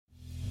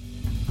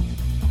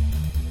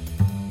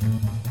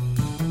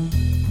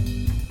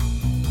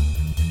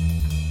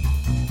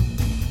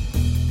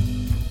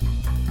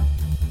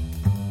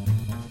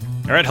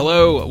All right,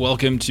 hello.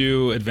 Welcome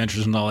to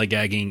Adventures in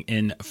Lollygagging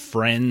in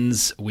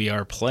Friends. We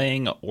are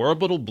playing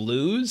Orbital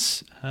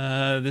Blues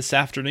this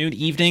afternoon,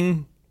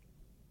 evening,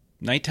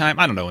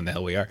 nighttime. I don't know when the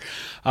hell we are.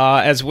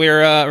 As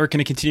we're going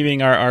to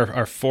continuing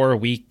our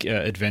 4-week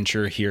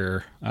adventure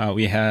here.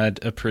 We had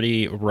a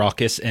pretty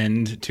raucous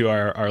end to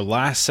our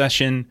last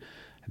session.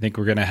 I think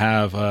we're going to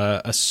have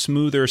a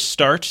smoother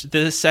start to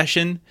this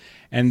session.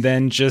 And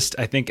then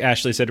I think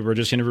Ashley said we're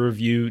just going to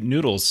review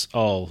Noodles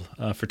all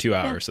for 2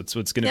 hours. That's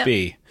what it's going to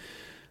be.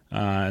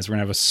 As we're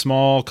going to have a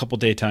small couple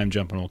daytime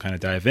jump and we'll kind of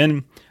dive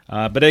in.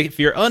 But if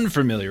you're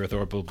unfamiliar with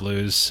Orbital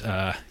Blues,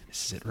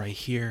 this is it right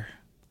here.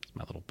 It's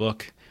my little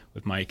book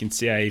with you can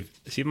see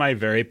my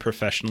very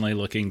professionally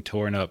looking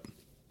torn up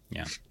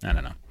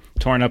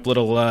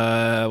little, what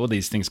are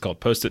these things called?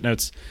 Post-it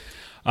notes.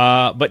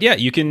 But yeah,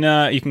 you can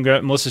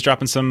go. Melissa's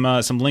dropping some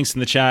links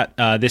in the chat.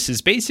 This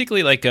is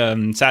basically like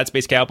Sad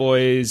Space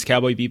Cowboys,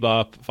 Cowboy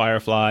Bebop,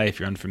 Firefly. If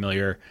you're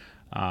unfamiliar,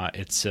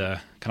 it's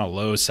kind of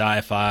low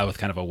sci-fi with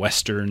kind of a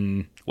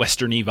westerny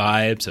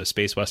vibe, so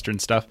space western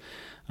stuff.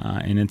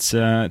 And it's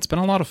been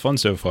a lot of fun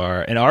so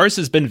far. And ours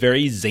has been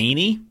very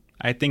zany.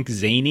 I think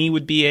zany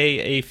would be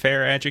a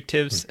fair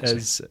adjective.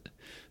 I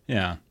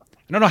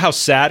don't know how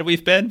sad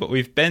we've been, but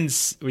it's been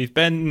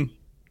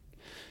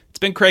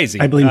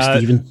crazy. I blame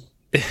Steven.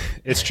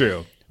 It's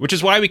true, which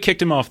is why we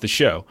kicked him off the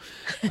show.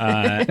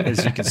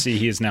 As you can see,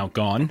 he is now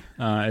gone.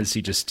 That's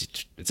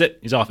it.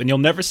 He's off, and you'll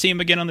never see him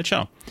again on the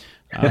show.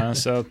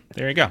 So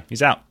there you go.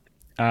 He's out.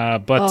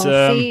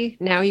 See,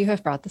 now you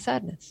have brought the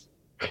sadness.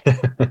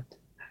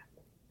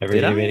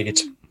 Everything made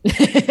it.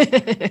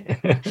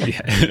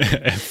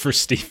 Yeah, for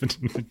Stephen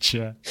in the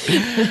chat.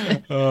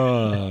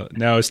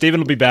 No,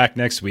 Stephen will be back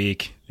next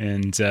week,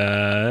 and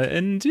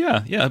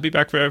yeah, he'll be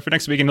back for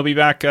next week, and he'll be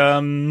back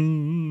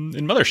in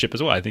Mothership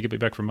as well. I think he'll be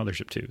back from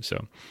Mothership too.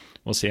 So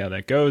we'll see how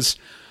that goes.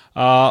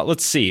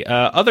 Let's see.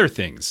 Other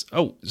things.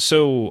 Oh,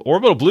 so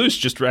Orbital Blues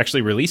just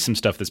actually released some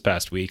stuff this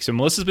past week. So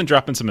Melissa's been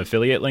dropping some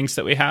affiliate links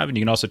that we have, and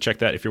you can also check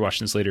that if you're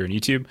watching this later on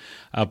YouTube.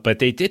 But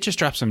they did just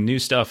drop some new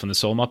stuff in the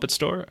Soul Muppet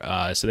store.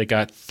 So they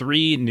got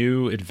 3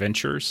 new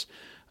adventures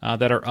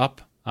that are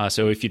up.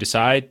 So if you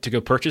decide to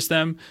go purchase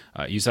them,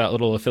 use that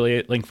little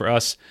affiliate link for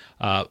us.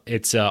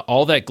 It's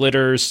All That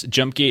Glitters,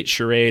 Jumpgate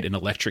Charade, and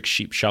Electric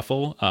Sheep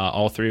Shuffle.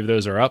 All 3 of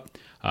those are up.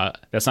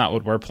 That's not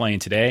what we're playing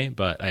today,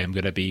 but I am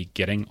going to be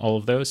getting all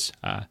of those.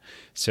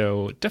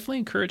 So definitely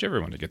encourage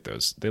everyone to get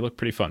those. They look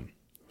pretty fun.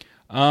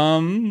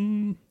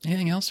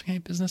 Anything else? Okay,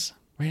 business?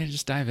 Ready to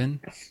just dive in?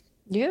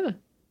 Yeah.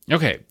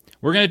 Okay.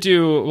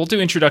 We'll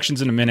do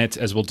introductions in a minute,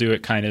 as we'll do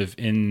it kind of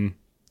in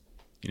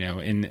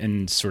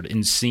sort of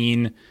in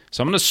scene.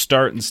 So I'm going to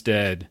start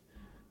instead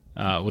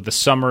with the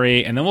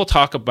summary, and then we'll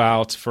talk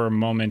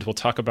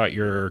about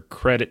your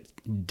credit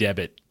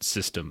debit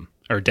system.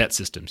 Or debt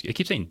systems. I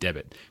keep saying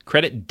debit.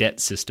 Credit debt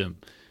system.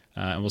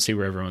 And we'll see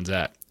where everyone's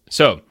at.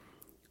 So,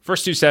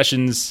 first 2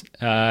 sessions,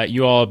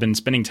 you all have been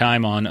spending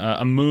time on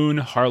a Moon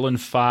Harlan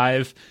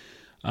 5,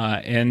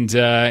 and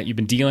you've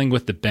been dealing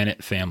with the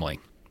Bennett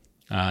family.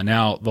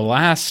 Now, the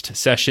last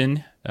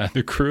session,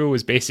 the crew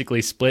was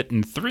basically split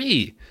in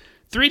three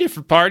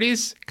different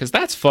parties, because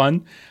that's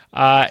fun.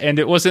 And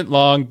it wasn't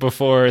long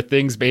before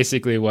things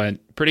basically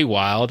went pretty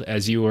wild,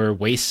 as you were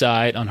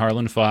wayside on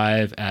Harlan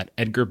 5 at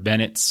Edgar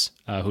Bennett's,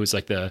 who's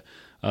like the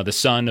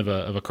son of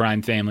a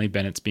crime family,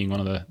 Bennett's being one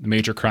of the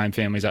major crime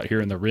families out here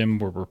in the Rim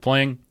where we're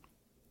playing.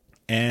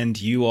 And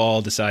you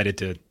all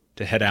decided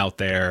to head out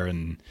there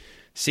and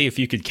see if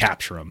you could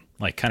capture them,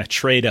 like kind of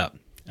trade up.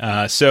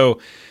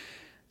 So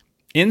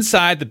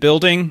inside the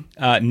building,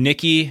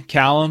 Nikki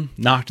Callum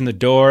knocked on the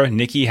door.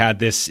 Nikki had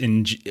this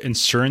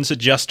insurance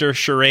adjuster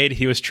charade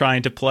he was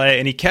trying to play,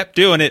 and he kept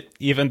doing it,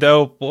 even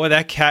though, boy,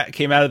 that cat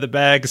came out of the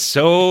bag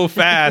so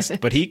fast,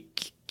 but he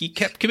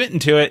kept committing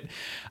to it.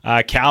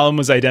 Callum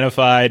was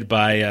identified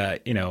by, a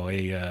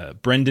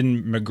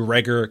Brendan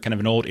McGregor, kind of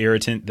an old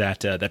irritant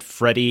that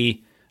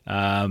Freddie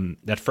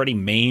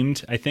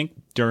maimed, I think,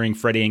 during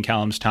Freddie and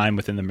Callum's time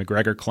within the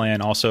McGregor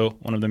clan, also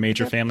one of the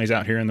major families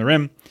out here in the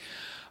Rim.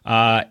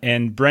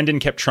 And Brendan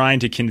kept trying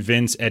to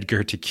convince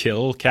Edgar to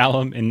kill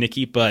Callum and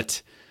Nikki,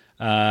 but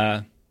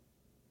Edgar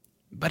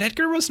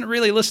wasn't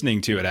really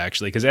listening to it,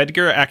 actually, because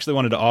Edgar actually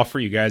wanted to offer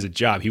you guys a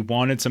job. He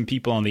wanted some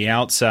people on the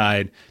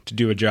outside to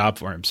do a job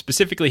for him.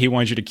 Specifically, he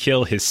wanted you to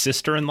kill his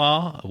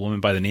sister-in-law, a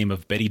woman by the name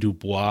of Betty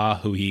Dubois,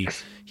 who he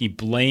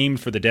blamed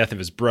for the death of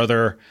his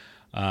brother,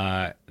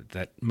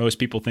 that most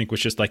people think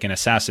was just like an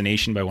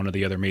assassination by one of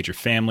the other major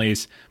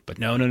families. But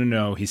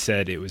no, he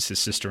said it was his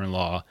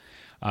sister-in-law.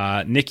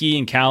 Nikki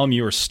and Callum,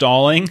 you were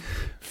stalling.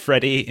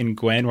 Freddie and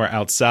Gwen were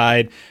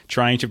outside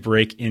trying to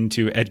break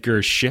into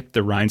Edgar's ship,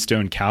 the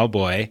Rhinestone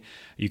Cowboy.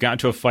 You got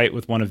into a fight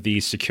with one of the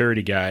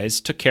security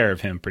guys, took care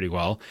of him pretty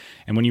well.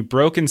 And when you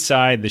broke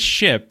inside the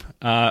ship,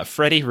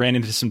 Freddie ran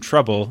into some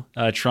trouble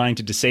trying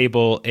to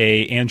disable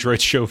a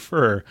android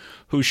chauffeur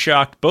who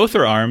shocked both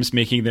her arms,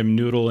 making them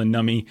Noodle and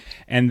Nummy.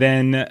 And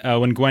then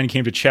when Gwen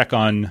came to check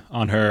on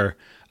her,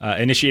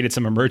 initiated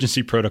some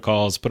emergency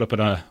protocols, put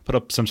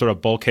up some sort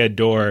of bulkhead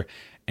door,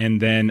 and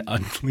then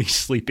unleash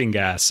sleeping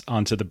gas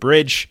onto the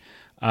bridge.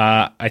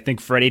 I think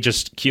Freddy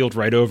just keeled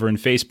right over and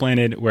face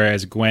planted,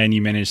 whereas Gwen,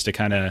 you managed to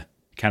kind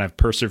of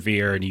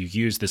persevere, and you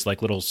used this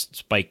like little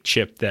spike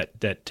chip that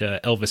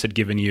Elvis had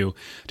given you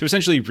to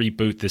essentially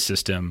reboot the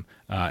system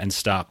and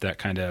stop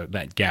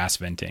that gas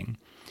venting.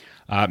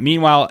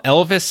 Meanwhile,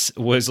 Elvis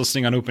was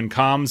listening on open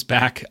comms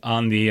back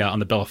on the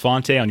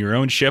Belafonte on your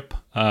own ship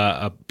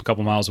a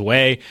couple miles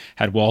away,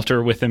 had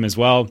Walter with him as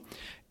well,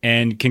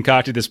 and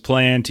concocted this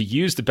plan to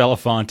use the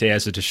Belafonte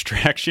as a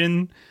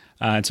distraction.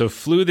 And so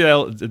flew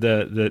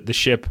the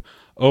ship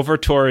over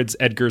towards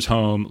Edgar's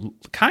home,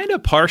 kind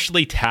of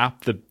partially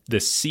tapped the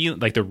ceiling,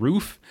 like the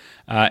roof.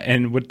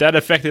 And what that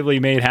effectively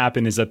made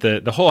happen is that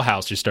the whole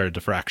house just started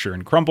to fracture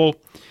and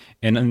crumble.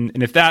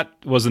 And if that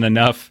wasn't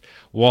enough,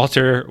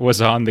 Walter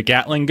was on the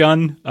Gatling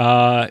gun,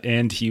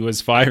 and he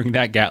was firing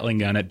that Gatling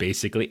gun at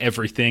basically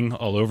everything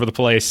all over the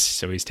place.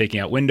 So he's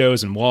taking out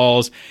windows and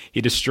walls.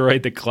 He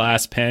destroyed the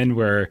glass pen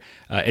where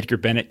Edgar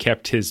Bennett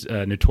kept his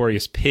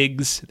notorious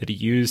pigs that he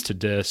used to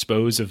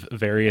dispose of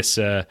various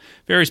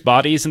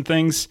bodies and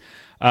things.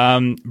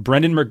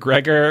 Brendan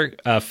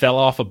McGregor fell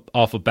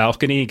off a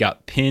balcony,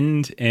 got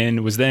pinned,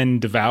 and was then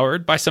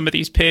devoured by some of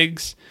these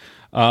pigs.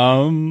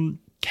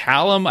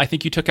 Callum, I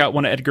think you took out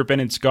one of Edgar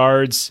Bennett's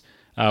guards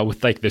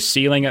with like the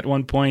ceiling at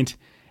one point,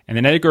 and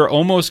then Edgar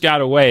almost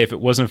got away if it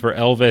wasn't for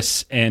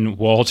Elvis and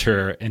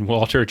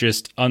Walter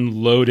just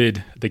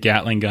unloaded the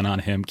Gatling gun on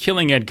him,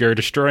 killing Edgar,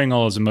 destroying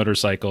all his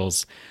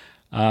motorcycles.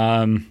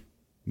 And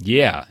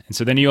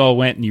so then you all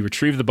went and you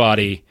retrieved the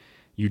body,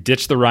 you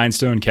ditched the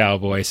Rhinestone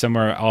Cowboy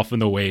somewhere off in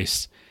the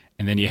waste,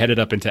 and then you headed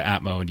up into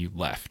Atmo and you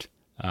left.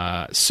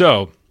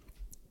 So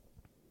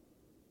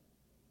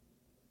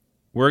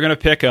we're going to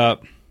pick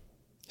up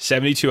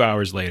 72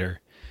 hours later,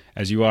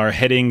 as you are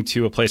heading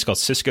to a place called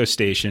Cisco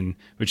Station,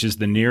 which is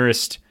the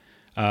nearest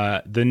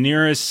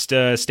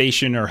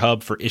station or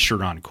hub for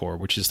Isheron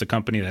Corp, which is the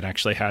company that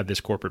actually had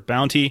this corporate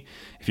bounty.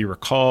 If you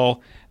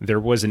recall, there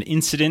was an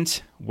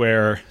incident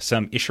where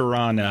some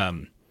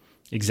Isheron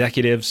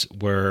executives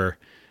were,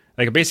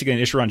 like basically an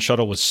Isheron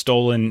shuttle was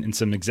stolen, and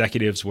some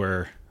executives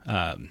were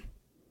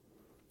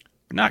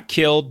not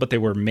killed, but they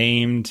were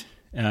maimed,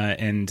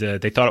 and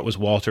they thought it was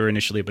Walter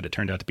initially, but it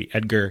turned out to be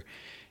Edgar.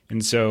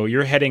 And so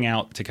you're heading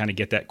out to kind of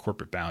get that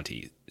corporate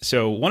bounty.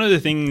 So one of the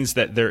things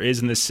that there is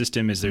in this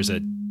system is there's a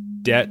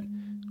debt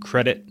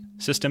credit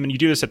system. And you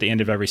do this at the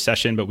end of every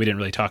session, but we didn't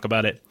really talk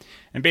about it.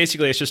 And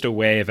basically it's just a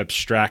way of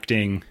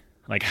abstracting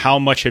like how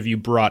much have you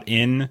brought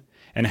in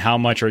and how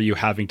much are you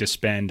having to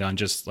spend on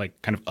just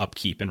like kind of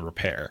upkeep and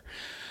repair.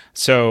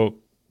 So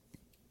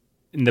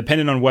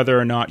depending on whether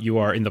or not you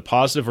are in the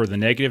positive or the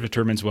negative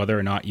determines whether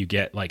or not you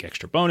get like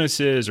extra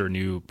bonuses or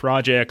new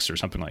projects or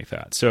something like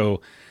that.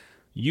 So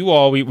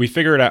we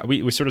figured out,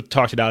 we sort of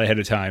talked it out ahead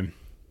of time.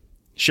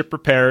 Ship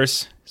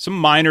repairs, some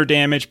minor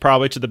damage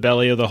probably to the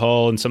belly of the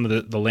hull and some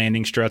of the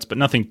landing struts, but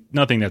nothing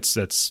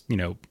that's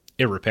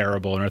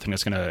irreparable or nothing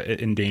that's going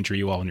to endanger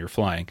you all when you're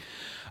flying.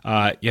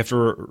 You have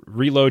to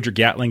reload your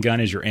Gatling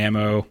gun as your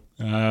ammo.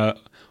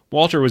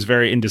 Walter was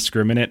very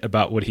indiscriminate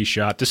about what he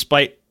shot,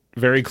 despite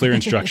very clear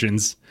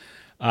instructions.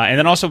 And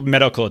then also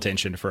medical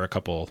attention for a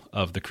couple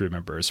of the crew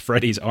members.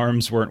 Freddie's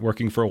arms weren't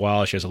working for a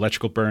while. She has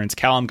electrical burns.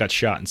 Callum got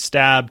shot and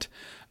stabbed.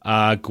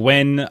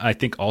 Gwen, I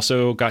think,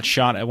 also got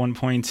shot at one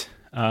point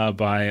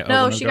by...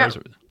 No, she got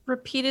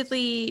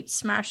repeatedly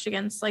smashed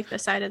against like the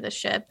side of the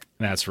ship.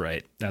 That's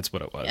right. That's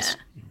what it was.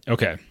 Yeah.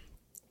 Okay.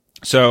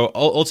 So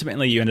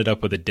ultimately you ended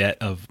up with a debt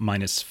of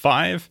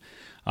 -5.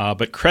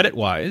 But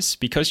credit-wise,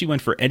 because you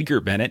went for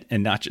Edgar Bennett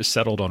and not just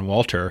settled on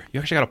Walter, you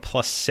actually got a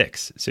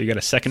 +6. So you got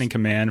a second in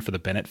command for the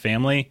Bennett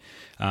family.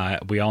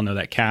 We all know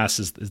that Cass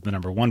is the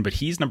number 1, but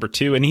he's number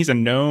 2, and he's a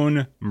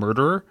known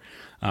murderer.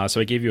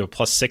 So I gave you a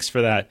 +6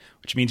 for that,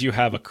 which means you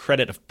have a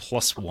credit of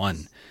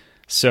 +1.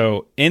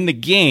 So in the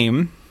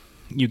game,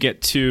 you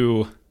get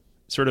to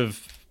sort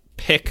of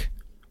pick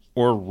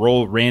or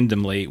roll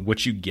randomly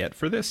what you get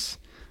for this.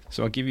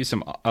 So I'll give you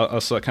some.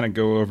 I'll kind of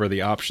go over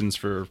the options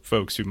for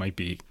folks who might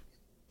be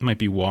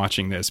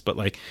watching this, but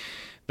like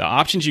the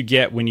options you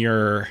get when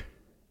you're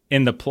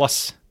in the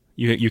plus,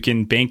 you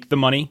can bank the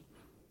money.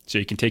 So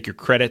you can take your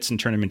credits and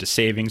turn them into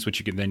savings, which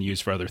you can then use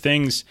for other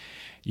things.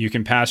 You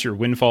can pass your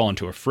windfall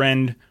onto a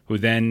friend who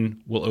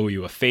then will owe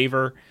you a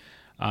favor.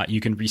 You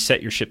can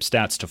reset your ship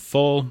stats to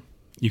full.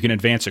 You can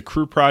advance a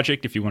crew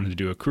project if you wanted to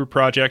do a crew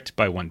project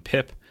by 1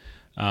 pip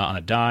on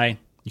a die.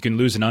 You can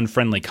lose an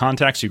unfriendly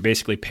contact, so you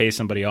basically pay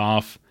somebody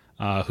off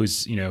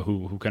who's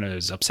who kind of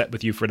is upset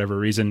with you for whatever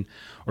reason,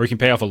 or you can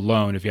pay off a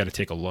loan if you had to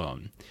take a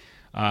loan.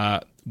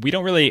 We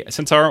don't really,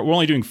 since we're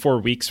only doing 4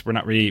 weeks, we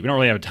don't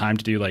really have time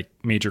to do like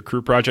major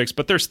crew projects,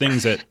 but there's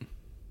things that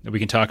we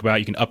can talk about.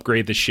 You can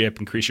upgrade the ship,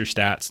 increase your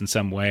stats in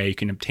some way. You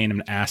can obtain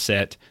an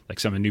asset,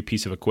 like a new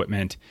piece of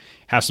equipment,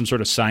 have some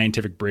sort of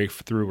scientific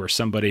breakthrough where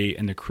somebody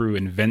in the crew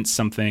invents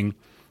something.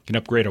 You can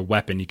upgrade a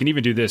weapon. You can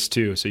even do this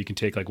too. So you can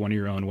take like one of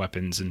your own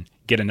weapons and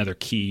get another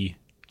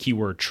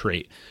keyword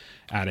trait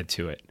added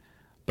to it.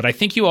 But I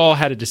think you all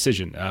had a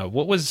decision.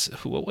 What was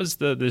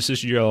the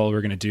decision you all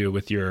were going to do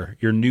with your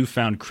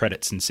newfound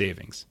credits and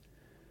savings?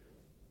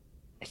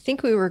 I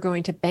think we were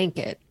going to bank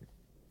it,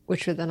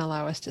 which would then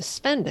allow us to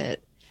spend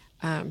it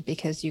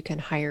because you can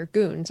hire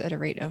goons at a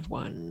rate of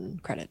 1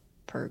 credit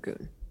per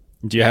goon.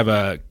 Do you have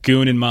a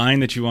goon in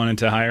mind that you wanted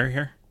to hire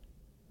here?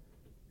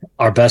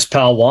 Our best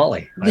pal,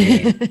 Wally. I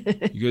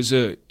mean, You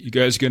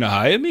guys gonna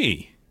hire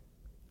me?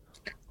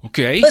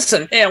 Okay.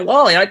 listen,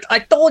 Wally, I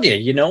told you,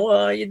 you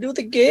do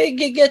the gig,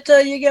 you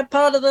get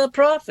part of the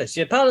profits.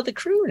 You're part of the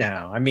crew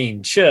now. I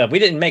mean, sure, we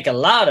didn't make a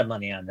lot of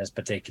money on this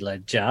particular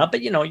job,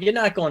 but you're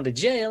not going to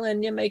jail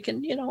and you're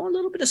making, a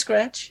little bit of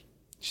scratch.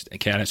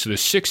 Okay, so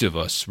there's 6 of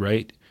us,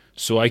 right?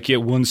 So I get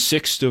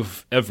 1/6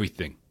 of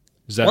everything.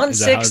 Is that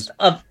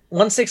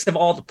 1/6 of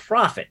all the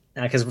profit?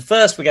 Because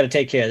first we got to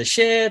take care of the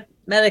ship,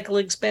 medical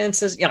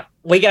expenses.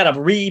 We got to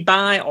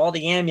rebuy all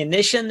the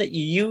ammunition that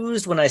you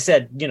used when I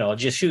said,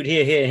 just shoot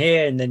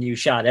here, and then you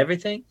shot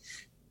everything.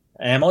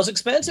 Ammo's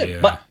expensive, Yeah.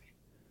 but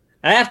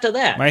after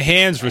that, My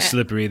hands were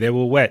slippery. They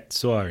were wet.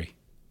 Sorry.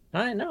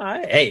 I know.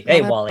 Hey,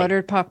 I'll have Wally.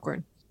 buttered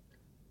popcorn.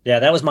 Yeah,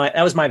 that was my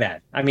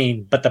bad. I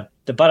mean, but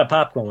the butter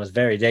popcorn was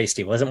very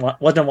tasty, wasn't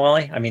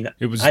Wally? I mean,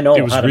 It was. I know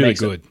It was how to really make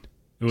some- good.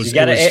 It was. You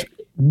gotta it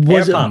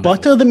Was Air it pump.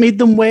 butter that made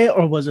them wet,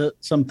 or was it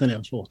something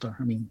else, Walter?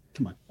 I mean,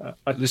 come on.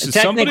 was,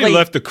 somebody technically-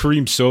 left the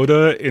cream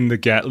soda in the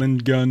Gatling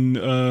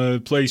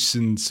gun place,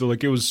 and so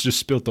it was just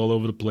spilt all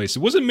over the place. It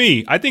wasn't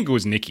me. I think it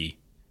was Nikki.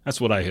 That's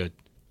what I heard.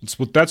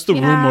 That's the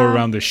rumor Yeah.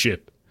 around the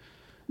ship.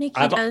 Nikki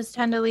I've- does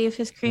tend to leave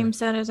his cream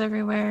sodas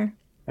everywhere.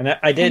 And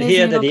I did And his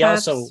hear that noodle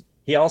cups.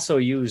 he also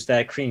used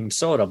that cream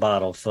soda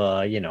bottle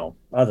for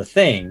other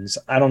things.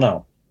 I don't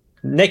know,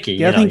 Nikki.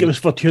 Yeah, I think it was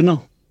for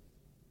tuna.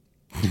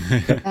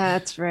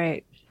 That's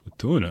right.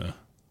 Tuna.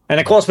 And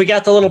of course, we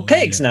got the little Oh,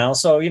 pigs yeah. now.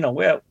 So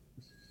we're.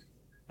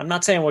 I'm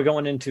not saying we're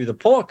going into the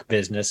pork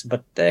business,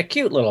 but they're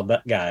cute little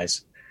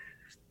guys.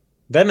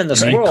 Them and the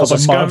squirrels are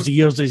Cover scum. Marv's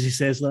ears as he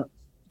says that.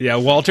 Yeah,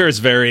 Walter is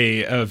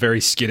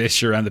very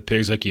skittish around the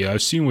pigs. Like, yeah,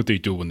 I've seen what they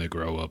do when they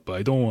grow up.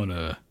 I don't want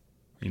to,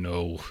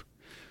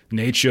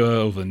 nature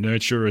over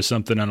nurture or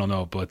something. I don't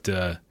know, but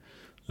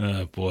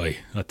boy,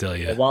 I'll tell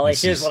you. Wally,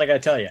 here's what I got to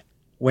tell you.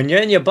 When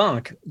you're in your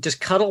bunk, just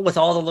cuddle with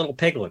all the little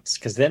piglets,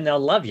 because then they'll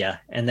love you,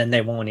 and then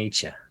they won't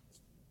eat you.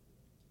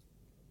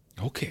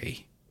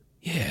 Okay.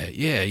 Yeah.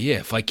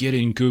 If I get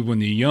in good when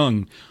they're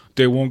young,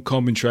 they won't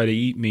come and try to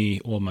eat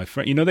me or my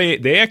friend.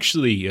 They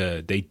actually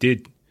they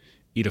did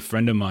eat a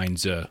friend of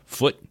mine's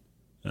foot.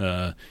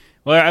 Well,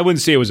 I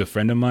wouldn't say it was a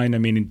friend of mine. I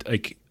mean,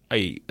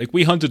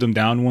 we hunted him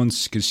down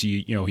once because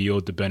he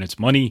owed the Bennett's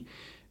money,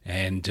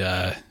 and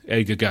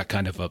Edgar got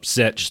kind of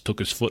upset, just took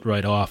his foot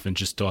right off and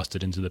just tossed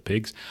it into the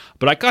pigs.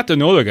 But I got to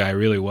know the guy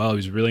really well. He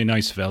was a really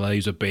nice fella. He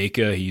was a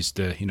baker. He used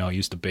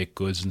to bake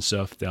goods and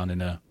stuff down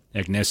in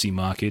Agnesi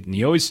Market, and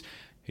he always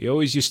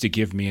used to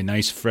give me a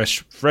nice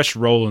fresh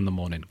roll in the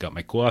morning. Got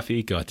my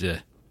coffee, got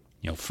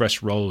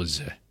fresh roll.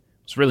 It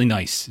was really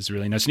nice. It's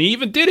really nice, and he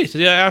even did it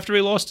after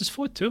he lost his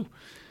foot too.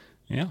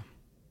 Yeah.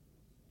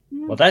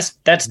 Well,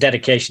 that's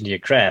dedication to your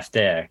craft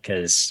there,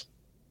 because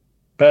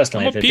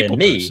personally, I'm if a it had been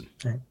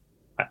people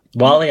me,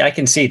 Wally, I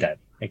can see that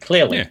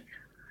clearly. Yeah.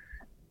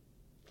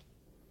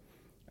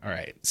 All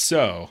right.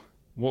 So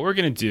what we're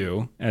going to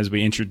do as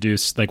we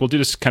introduce, we'll do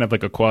this kind of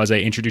like a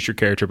quasi introduce your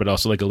character, but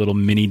also like a little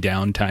mini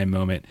downtime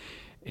moment,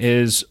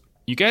 is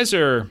you guys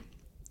are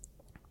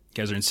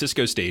in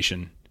Cisco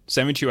Station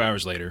 72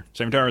 hours later.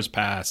 72 hours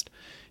passed.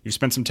 You've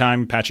spent some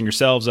time patching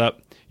yourselves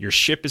up. Your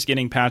ship is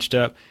getting patched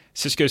up.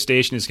 Cisco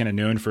Station is kind of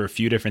known for a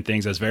few different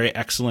things. Has very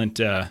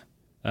excellent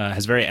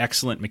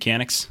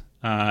mechanics,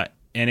 and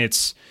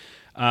it's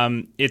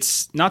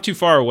not too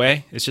far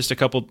away. It's just a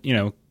couple,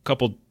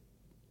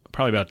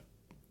 probably about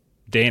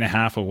day and a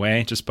half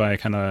away, just by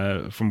kind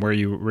of from where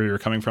you were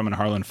coming from in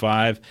Harlan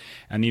 5,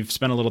 and you've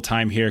spent a little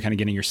time here kind of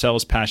getting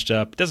yourselves patched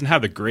up. It doesn't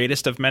have the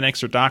greatest of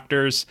medics or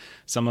doctors.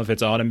 Some of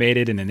it's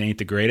automated and it ain't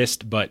the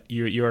greatest, but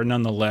you are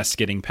nonetheless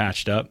getting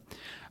patched up.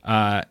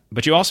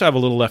 But you also have a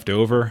little left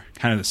over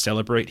kind of to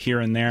celebrate here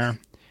and there.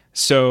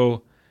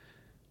 So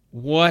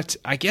what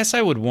I guess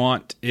I would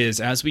want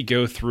is, as we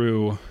go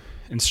through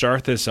and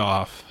start this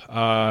off,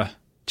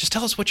 just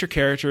tell us what your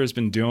character has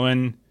been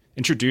doing.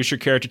 Introduce your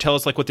character. Tell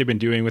us what they've been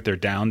doing with their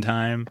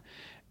downtime,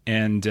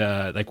 and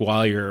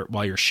while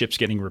your ship's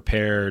getting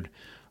repaired.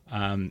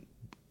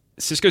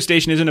 Cisco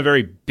Station isn't a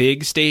very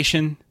big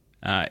station.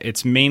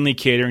 It's mainly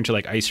catering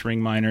to ice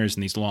ring miners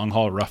and these long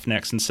haul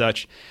roughnecks and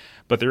such.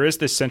 But there is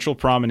this central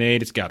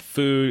promenade. It's got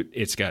food.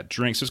 It's got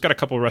drinks. So it's got a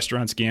couple of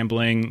restaurants,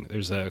 gambling.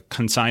 There's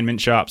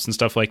consignment shops and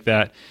stuff like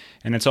that.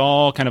 And it's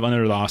all kind of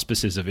under the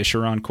auspices of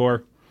Isheron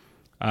Corps.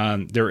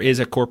 There is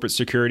a corporate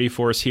security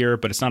force here,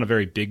 but it's not a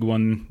very big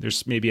one.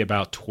 There's maybe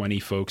about 20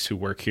 folks who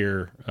work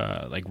here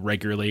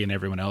regularly, and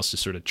everyone else is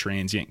sort of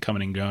transient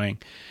coming and going.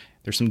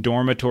 There's some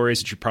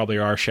dormitories that you probably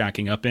are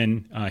shacking up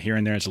in here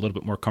and there. It's a little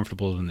bit more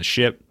comfortable than the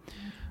ship.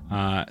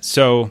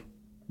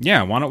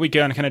 Yeah, why don't we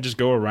kind of just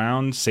go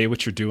around, say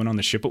what you're doing on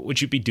the ship. What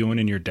would you be doing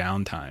in your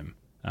downtime?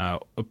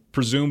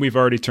 Presume we've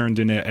already turned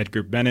in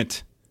Edgar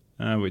Bennett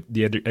with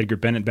the Edgar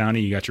Bennett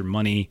bounty. You got your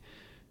money,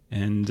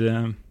 and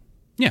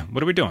yeah,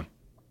 what are we doing?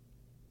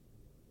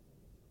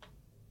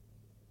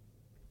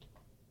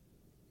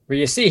 Well,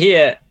 you see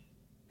here,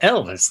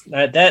 Elvis.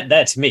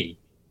 That's me.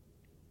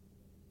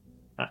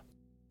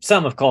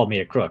 Some have called me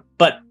a crook,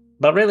 but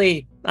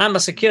really, I'm a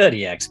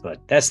security expert.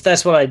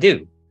 That's what I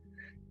do.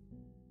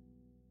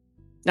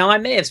 Now, I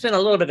may have spent a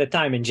little bit of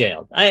time in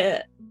jail.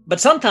 But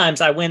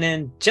sometimes I went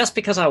in just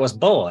because I was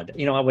bored.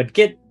 You know, I'd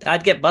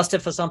get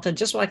busted for something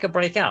just so I could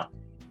break out.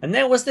 And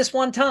there was this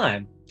one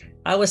time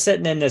I was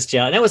sitting in this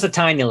jail, and it was a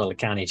tiny little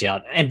county jail.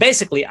 And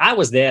basically, I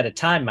was there to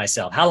time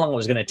myself how long it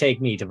was going to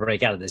take me to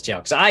break out of this jail.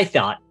 Because I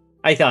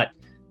thought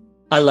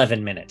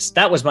 11 minutes.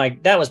 That was my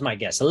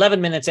guess. 11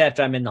 minutes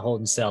after I'm in the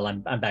holding cell,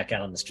 I'm back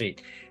out on the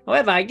street.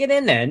 However, I get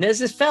in there, and there's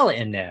this fella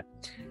in there.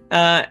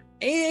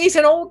 He's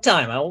an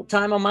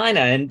old-timer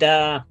miner, and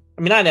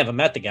I mean, I never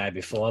met the guy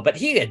before, but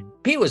he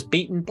was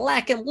beaten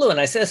black and blue. And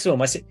I said to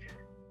him,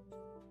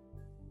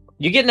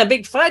 "You getting a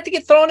big fight to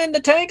get thrown in the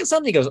tank or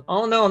something?" He goes,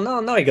 "Oh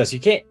no." He goes, "You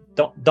can't.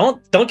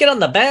 Don't get on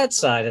the bad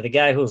side of the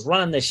guy who's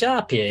running the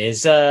shop here.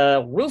 Is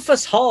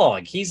Rufus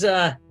Hogg. He's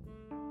a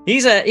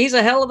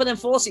hell of an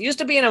enforcer. He used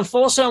to be an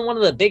enforcer in one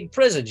of the big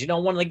prisons. You know,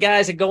 one of the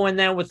guys that go in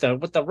there with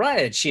the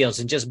riot shields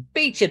and just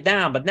beat you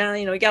down. But now,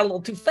 you know, he got a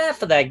little too fat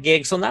for that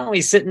gig. So now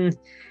he's sitting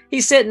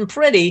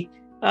pretty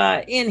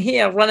in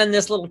here running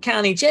this little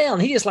county jail,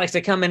 and he just likes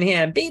to come in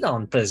here and beat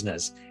on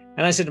prisoners."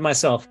 And I said to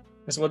myself,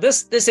 well,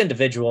 this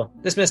individual,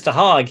 this Mr.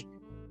 Hogg,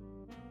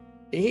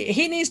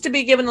 he needs to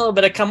be given a little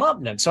bit of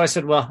comeuppance. So I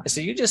said,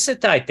 you just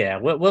sit tight there.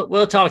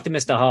 We'll talk to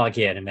Mr. Hogg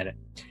here in a minute.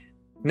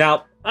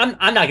 Now, I'm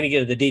not going to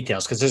get into the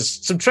details because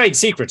there's some trade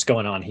secrets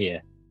going on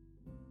here.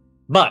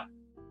 But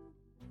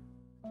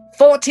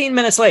 14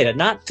 minutes later,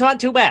 not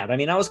too bad. I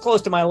mean, I was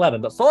close to my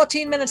 11, but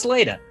 14 minutes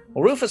later,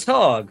 Rufus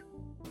Hogg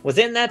was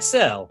in that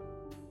cell,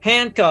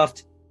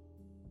 handcuffed,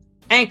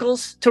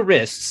 ankles to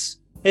wrists,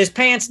 his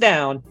pants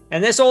down,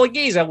 and this old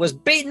geezer was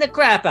beating the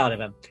crap out of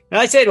him. And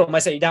I say to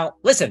him, "Now,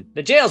 listen,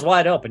 the jail's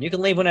wide open. You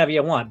can leave whenever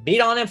you want. Beat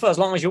on him for as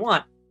long as you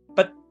want.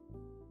 But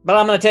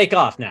I'm going to take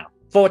off now.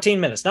 14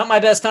 minutes. Not my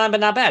best time,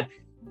 but not bad."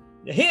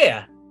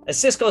 Here at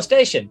Cisco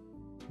Station,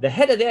 the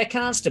head of their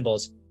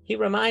constables, he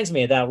reminds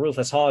me of that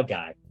Rufus Hogg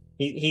guy.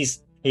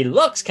 He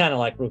looks kind of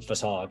like Rufus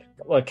Hogg,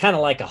 or kind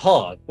of like a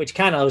hog, which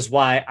kind of is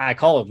why I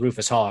call it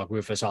Rufus Hogg.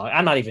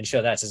 I'm not even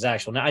sure that's his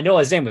actual name. I know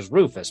his name was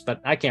Rufus,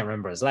 but I can't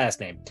remember his last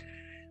name.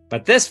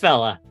 But this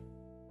fella,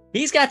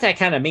 he's got that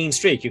kind of mean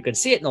streak. You can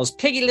see it in those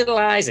piggy little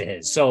eyes of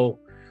his. So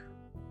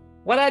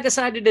what I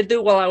decided to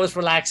do while I was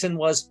relaxing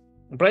was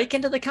break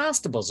into the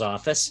constable's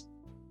office,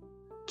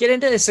 get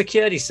into his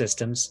security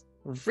systems,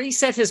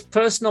 reset his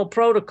personal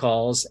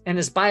protocols and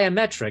his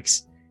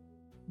biometrics,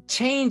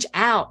 change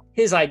out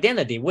his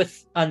identity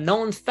with a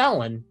known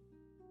felon,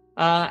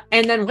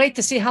 and then wait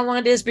to see how long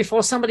it is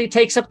before somebody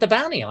takes up the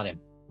bounty on him.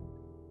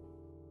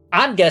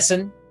 I'm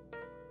guessing,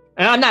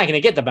 and I'm not going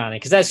to get the bounty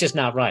because that's just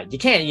not right. You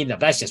can't,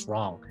 that's just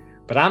wrong.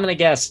 But I'm going to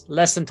guess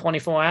less than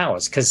 24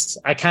 hours because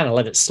I kind of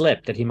let it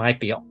slip that he might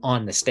be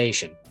on the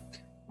station.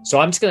 So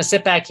I'm just going to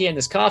sit back here in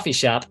this coffee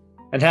shop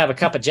and have a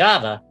cup of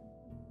Java,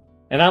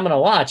 and I'm going to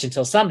watch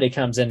until somebody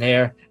comes in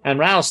here and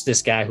roust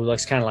this guy who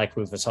looks kind of like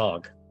Rufus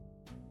Hogg.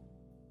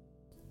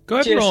 Go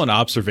ahead and roll an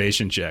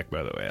observation check,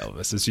 by the way,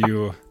 Elvis, as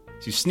you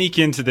sneak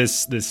into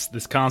this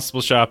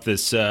constable shop,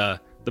 the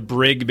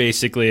brig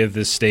basically of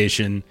this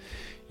station.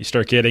 You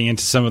start getting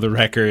into some of the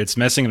records,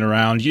 messing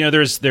around. You know,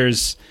 there's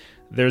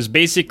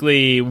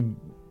basically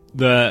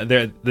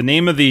the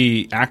name of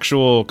the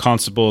actual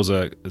constable is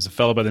a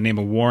fellow by the name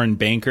of Warren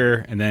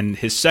Banker, and then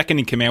his second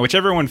in command, which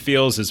everyone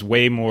feels is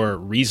way more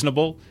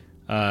reasonable.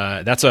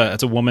 That's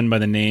a woman by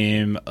the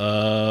name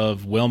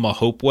of Wilma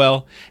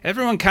Hopewell.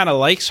 Everyone kind of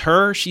likes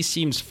her. She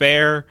seems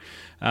fair.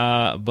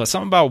 But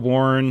something about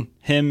Warren,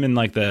 him and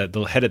like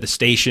the head of the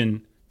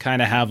station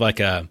kind of have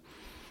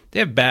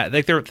they're bad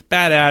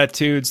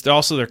attitudes.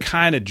 They're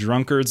kind of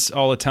drunkards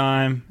all the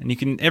time. And you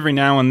can, every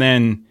now and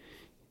then,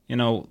 you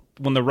know,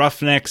 when the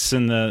roughnecks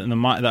and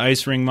the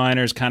ice ring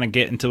miners kind of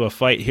get into a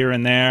fight here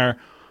and there,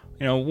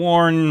 you know,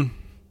 Warren,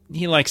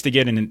 he likes to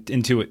get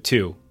into it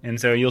too. And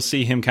so you'll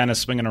see him kind of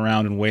swinging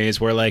around in ways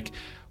where, like,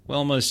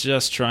 Wilma's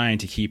just trying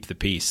to keep the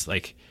peace.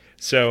 Like,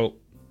 so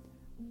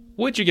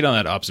what'd you get on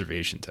that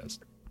observation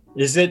test?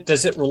 Does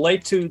it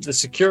relate to the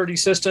security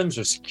systems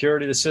or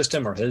security of the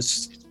system or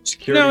his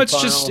security? No, it's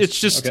files?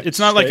 just Okay. it's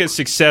not like a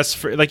success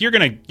for, like, you're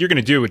gonna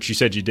do what you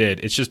said you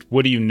did. It's just,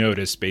 what do you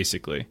notice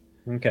basically?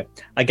 Okay.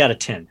 I got a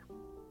 10.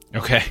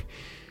 Okay.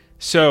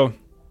 So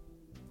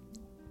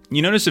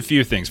you notice a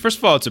few things. First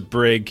of all, it's a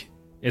brig.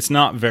 It's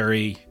not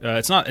very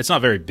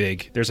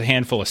big. There's a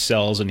handful of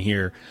cells in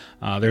here.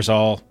 They're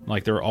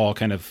all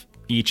kind of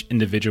each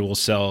individual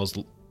cells,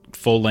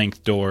 full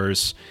length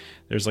doors.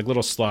 There's like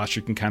little slots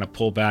you can kind of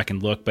pull back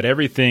and look, but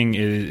everything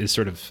is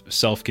sort of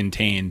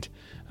self-contained.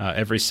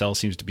 Every cell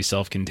seems to be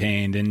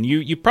self-contained, and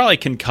you probably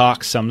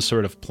concoct some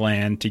sort of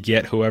plan to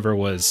get whoever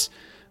was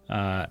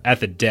at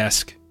the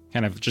desk,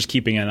 kind of just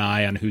keeping an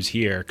eye on who's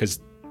here, because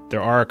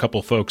there are a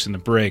couple folks in the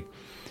brig.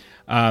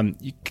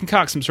 You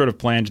concoct some sort of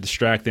plan to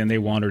distract them. They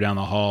wander down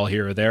the hall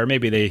here or there.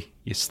 Maybe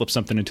you slip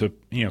something into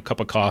a cup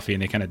of coffee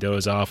and they kind of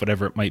doze off,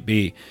 whatever it might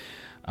be.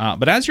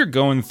 But as you're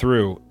going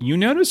through, you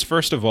notice,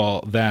 first of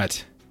all,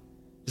 that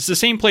this is the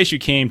same place you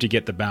came to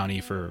get the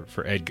bounty for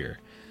Edgar.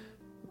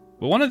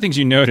 But one of the things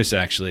you notice,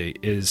 actually,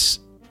 is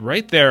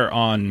right there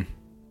on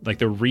like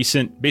the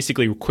recent,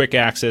 basically quick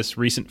access,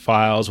 recent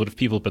files, what have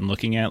people been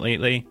looking at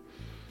lately?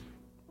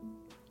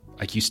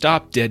 Like, you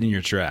stop dead in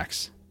your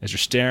tracks as you're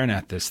staring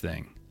at this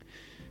thing,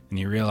 and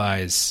you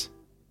realize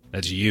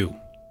that's you.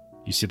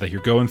 You see, like,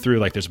 you're going through,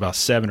 like, there's about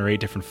 7 or 8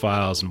 different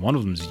files, and one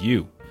of them's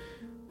you.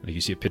 Like,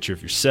 you see a picture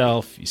of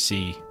yourself, you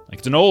see, like,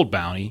 it's an old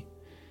bounty.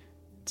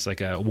 It's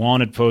like a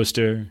wanted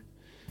poster,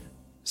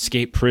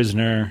 escape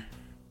prisoner,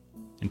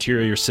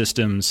 interior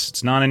systems.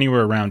 It's not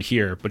anywhere around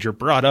here, but you're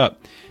brought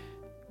up.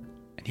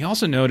 And you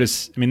also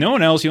notice, I mean, no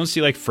one else, you don't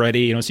see, like,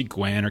 Freddy, you don't see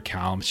Gwen or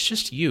Callum, it's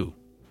just you.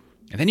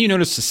 And then you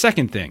notice the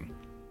second thing.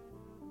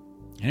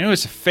 You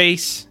notice a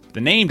face.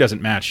 The name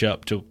doesn't match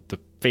up to the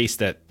face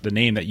the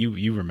name that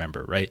you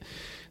remember, right?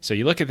 So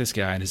you look at this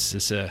guy, and it's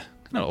this kind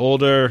of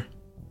older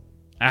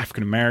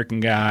African-American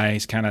guy.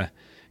 He's kind of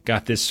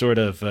got this sort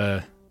of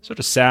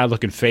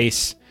sad-looking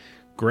face,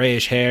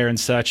 grayish hair and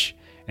such.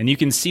 And you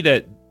can see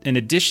that in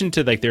addition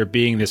to, like, there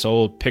being this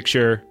old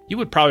picture, you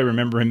would probably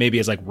remember him maybe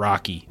as, like,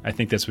 Rocky. I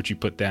think that's what you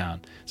put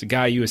down. It's a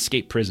guy you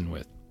escaped prison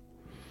with.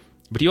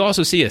 But you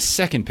also see a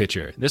second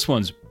picture. This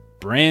one's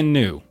brand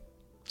new.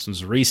 This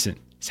one's recent.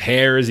 His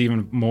hair is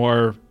even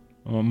more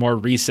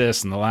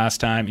recessed than the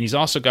last time. And he's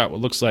also got what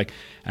looks like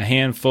a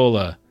handful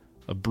of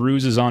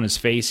bruises on his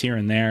face here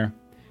and there.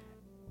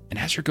 And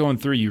as you're going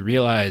through, you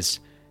realize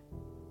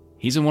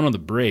he's in one of the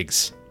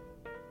brigs.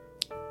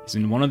 He's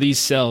in one of these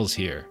cells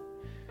here.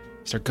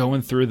 You start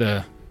going through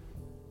the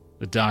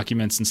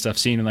documents and stuff,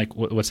 seeing like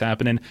what's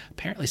happening.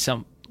 Apparently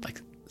some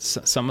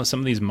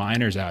of these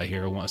miners out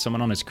here,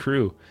 someone on his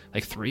crew,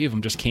 like 3 of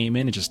them just came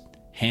in and just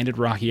handed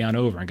Rocky on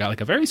over and got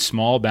like a very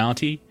small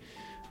bounty,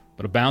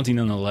 but a bounty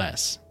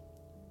nonetheless.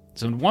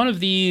 So in one of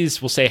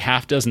these, we'll say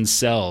half dozen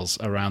cells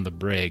around the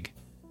brig,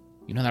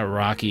 you know that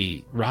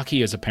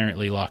Rocky is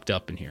apparently locked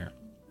up in here.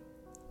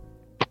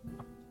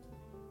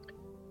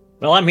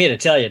 Well, I'm here to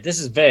tell you, this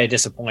is very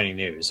disappointing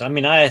news. I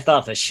mean, I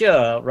thought for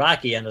sure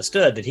Rocky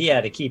understood that he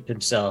had to keep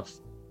himself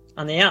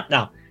on the out.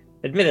 Now,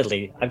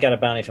 admittedly, I've got a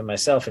bounty for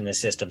myself in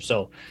this system,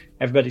 so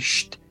everybody,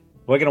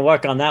 we're going to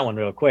work on that one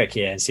real quick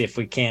here and see if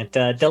we can't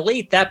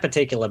delete that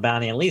particular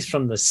bounty, at least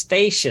from the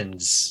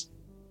station's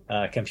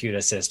computer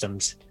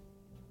systems.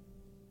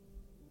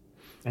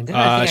 And then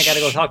I think I got to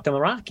go talk to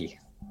Rocky.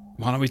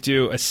 Why don't we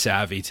do a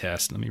savvy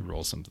test? Let me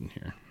roll something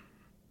here.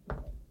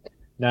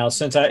 Now,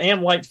 since I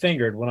am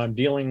white-fingered when I'm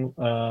dealing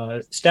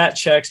stat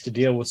checks to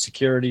deal with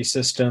security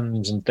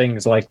systems and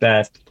things like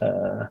that,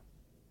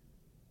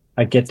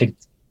 I get to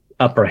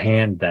upper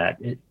hand that.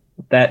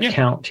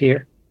 Count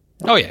here?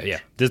 Oh, yeah.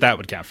 That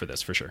would count for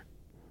this, for sure.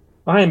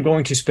 I am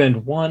going to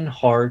spend 1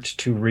 heart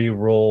to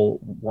re-roll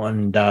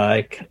 1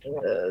 die,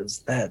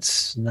 because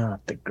that's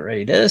not the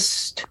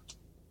greatest.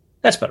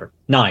 That's better.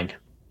 9.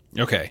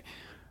 Okay.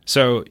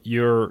 So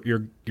you're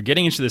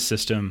getting into the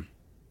system.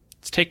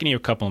 It's taking you a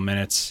couple of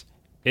minutes.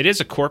 It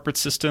is a corporate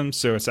system,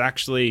 so it's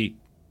actually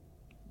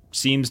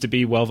seems to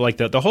be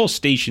the whole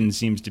station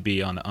seems to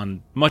be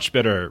on much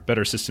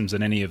better systems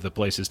than any of the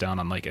places down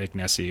on like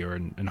Ignacy or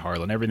in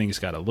Harlan. Everything's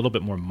got a little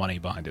bit more money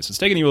behind it. So it's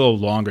taking you a little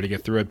longer to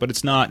get through it, but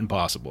it's not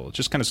impossible. It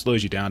just kind of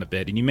slows you down a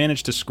bit, and you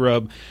manage to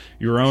scrub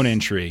your own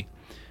entry.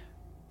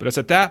 But it's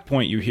at that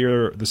point you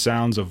hear the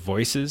sounds of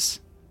voices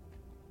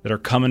that are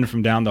coming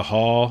from down the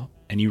hall,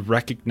 and you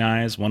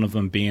recognize one of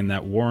them being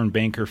that Warren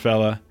Banker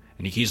fella.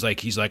 And he's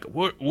like,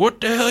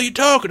 what the hell are you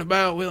talking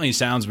about, Will? And he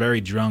sounds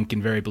very drunk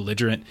and very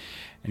belligerent.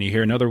 And you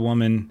hear another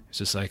woman who's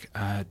just like,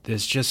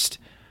 there's just,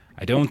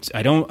 I don't,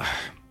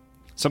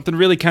 something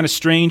really kind of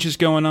strange is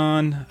going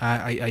on.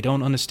 I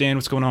don't understand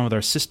what's going on with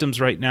our systems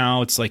right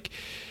now. It's like,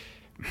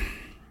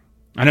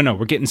 I don't know.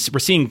 We're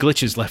seeing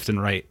glitches left and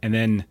right. And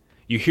then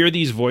you hear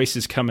these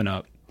voices coming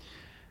up.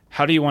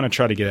 How do you want to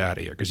try to get out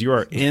of here? Because you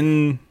are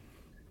in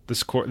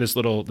this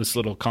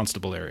little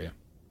constable area.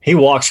 He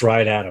walks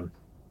right at him.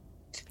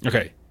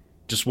 Okay,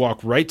 just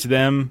walk right to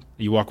them.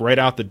 You walk right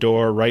out the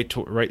door, right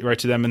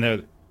to them,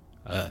 and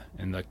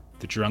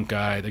the drunk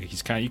guy.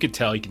 He's kind of, you can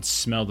tell, you can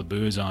smell the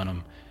booze on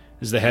him.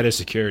 This is the head of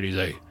security. He's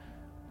like,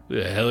 "Who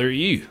the hell are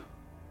you?"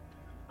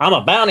 I'm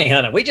a bounty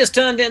hunter. We just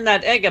turned in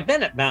that Edgar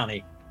Bennett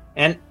bounty,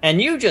 and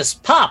you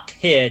just popped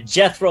here,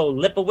 Jethro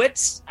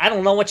Lipowitz. I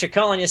don't know what you're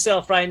calling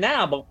yourself right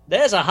now, but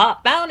there's a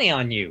hot bounty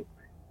on you.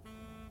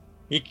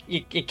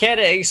 You care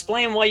to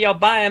explain why your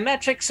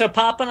biometrics are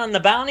popping on the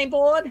bounty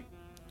board?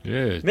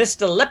 Yeah.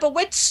 Mr.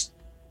 Lipowitz?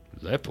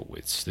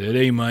 Lipowitz, that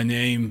ain't my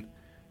name.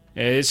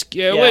 What's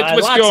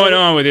going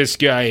on with this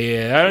guy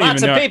here? I don't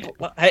even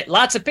know.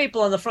 Lots of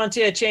people on the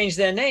frontier changed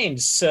their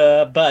names,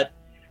 but,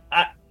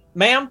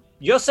 ma'am,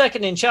 you're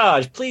second in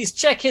charge. Please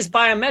check his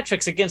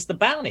biometrics against the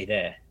bounty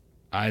there.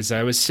 As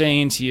I was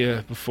saying to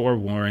you before,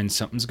 Warren,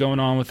 something's going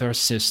on with our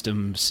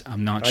systems.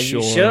 I'm not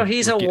sure. Are you sure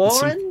he's a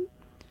Warren?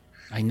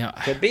 I know.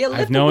 Could be a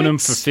I've known him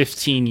Lipowitz. for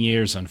 15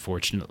 years,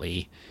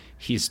 unfortunately.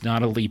 He's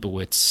not a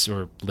Leibowitz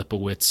or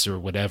Lipowitz or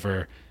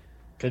whatever.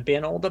 Could be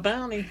an older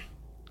bounty.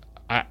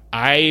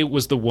 I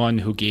was the one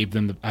who gave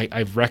them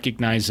I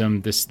recognize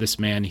him, this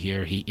man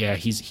here.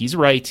 He's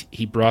right.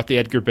 He brought the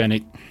Edgar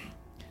Bennett.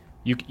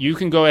 You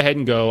can go ahead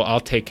and go. I'll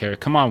take care.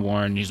 Come on,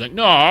 Warren. He's like,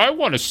 no, I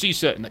want to see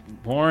something. Like,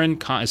 Warren,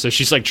 so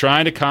she's like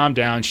trying to calm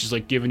down. She's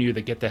like giving you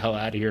the get the hell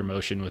out of here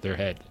motion with her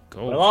head.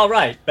 Go. Well, all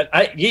right,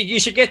 but you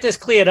should get this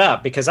cleared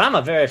up because I'm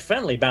a very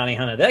friendly bounty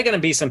hunter. There are going to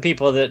be some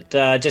people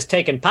that just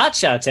taking pot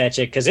shots at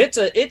you because it's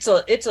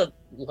a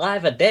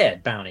live or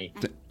dead bounty.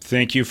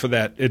 Thank you for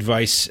that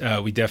advice.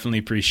 We definitely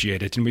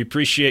appreciate it, and we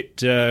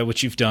appreciate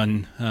what you've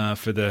done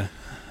for the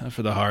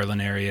Harlan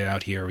area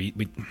out here. We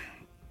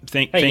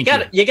thank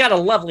you. You got a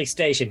lovely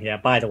station here,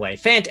 by the way.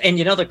 And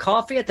you know the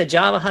coffee at the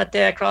Java Hut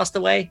there across the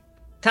way,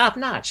 top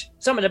notch.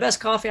 Some of the best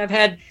coffee I've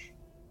had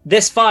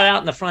this far out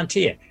in the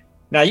frontier.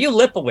 Now you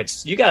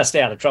Lipowitz, you got to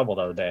stay out of trouble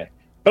though there.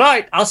 But all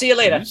right, I'll see you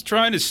later. He's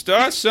trying to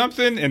start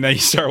something, and then you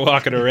start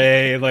walking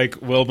away. Like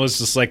Wilma's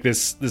just like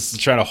this is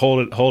trying to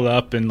hold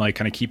up and like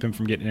kind of keep him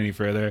from getting any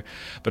further.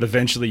 But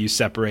eventually, you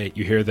separate.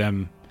 You hear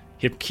them.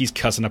 He's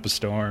cussing up a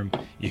storm.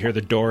 You hear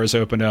the doors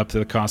open up to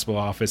the constable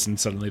office, and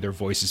suddenly their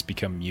voices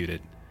become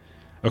muted.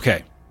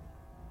 Okay,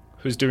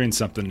 who's doing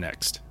something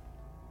next?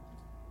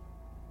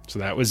 So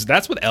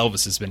that's what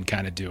Elvis has been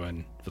kind of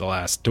doing for the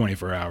last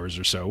 24 hours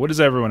or so. What is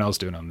everyone else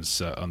doing on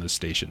this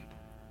station?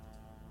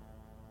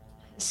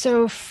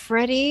 So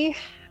Freddie,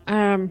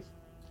 there's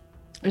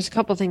a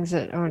couple things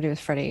that I want to do with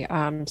Freddie.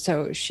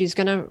 So she's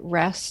gonna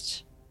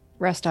rest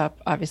up,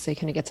 obviously,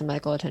 kind of get some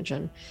medical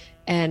attention,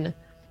 and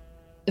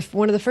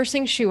one of the first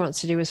things she wants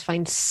to do is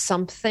find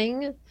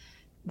something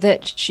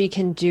that she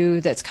can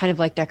do that's kind of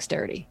like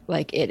dexterity.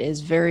 Like it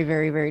is very,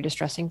 very, very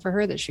distressing for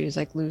her that she's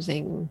like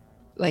losing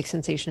like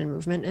sensation and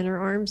movement in her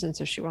arms, and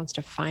so she wants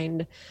to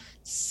find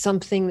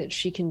something that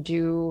she can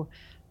do.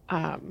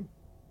 I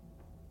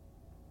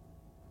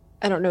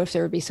don't know if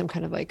there would be some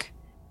kind of like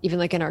even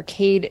like an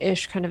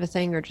arcade-ish kind of a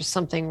thing, or just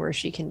something where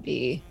she can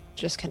be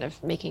just kind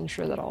of making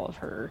sure that all of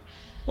her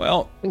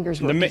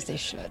fingers work as they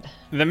should.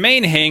 The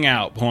main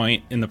hangout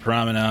point in the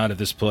promenade of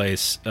this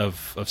place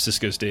of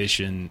Cisco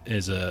Station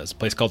is a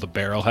place called the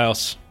Barrel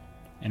House.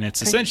 And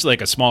it's essentially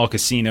like a small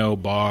casino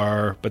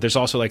bar, but there's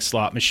also like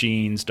slot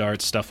machines,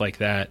 darts, stuff like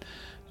that.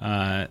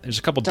 There's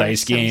a couple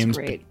dice games,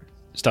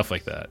 stuff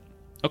like that.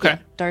 Okay. Yeah,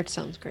 darts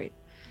sounds great.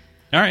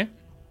 All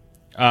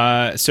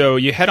right. So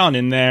you head on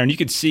in there, and you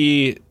can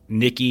see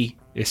Nicky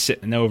is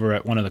sitting over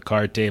at one of the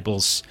card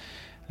tables.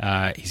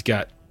 He's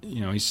got,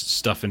 he's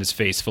stuffing his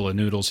face full of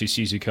noodles. He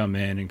sees you come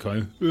in and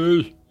going,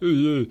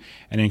 and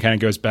then kind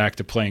of goes back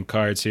to playing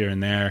cards here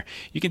and there.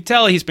 You can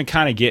tell he's been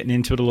kind of getting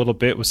into it a little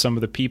bit with some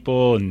of the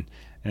people,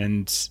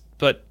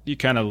 but you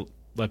kind of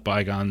let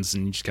bygones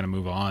and you just kind of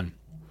move on.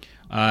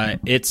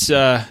 It's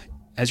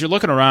as you're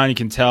looking around, you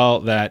can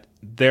tell that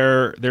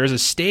there's a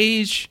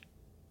stage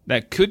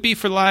that could be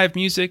for live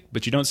music,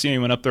 but you don't see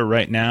anyone up there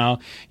right now.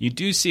 You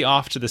do see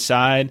off to the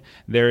side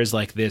there is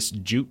like this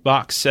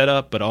jukebox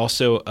setup, but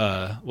also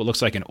what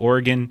looks like an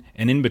organ.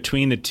 And in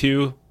between the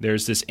two,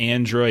 there's this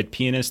android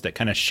pianist that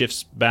kind of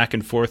shifts back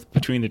and forth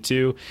between the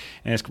two.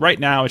 And right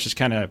now it's just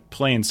kind of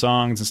playing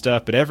songs and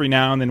stuff. But every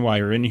now and then while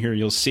you're in here,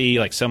 you'll see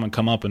like someone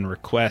come up and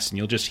request, and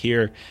you'll just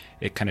hear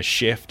it kind of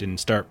shift and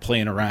start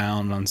playing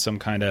around on some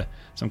kind of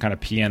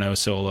piano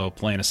solo,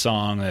 playing a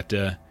song that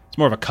it's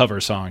more of a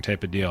cover song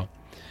type of deal.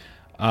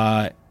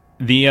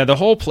 The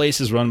whole place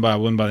is run by a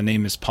woman by the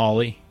name of Miss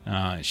Polly.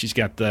 She's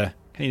got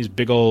these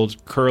big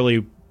old curly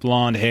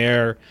blonde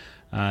hair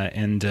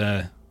and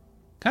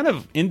kind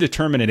of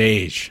indeterminate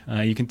age.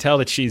 You can tell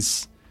that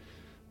she's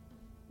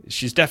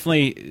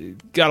definitely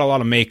got a lot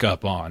of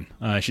makeup on.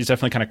 She's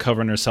definitely kind of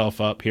covering herself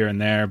up here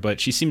and there, but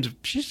she seems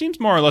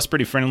more or less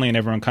pretty friendly, and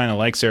everyone kind of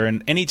likes her.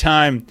 And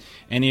anytime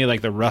any of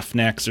like the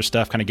roughnecks or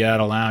stuff kind of get out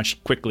of lounge, she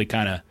quickly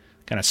kind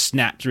of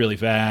snaps really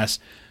fast.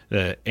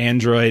 The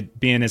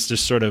android pianist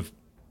just sort of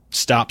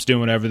stops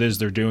doing whatever it is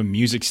they're doing.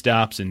 Music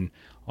stops, and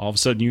all of a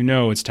sudden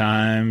it's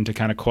time to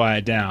kind of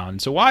quiet down.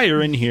 So while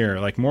you're in here,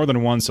 like more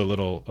than once, a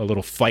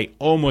little fight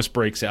almost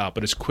breaks out,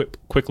 but it's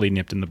quickly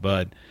nipped in the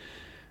bud.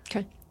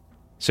 Okay.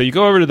 So you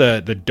go over to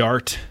the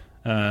dart,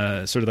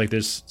 sort of like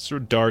there's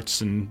sort of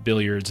darts and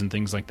billiards and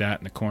things like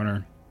that in the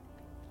corner.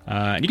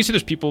 And you can see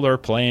there's people that are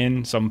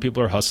playing. Some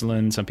people are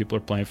hustling. Some people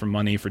are playing for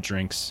money, for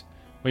drinks.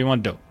 What do you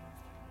want to do?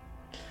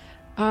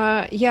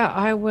 Yeah,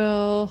 I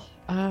will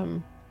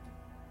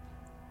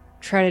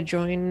try to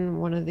join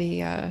one of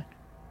the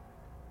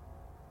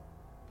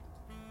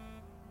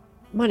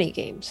money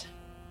games.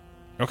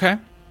 Okay,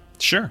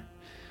 sure.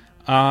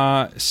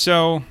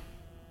 So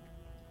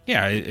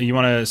yeah, you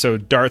want to, so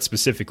dart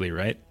specifically,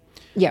 right?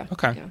 Yeah.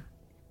 Okay.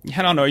 Yeah.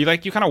 I don't know. You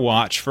kind of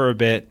watch for a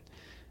bit,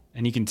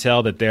 and you can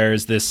tell that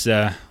there's this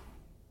one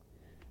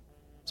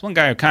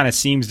guy who kind of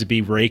seems to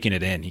be raking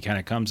it in. He kind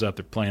of comes up,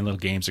 they're playing little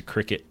games of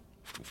cricket.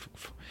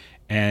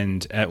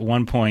 And at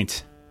one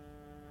point,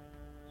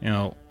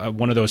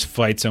 one of those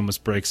fights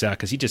almost breaks out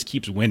because he just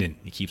keeps winning.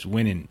 He keeps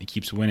winning. He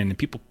keeps winning. And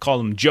people call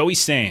him Joey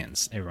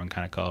Sands. Everyone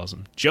kind of calls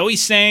him Joey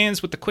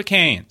Sands with the quick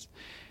hands.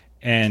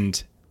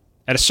 And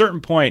at a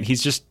certain point,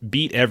 he's just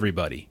beat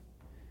everybody.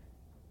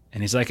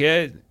 And he's like,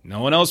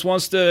 no one else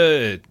wants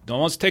to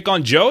take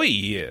on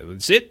Joey.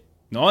 That's it.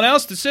 No one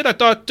else. That's it. I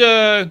thought,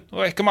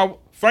 come on,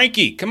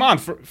 Frankie. Come on,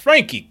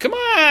 Frankie. Come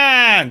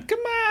on. Come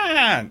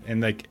on.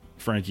 And like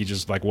Frankie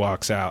just like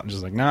walks out and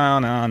just like, no.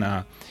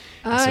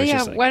 So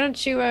yeah. like, why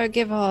don't you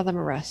give all of them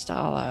a rest?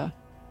 I'll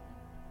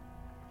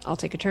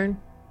take a turn.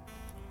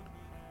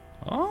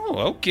 Oh,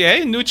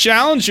 okay. New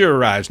challenger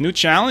arrives. New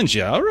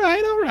challenger. All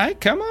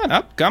right. Come on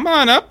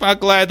up. I'll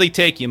gladly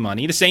take your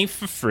money. This ain't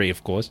for free,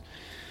 of course.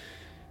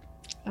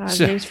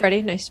 Name's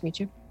Freddie. Nice to meet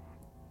you.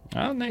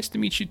 Oh, nice to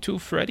meet you too,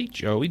 Freddie.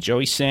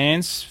 Joey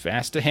Sands,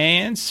 faster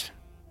hands.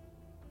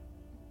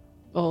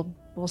 We'll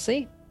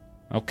see.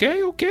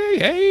 Okay.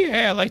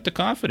 Hey, I like the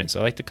confidence.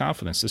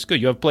 That's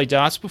good. You ever played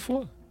darts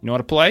before? You know how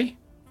to play?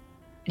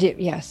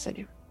 Yes, I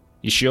do.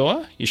 You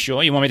sure?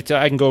 You want me to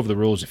tell? I can go over the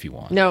rules if you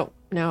want. No.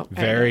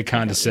 Very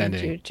condescending.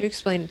 I don't need to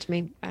explain it to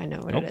me. I know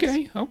what it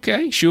is.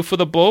 Okay. Shoot for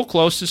the bull.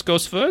 Closest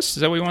goes first.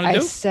 Is that what you want to do?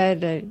 I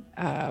said,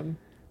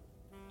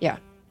 yeah,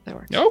 that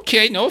works.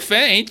 Okay, no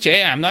offense.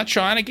 I'm not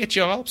trying to get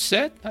you all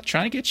upset.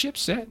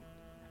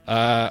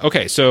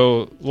 Okay,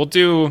 so we'll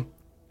do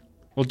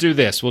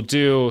this. We'll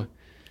do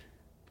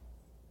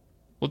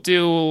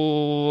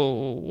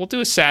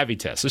a savvy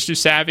test. Let's do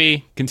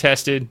savvy,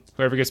 contested,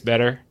 whoever gets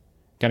better.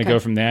 Kind of go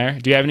from there.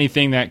 Do you have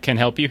anything that can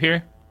help you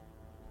here?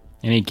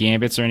 Any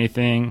gambits or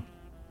anything?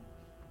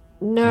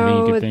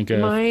 No, you could think of?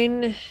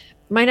 Mine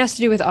has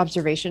to do with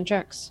observation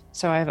checks.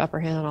 So I have upper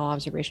hand on all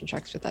observation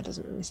checks, but that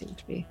doesn't really seem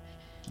to be.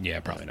 Yeah,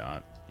 probably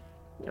not.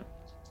 No.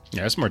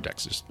 Yeah, it's more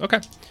dexes. Okay.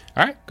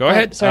 All right, go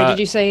ahead. Sorry, did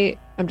you say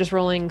I'm just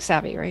rolling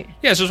savvy, right?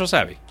 Yeah, it's just roll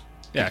savvy.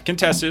 Yeah,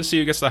 contested, so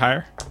you gets the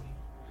higher.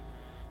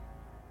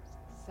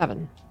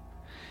 7.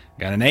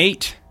 Got an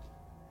 8.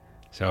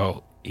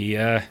 So he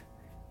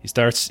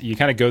starts. You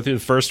kind of go through the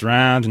first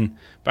round, and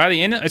by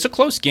the end, it's a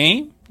close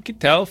game. You can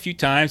tell a few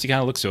times. He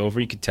kind of looks over.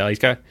 You can tell he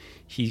kind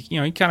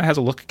of has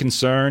a look of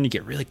concern. You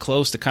get really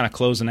close to kind of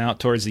closing out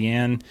towards the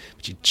end,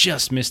 but you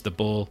just missed the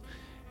bull.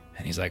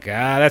 And he's like,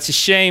 that's a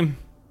shame.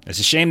 That's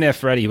a shame there,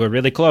 Freddie. You were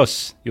really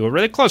close.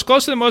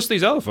 Closer than most of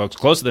these other folks.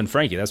 Closer than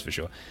Frankie, that's for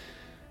sure.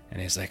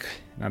 And he's like,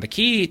 now the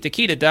key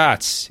to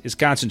darts is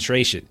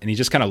concentration. And he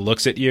just kind of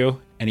looks at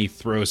you, and he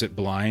throws it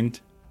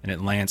blind, and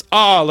it lands.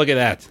 Oh, look at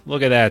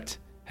that.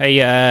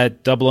 Hey,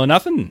 double or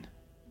nothing?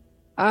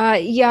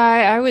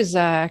 Yeah, I was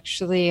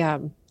actually,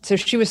 so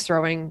she was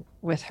throwing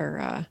with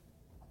her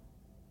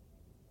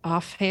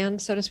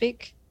offhand, so to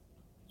speak.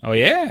 Oh,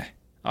 yeah?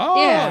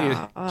 Oh, yeah,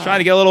 you're trying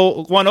to get a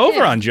little one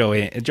over on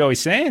Joey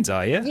Sands,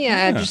 are you?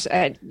 Yeah, just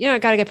I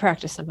got to get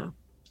practice somehow.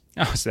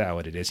 Oh, is that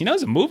what it is?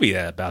 There's a movie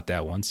about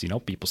that once.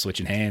 People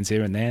switching hands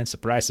here and there.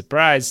 Surprise,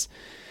 surprise.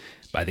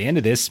 By the end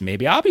of this,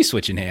 maybe I'll be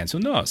switching hands. Who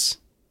knows?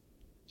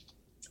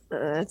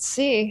 Let's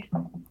see.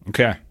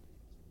 Okay.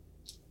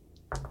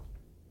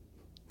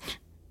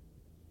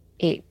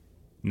 8.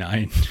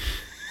 9.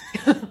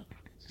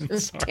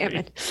 Damn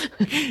it.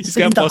 He's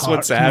got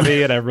 +1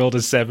 savvy, and I rolled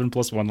a 7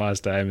 +1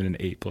 last time, and an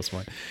 8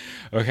 +1.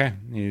 Okay.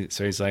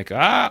 So he's like,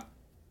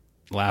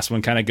 last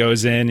one kind of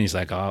goes in. He's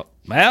like, well,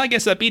 I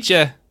guess I beat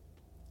you.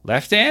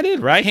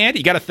 Left-handed? Right-handed?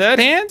 You got a third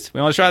hand?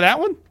 We want to try that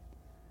one?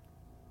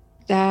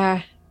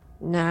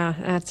 No,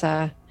 that's,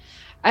 I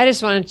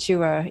just wanted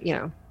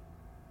to,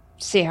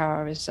 see how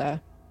I was,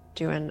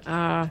 doing.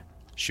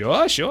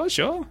 Sure.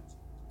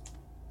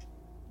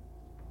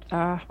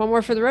 One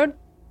more for the road?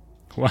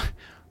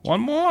 One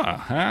more.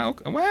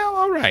 Well,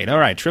 all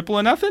right. Triple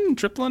or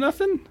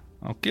nothing?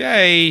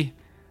 Okay.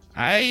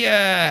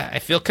 I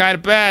feel kind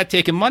of bad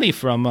taking money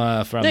from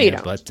no, you, you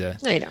don't. but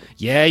No, you don't.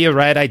 yeah, you're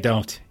right. I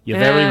don't. You're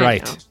very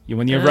right.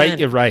 When you're right,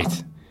 you're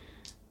right.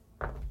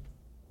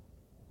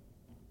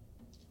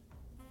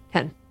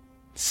 10.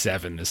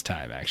 7 this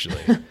time,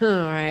 actually. All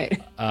right.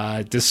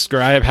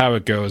 Describe how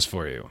it goes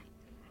for you.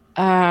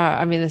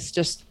 It's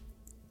just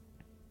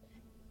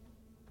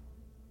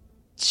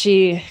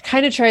she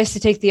kind of tries to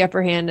take the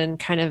upper hand and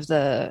kind of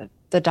the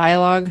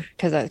dialogue,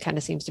 because that kind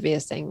of seems to be a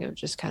thing of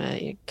just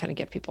kind of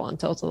get people on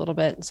tilt a little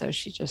bit. And so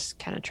she just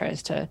kind of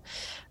tries to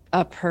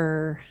up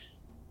her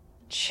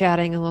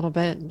chatting a little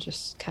bit and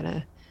just kind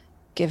of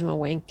give him a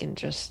wink and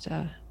just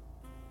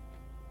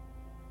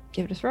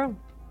give it a throw.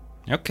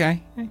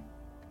 Okay.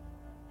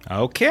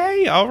 All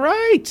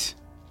right.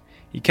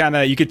 You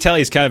could tell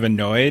he's kind of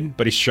annoyed,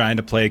 but he's trying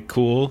to play it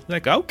cool.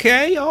 Like,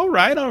 okay, all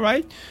right.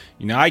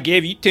 I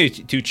gave you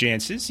two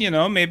chances.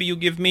 Maybe you'll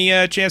give me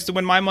a chance to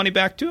win my money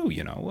back too.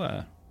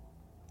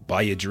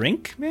 Buy you a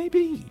drink,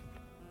 maybe.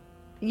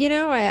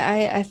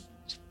 I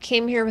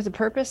came here with a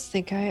purpose.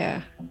 Think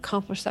I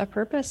accomplished that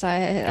purpose.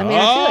 I feel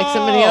like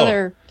some of the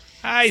other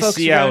folks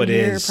see how around it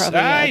here is. probably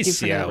I do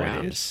see pretty how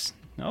around. it is.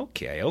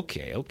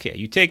 Okay.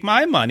 You take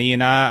my money,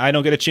 and I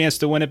don't get a chance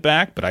to win it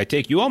back, but I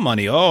take your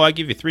money. Oh, I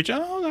give you 3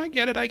 chances. Oh, I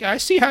get it. I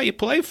see how you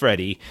play,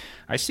 Freddie.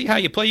 I see how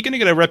you play. You're going to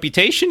get a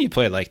reputation you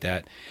play like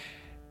that.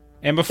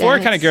 And before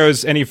it kind of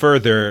goes any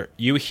further,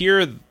 you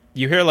hear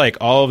like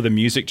all of the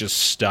music just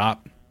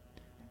stop,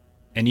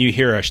 and you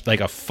hear a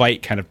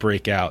fight kind of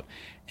break out,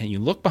 and you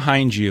look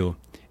behind you,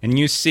 and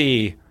you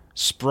see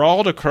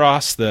sprawled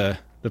across the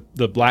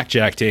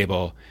blackjack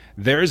table,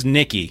 there's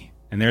Nikki.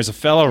 And there's a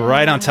fellow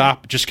right on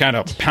top just kind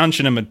of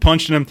punching him,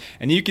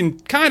 and you can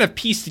kind of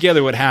piece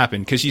together what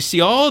happened, because you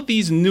see all of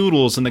these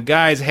noodles in the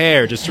guy's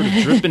hair just sort of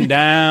dripping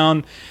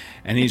down,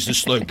 and he's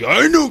just like,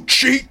 I don't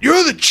cheat,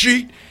 you're the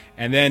cheat.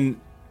 And then,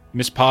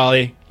 Miss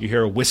Polly, you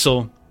hear a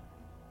whistle,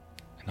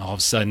 and all of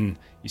a sudden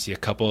you see a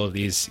couple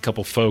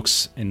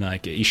folks in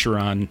like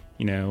Isharan,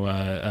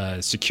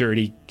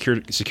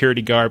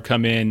 security garb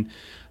come in.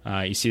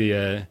 You see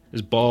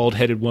this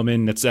bald-headed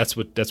woman. That's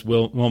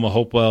Wilma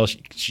Hopewell.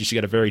 She's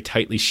got a very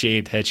tightly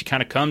shaved head. She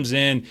kind of comes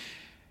in,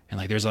 and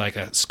like there's like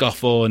a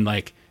scuffle, and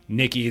like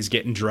Nikki is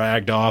getting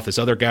dragged off. This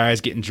other guy's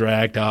getting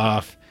dragged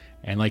off,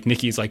 and like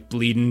Nikki's like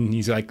bleeding.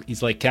 He's like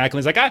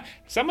cackling. He's like,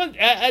 someone,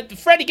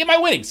 Freddie, get my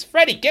winnings.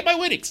 Freddie, get my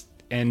winnings.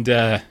 And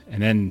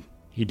then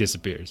he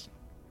disappears.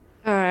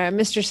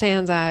 Mr.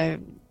 Sands, I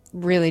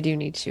really do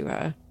need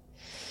to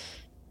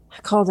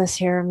call this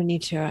here. I'm gonna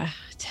need to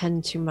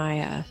attend to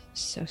my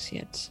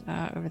associate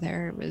over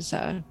there. It was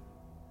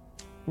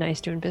nice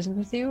doing business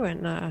with you,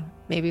 and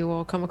maybe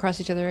we'll come across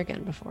each other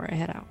again before I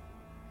head out.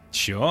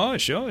 Sure.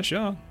 Joey's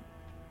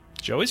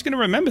gonna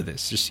remember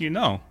this, just so you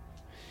know.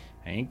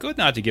 Ain't good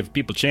not to give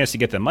people a chance to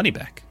get their money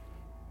back.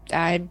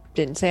 I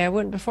didn't say I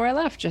wouldn't before I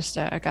left. Just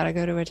I gotta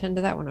go to attend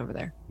to that one over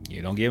there.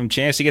 You don't give them a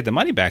chance to get the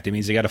money back. That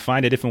means they gotta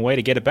find a different way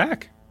to get it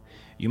back.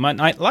 You might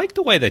not like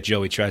the way that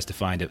Joey tries to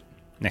find it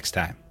next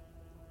time.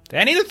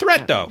 That ain't a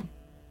threat, though.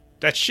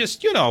 That's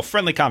just,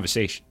 friendly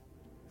conversation.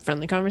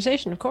 Friendly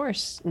conversation, of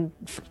course. And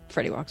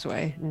Freddie walks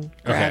away and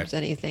grabs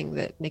anything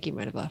that Nikki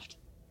might have left.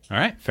 All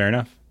right, fair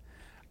enough.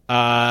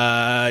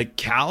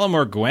 Callum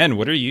or Gwen,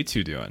 what are you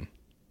two doing?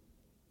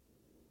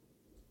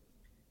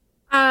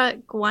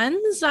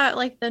 Gwen's at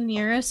like the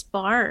nearest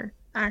bar,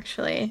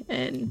 actually,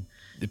 and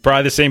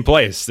probably the same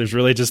place. There's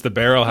really just the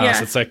Barrel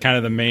House. It's like kind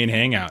of the main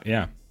hangout,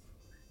 yeah.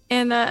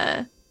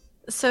 And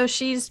so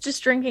she's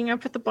just drinking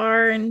up at the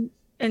bar, and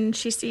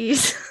she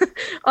sees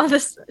all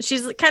this.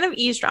 She's kind of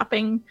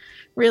eavesdropping,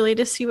 really,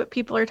 to see what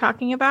people are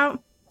talking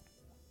about.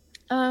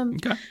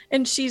 Okay.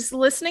 And she's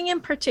listening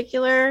in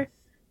particular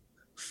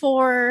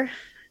for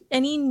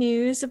any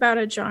news about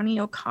a Johnny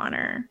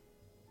O'Connor.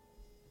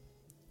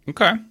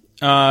 Okay.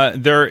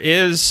 There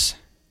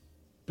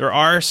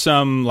are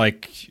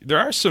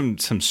some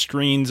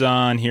screens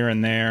on here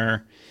and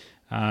there.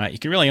 You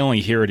can really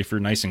only hear it if you're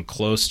nice and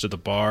close to the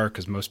bar,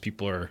 because most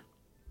people are,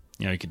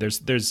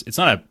 it's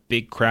not a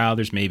big crowd.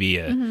 There's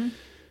maybe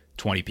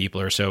 20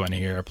 people or so in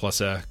here, plus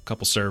a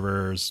couple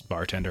servers,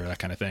 bartender, that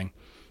kind of thing.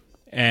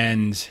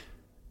 And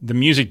the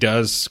music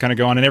does kind of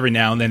go on, and every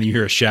now and then you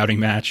hear a shouting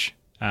match.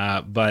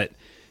 But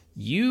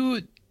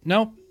no,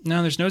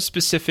 there's no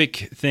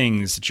specific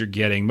things that you're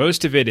getting.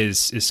 Most of it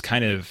is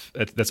kind of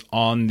that's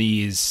on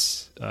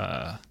these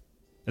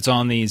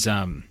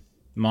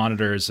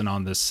monitors, and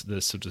on this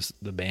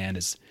just the band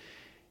is.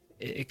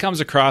 It comes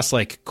across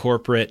like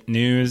corporate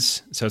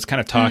news, so it's kind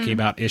of talking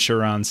about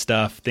Isharan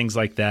stuff, things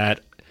like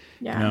that.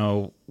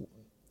 Yeah.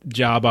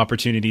 Job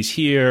opportunities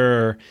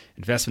here,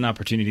 investment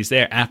opportunities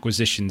there,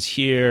 acquisitions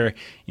here.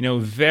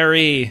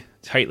 Very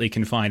tightly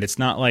confined. It's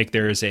not like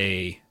there's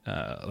a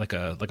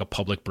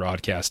public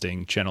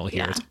broadcasting channel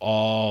here. Yeah. It's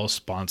all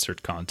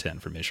sponsored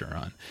content from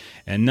Isharan,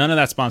 and none of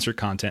that sponsored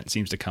content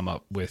seems to come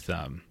up with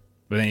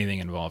anything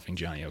involving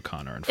Johnny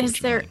O'Connor. Unfortunately,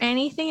 is there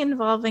anything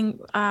involving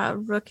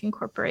Rook and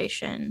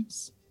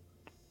corporations?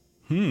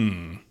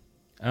 High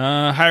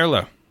or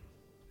low?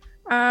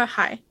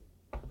 High.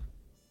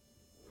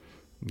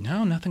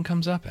 No, nothing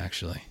comes up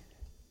actually.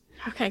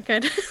 Okay,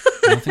 good.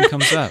 Nothing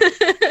comes up.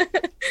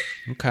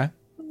 Okay,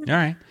 all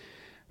right.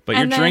 But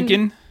you're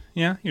drinking.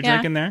 Yeah, you're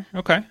drinking there.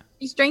 Okay.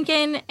 He's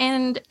drinking,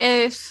 and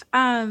if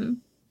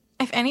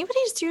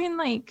anybody's doing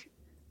like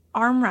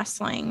arm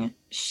wrestling,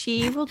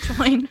 she will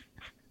join.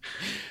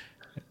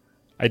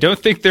 I don't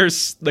think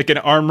there's like an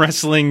arm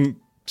wrestling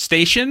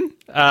station.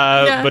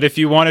 But if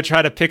you want to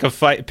try to pick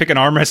an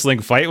arm wrestling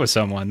fight with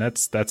someone,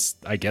 that's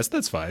I guess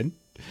that's fine.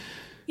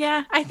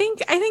 Yeah, I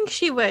think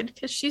she would,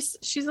 because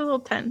she's a little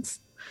tense.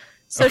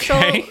 So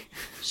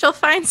she'll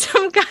find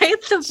some guy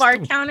at the bar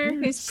counter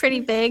who's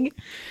pretty big,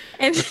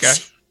 and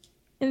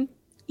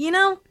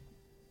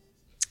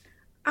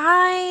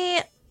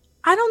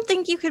I don't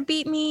think you could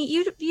beat me.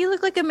 You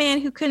look like a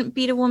man who couldn't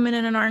beat a woman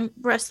in an arm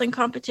wrestling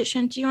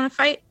competition. Do you want to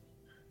fight?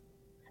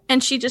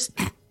 And she just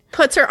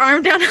puts her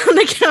arm down on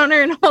the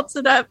counter and holds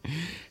it up.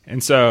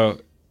 And so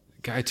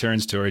the guy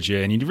turns towards you,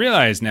 and you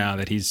realize now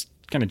that he's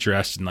kind of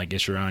dressed in like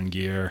Isharan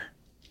gear.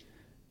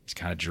 He's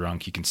kind of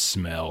drunk. You can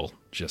smell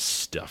just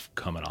stuff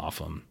coming off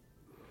him.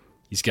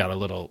 He's got a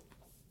little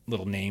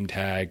name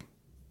tag. It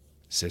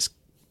says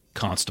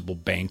Constable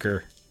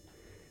Banker,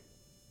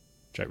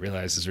 which I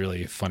realize is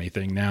really a funny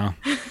thing now.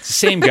 It's the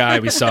same guy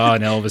we saw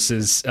in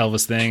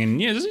Elvis thing,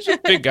 and this is a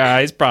big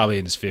guy. He's probably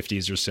in his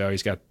 50s or so.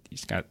 He's got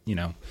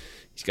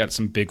He's got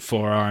some big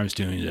forearms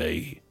doing.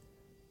 Hey,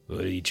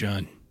 what are you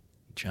trying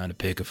to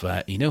pick a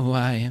fight? You know who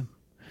I am.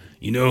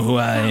 You know who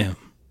I am.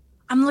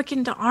 I'm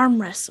looking to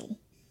arm wrestle.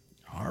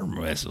 Arm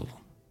wrestle.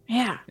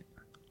 Yeah.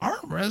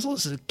 Arm wrestle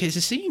is a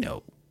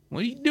casino.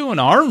 What are you doing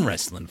arm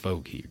wrestling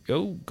folk here?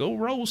 Go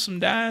roll some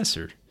dice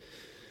or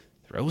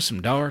throw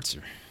some darts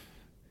or...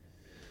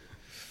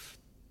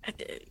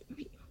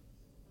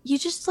 You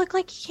just look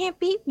like you can't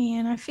beat me,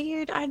 and I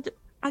figured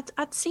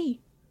I'd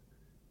see.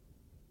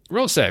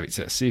 Roll savvy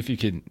test. See if you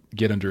can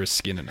get under his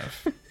skin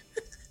enough.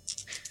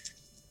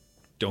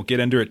 Don't get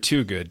under it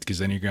too good, because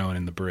then you're going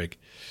in the brig.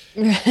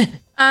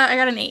 I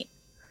got an 8.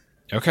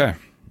 Okay.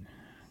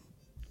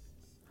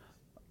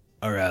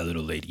 All right,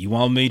 little lady. You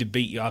want me to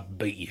beat you? I'll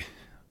beat you.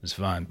 It's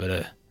fine,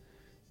 but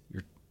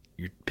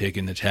you're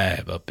picking the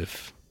tab up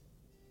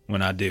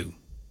when I do.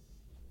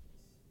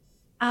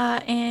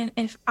 And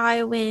if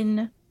I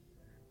win,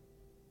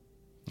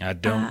 I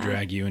don't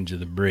drag you into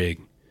the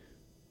brig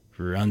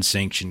for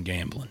unsanctioned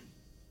gambling.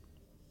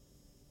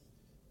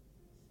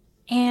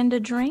 And a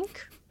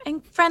drink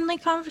and friendly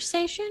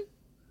conversation?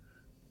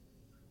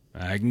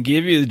 I can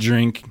give you the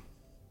drink.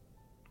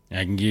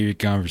 I can give you a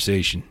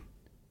conversation.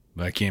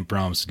 But I can't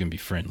promise it's going to be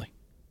friendly.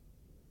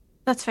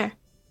 That's fair.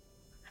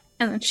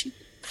 And then she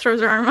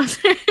throws her arm up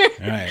there.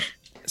 All right.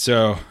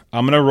 So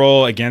I'm going to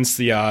roll against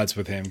the odds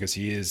with him because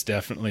he is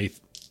definitely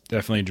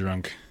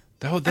drunk.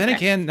 Though then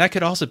again, that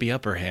could also be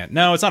upper hand.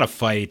 No, it's not a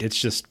fight. It's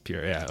just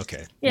pure. Yeah,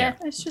 okay. Yeah.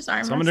 It's just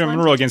arm So I'm wrestling. going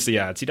to roll against the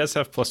odds. He does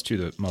have +2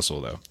 to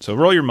muscle, though. So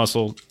roll your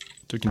muscle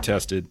to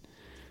contested.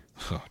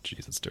 Oh,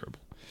 jeez, that's terrible.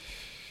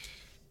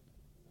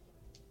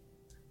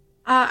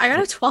 I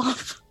got a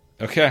 12.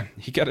 Okay,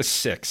 he got a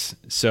 6.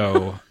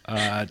 So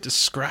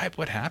describe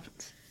what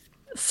happens.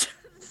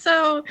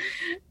 So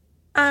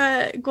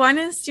Gwen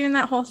is doing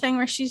that whole thing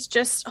where she's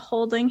just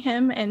holding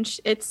him and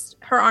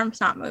her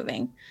arm's not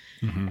moving.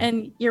 Mm-hmm.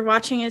 And you're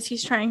watching as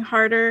he's trying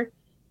harder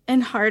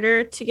and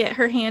harder to get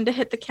her hand to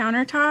hit the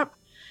countertop.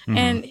 Mm-hmm.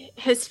 And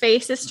his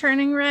face is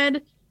turning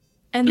red.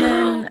 And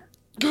then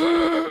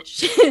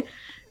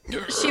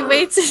she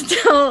waits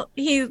until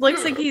he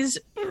looks like he's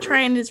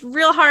trying his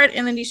real hard.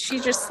 And then she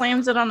just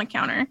slams it on the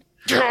counter.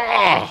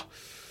 Kind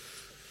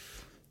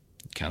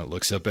of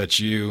looks up at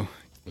you,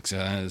 looks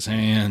at his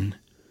hand,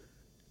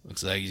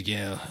 looks like he's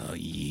going, oh,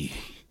 yeah,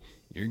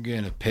 you're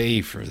going to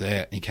pay for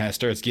that. He kind of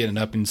starts getting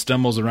up and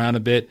stumbles around a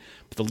bit,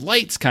 but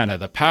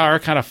the power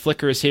kind of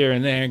flickers here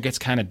and there, gets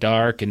kind of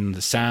dark, and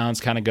the sounds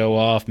kind of go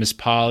off. Miss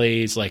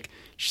Polly's like,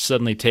 she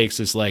suddenly takes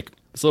this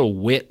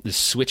little this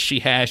switch she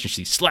has, and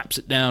she slaps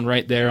it down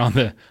right there on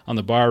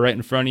the bar right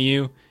in front of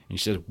you, and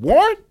she says,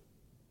 Warren,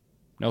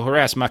 no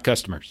harass my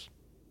customers.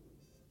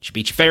 She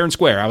beat you fair and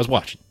square. I was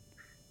watching.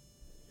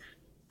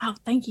 Oh,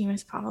 thank you,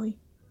 Miss Polly.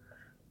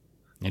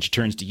 And she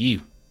turns to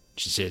you.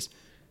 She says,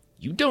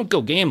 you don't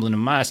go gambling in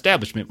my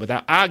establishment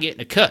without I getting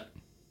a cut.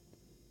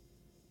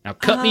 Now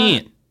cut me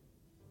in.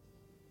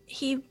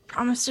 He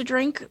promised a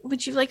drink.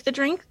 Would you like the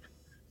drink?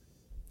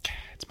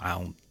 It's my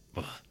own.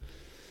 Ugh.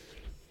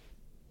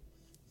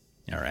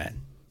 All right.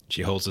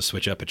 She holds the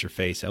switch up at your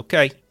face.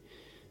 Okay.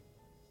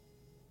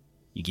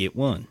 You get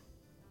one.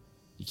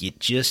 You get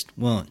just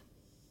one.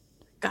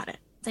 Got it.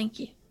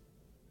 Thank you.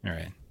 All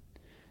right.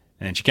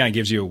 And then she kind of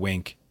gives you a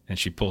wink, and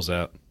she pulls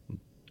out,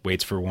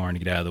 waits for Warren to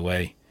get out of the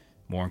way.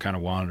 Warren kind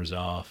of wanders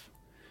off,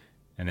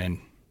 and then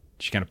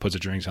she kind of puts the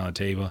drinks on the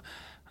table.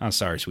 I'm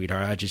sorry,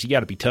 sweetheart. You got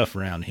to be tough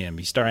around him.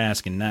 You start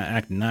acting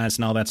nice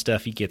and all that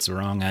stuff, he gets the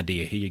wrong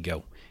idea. Here you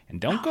go. And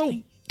don't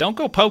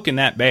go poking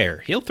that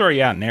bear. He'll throw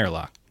you out in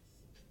airlock.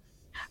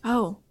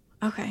 Oh,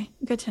 okay.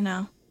 Good to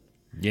know.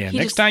 Yeah,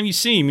 next time you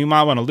see him, you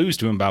might want to lose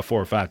to him about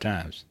 4 or 5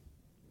 times.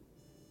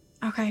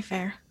 Okay,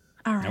 fair.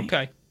 All right.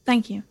 Okay.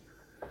 Thank you.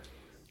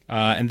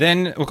 And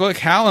then we'll go to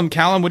Callum.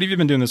 Callum, what have you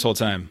been doing this whole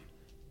time?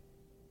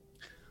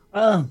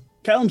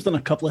 Callum's done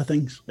a couple of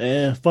things.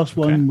 First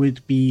one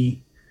would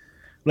be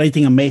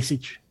writing a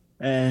message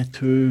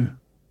to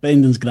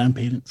Brendan's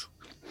grandparents.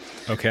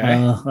 Okay.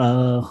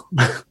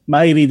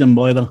 Myreed and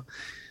Moira,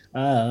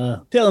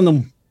 telling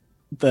them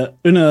that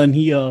Una and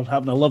he are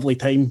having a lovely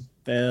time.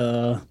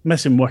 They're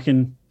missing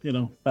working,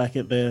 back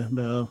at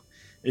the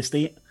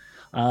estate.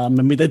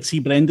 And we did see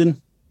Brendan.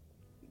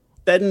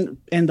 Didn't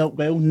end up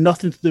well.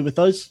 Nothing to do with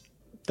us.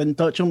 Didn't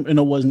touch him.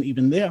 Una wasn't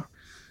even there.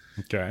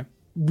 Okay.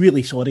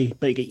 Really sorry,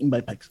 but you get eaten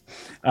by pigs.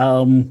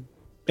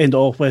 End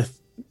off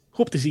with,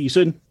 hope to see you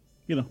soon.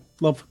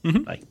 Love.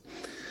 Mm-hmm. Bye.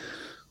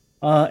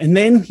 And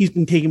then he's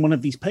been taking one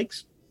of these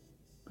pigs,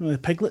 one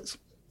of the piglets,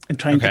 and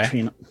trying to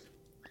train it.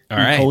 All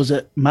right. He calls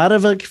it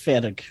Maravig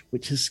Ferrig,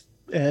 which is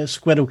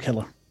squirrel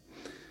killer.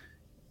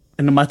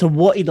 And no matter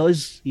what he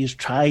does, he's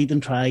tried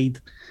and tried.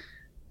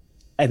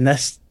 And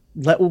this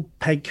little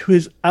pig, who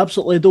is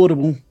absolutely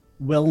adorable,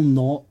 will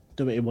not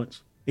do what he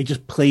wants. He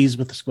just plays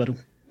with the squirrel.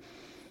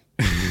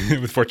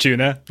 With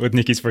Fortuna? With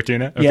Nikki's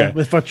Fortuna? Okay. Yeah,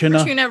 with Fortuna.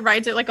 Fortuna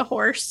rides it like a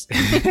horse.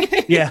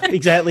 Yeah,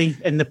 exactly.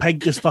 And the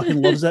pig just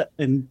fucking loves it.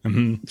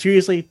 And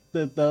seriously,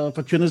 the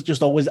Fortuna's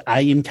just always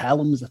eyeing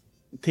Callum as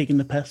taking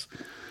the piss.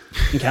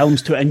 And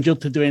Callum's too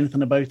injured to do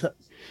anything about it.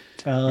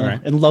 right.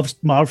 and loves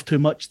Marv too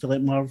much to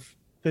let Marv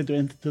do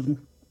anything to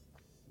them.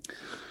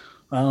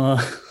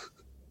 And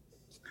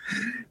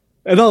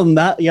other than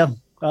that,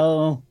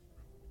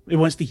 he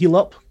wants to heal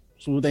up,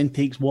 so then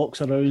takes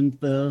walks around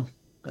the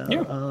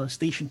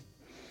station.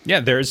 Yeah,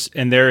 there's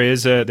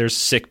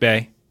sick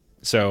bay.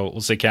 So we'll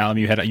say, Callum,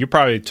 you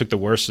probably took the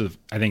worst of,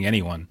 I think,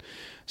 anyone.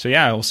 So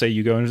yeah, we'll say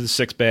you go into the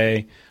sick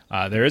bay.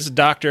 There is a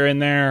doctor in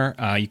there.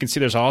 You can see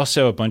there's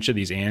also a bunch of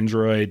these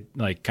android,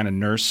 like, kind of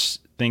nurse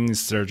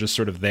things that are just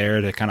sort of there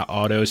to kind of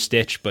auto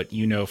stitch, but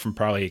from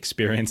probably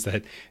experience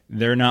that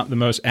they're not the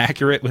most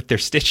accurate with their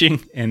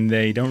stitching, and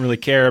they don't really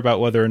care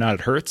about whether or not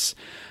it hurts.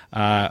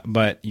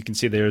 But you can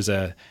see there's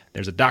a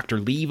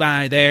Dr.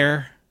 Levi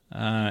there,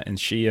 and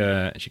she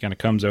kind of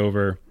comes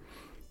over.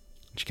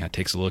 She kind of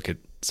takes a look at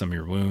some of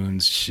your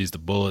wounds. She sees the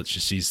bullets. She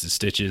sees the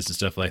stitches and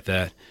stuff like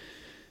that.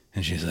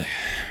 And she's like,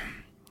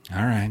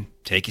 all right,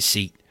 take a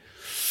seat.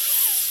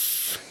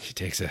 She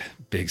takes a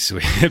big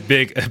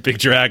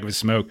drag of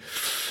smoke.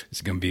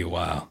 It's going to be a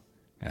while.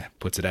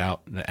 Puts it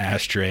out in the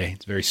ashtray.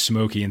 It's very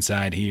smoky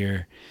inside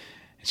here.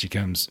 And she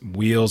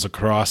wheels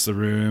across the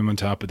room on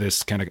top of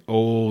this kind of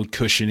old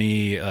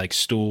cushiony like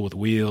stool with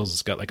wheels.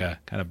 It's got like a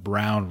kind of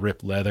brown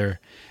ripped leather.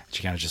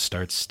 She kind of just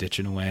starts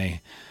stitching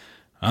away.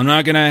 I'm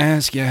not going to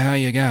ask you how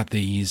you got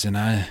these, and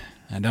I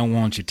don't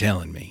want you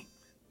telling me.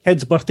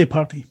 Kid's birthday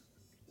party.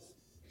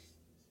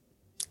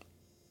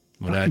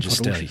 What did I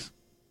just tell you?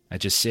 I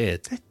just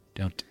said,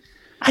 don't.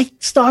 I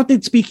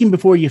started speaking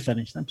before you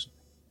finished. I'm sorry.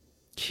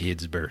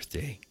 Kid's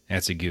birthday.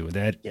 That's a good one.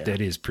 That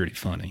is pretty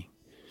funny.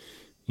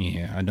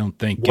 Yeah, I don't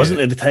think... Wasn't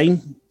at the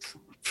time.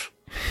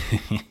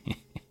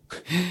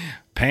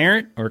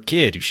 Parent or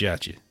kid who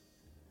shot you?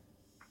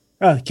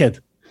 Kid.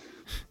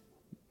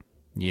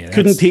 Yeah.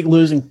 Couldn't take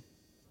losing.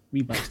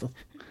 Wee bastard.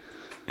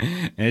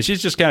 And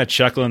she's just kind of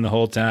chuckling the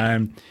whole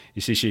time.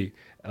 You see, she's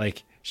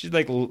like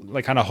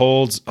kind of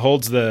holds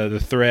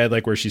the thread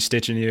like where she's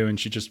stitching you, and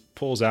she just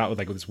pulls out with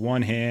this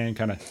one hand,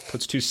 kind of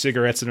puts 2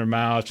 cigarettes in her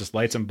mouth, just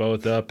lights them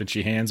both up, and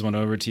she hands one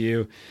over to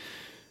you.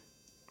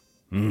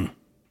 I'm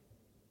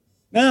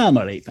all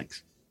right,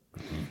 thanks.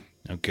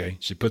 Okay.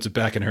 She puts it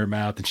back in her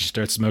mouth, and she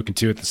starts smoking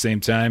 2 at the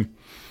same time.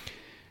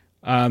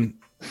 And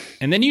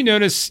then you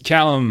notice,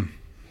 Callum,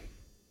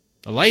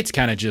 the lights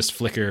kind of just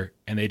flicker,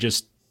 and they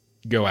just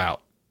go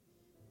out.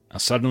 Now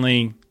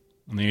suddenly,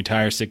 on the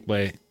entire sick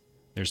bay,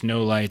 there's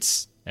no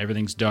lights.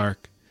 Everything's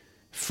dark.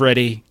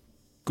 Freddy,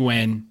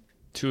 Gwen,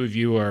 2 of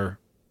you are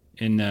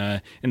in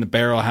the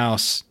barrel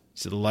house.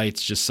 So the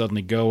lights just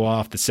suddenly go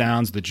off. The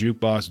sounds of the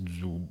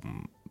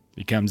jukebox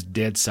becomes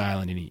dead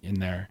silent in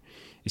there.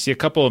 You see a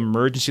couple of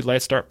emergency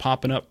lights start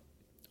popping up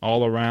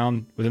all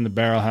around within the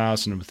barrel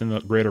house and within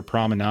the greater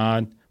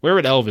promenade. Where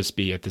would Elvis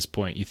be at this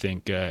point, you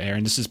think,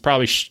 Aaron? This is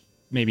probably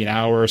maybe an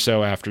hour or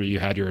so after you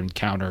had your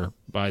encounter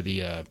by the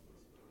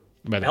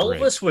Elvis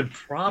brig. Would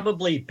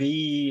probably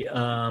be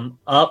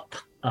up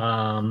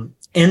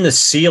in the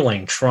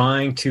ceiling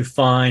trying to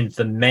find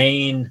the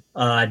main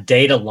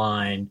data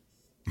line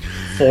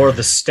for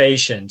the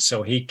station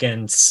so he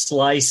can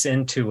slice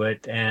into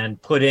it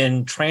and put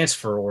in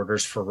transfer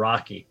orders for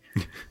Rocky.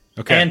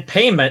 Okay. And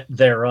payment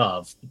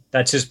thereof.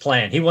 That's his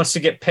plan. He wants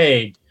to get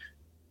paid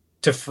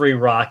to free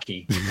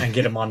Rocky and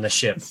get him on the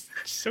ship.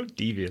 So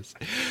devious.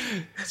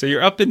 So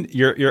you're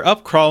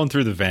up crawling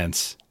through the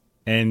vents,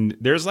 and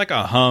there's like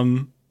a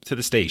hum to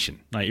the station.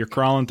 Like you're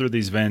crawling through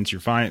these vents,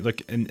 you're fine.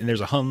 Look, and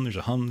there's a hum.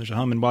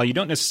 And while you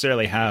don't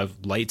necessarily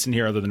have lights in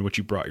here other than what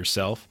you brought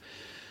yourself,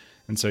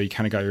 and so you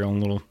kind of got your own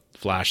little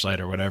flashlight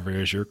or whatever it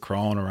is, you're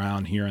crawling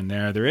around here and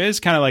there. There is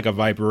kind of like a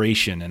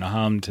vibration and a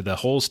hum to the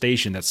whole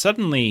station that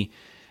suddenly,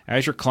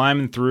 as you're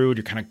climbing through,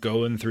 you're kind of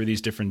going through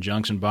these different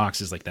junction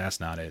boxes, like that's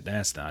not it.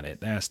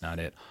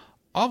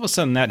 All of a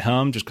sudden, that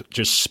hum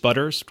just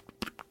sputters,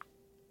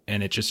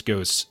 and it just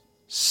goes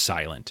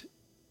silent,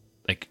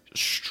 like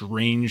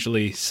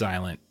strangely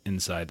silent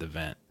inside the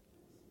vent.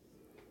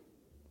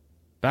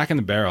 Back in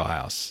the barrel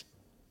house,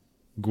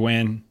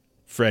 Gwen,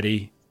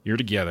 Freddy, you're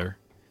together.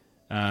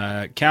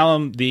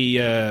 Callum,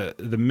 the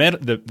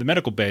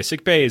medical bay,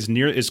 sick bay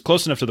is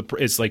close enough to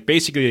it's like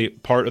basically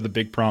part of the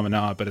big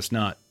promenade, but it's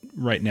not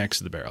right next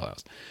to the barrel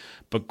house.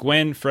 But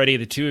Gwen, Freddy,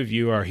 the 2 of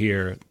you are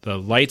here. The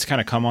lights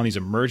kind of come on. These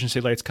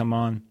emergency lights come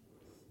on.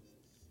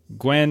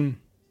 Gwen,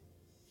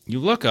 you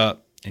look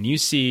up and you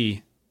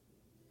see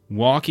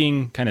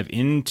walking kind of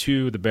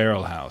into the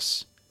barrel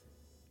house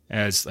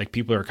as like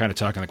people are kind of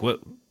talking like, what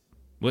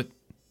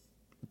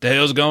the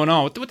hell's going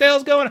on? What the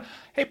hell's going on?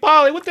 Hey,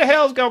 Polly, what the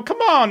hell's going on?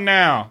 Come on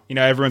now.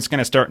 Everyone's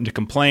kind of starting to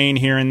complain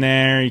here and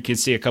there. You can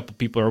see a couple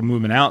people are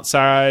moving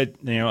outside,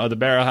 of the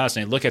barrel house,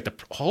 and they look at the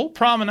whole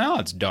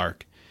promenade's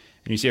dark.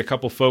 And you see a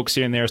couple folks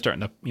here and there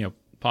starting to,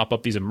 pop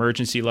up these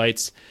emergency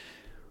lights.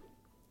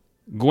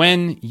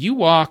 Gwen, you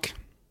walk,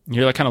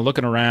 you're like kind of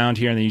looking around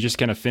here, and then you just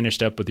kind of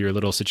finished up with your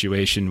little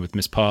situation with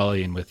Miss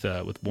Polly and with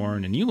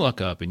Warren, and you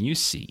look up and you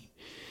see,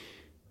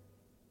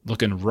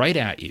 looking right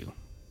at you,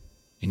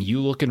 and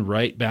you looking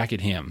right back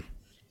at him.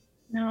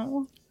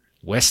 No.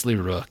 Wesley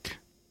Rook.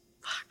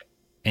 Fuck.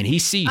 And he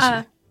sees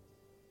you.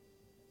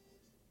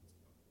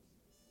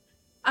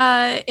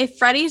 If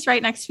Freddy's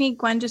right next to me,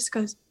 Gwen just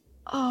goes,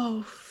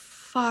 "Oh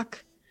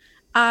fuck,"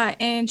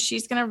 and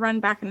she's gonna run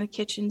back into the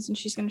kitchens and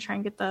she's gonna try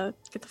and get the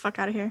fuck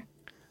out of here.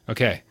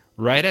 Okay.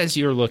 Right as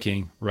you're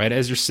looking, right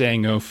as you're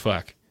saying, "Oh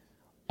fuck,"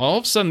 all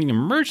of a sudden the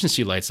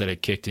emergency lights that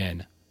had kicked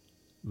in,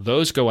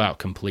 those go out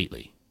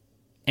completely,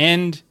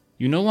 and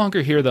you no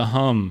longer hear the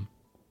hum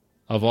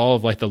of all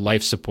of like the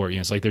life support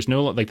units. Like there's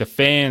no like the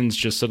fans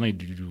just suddenly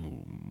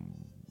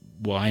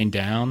wind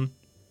down.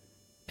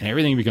 And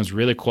everything becomes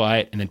really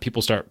quiet, and then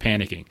people start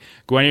panicking.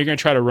 Gwen, you're going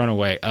to try to run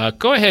away.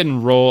 Go ahead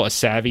and roll a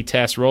savvy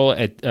test. Roll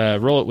it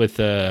with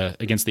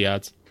against the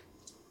odds.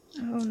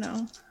 Oh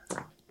no.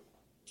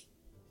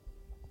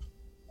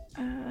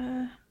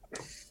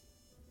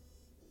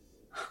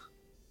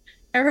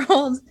 I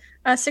rolled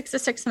a 6, a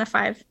 6, and a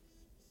 5.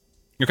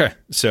 Okay,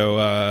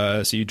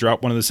 so you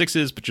drop one of the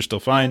 6s, but you're still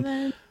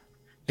fine.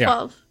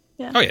 12.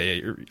 Yeah. Oh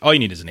yeah. All you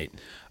need is an 8.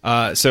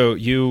 So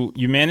you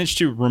manage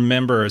to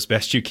remember as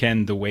best you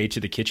can the way to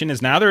the kitchen.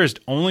 Is now there is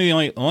only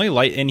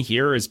light in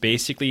here is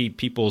basically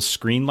people's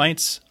screen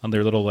lights on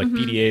their little like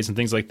PDAs and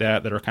things like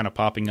that are kind of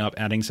popping up,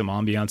 adding some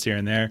ambiance here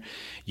and there.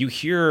 You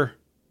hear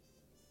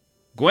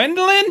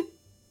Gwendolyn,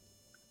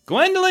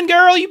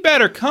 girl, you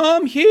better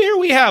come here.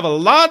 We have a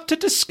lot to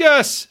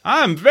discuss.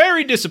 I'm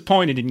very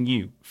disappointed in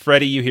you.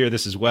 Freddy, you hear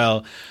this as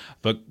well,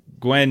 but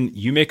Gwen,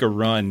 you make a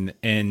run,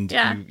 and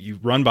you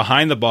run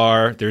behind the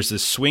bar. There's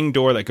this swing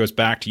door that goes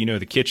back to,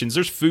 the kitchens.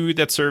 There's food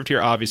that's served here,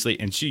 obviously,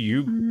 and so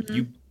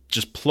you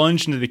just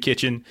plunge into the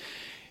kitchen.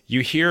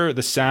 You hear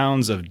the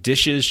sounds of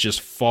dishes just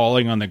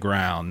falling on the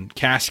ground,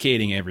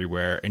 cascading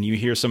everywhere, and you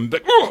hear some,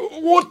 oh,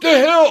 what the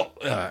hell?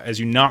 As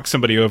you knock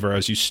somebody over,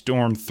 as you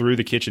storm through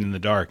the kitchen in the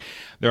dark.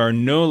 There are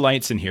no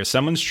lights in here.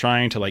 Someone's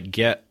trying to, like,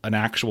 get an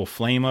actual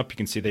flame up. You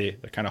can see they're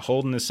kind of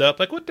holding this up,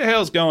 like, what the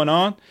hell's going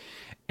on?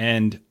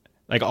 And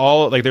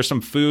there's some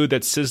food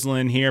that's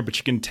sizzling here, but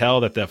you can tell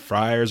that the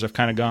fryers have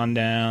kind of gone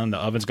down. The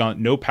oven's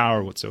gone, no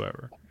power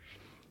whatsoever.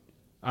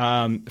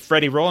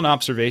 Freddie, roll an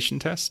observation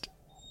test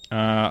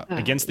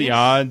against the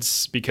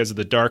odds because of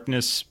the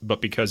darkness,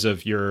 but because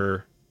of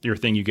your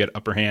thing, you get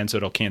upper hand, so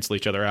it'll cancel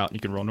each other out. You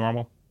can roll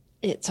normal.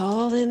 It's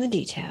all in the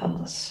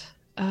details.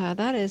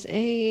 That is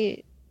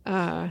a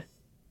so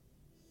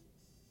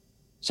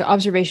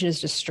observation is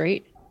just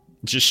straight.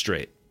 Just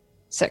straight.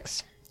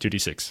 6.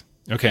 2d6.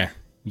 Okay.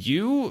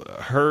 You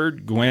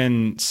heard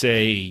Gwen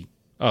say,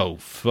 "Oh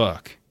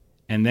fuck,"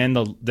 and then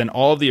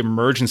all the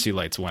emergency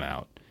lights went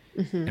out,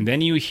 and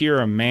then you hear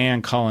a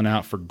man calling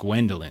out for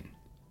Gwendolyn,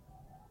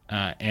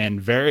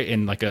 and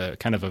in like a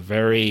kind of a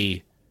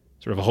very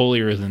sort of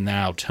holier than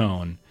thou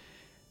tone,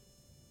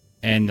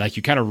 and like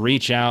you kind of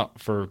reach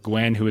out for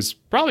Gwen, who is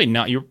probably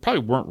not. You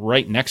probably weren't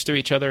right next to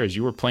each other as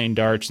you were playing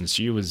darts, and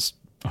she was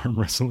arm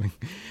wrestling.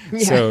 Yeah.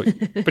 So,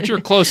 but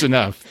you're close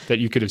enough that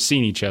you could have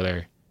seen each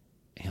other,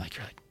 and you're like.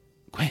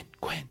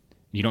 Gwen.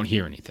 You don't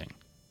hear anything.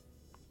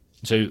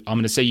 So I'm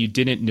going to say you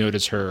didn't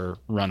notice her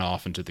run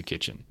off into the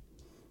kitchen.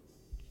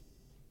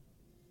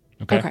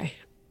 Okay.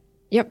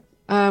 Yep.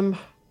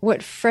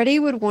 What Freddie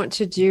would want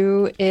to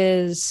do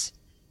is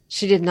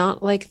she did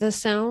not like the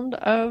sound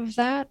of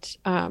that.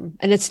 And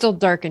it's still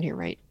dark in here,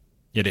 right?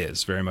 It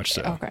is, very much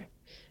so. Okay.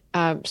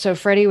 So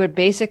Freddie would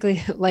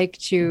basically like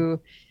to,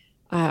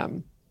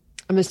 I'm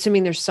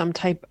assuming there's some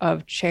type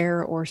of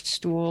chair or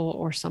stool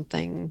or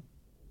something.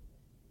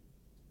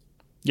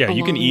 Yeah,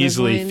 you can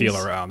easily feel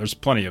around. There's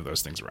plenty of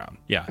those things around.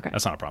 Yeah, okay.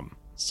 That's not a problem.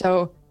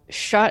 So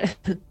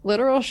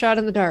literal shot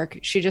in the dark.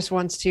 She just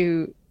wants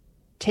to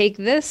take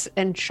this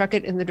and chuck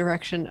it in the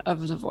direction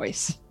of the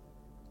voice.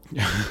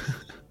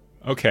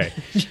 Okay.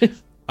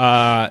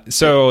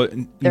 So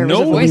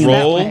no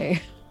roll.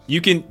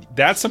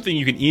 That's something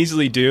you can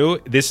easily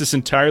do. This is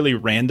entirely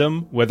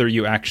random whether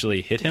you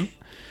actually hit him.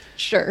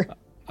 Sure.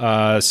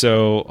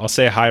 So I'll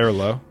say high or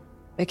low.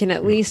 It can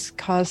at least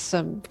cause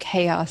some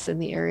chaos in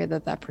the area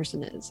that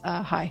person is.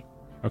 High.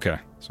 Okay.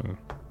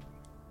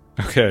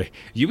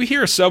 You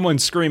hear someone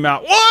scream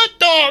out, "What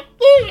the?"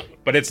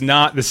 But it's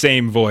not the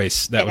same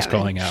voice that was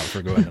calling out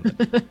for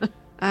Gwendolyn.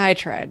 I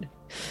tried.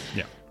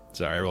 Yeah.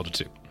 Sorry, I rolled a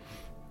 2.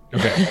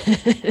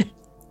 Okay.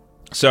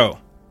 So,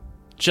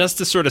 just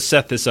to sort of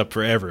set this up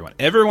for everyone.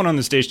 Everyone on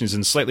the station is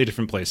in slightly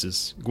different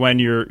places. Gwen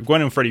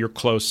and Freddie, you're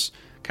close.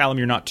 Callum,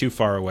 you're not too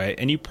far away.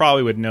 And you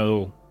probably would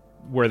know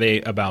where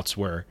they abouts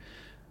were.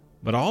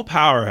 But all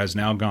power has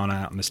now gone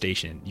out in the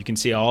station. You can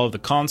see all of the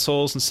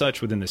consoles and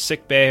such within the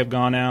sick bay have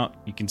gone out.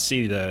 You can see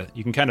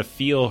you can kind of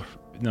feel,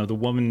 the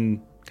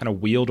woman kind of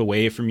wheeled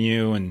away from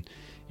you, and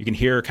you can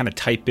hear her kind of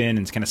type in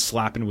and kind of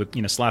slapping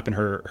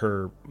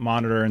her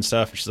monitor and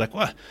stuff. And she's like,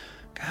 "What?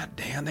 God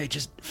damn, they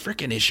just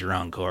freaking issue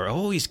encore.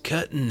 Always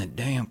cutting the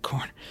damn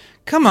corner.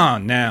 Come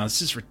on now,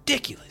 this is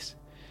ridiculous."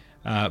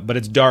 But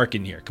it's dark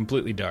in here,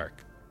 completely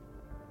dark.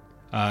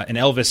 And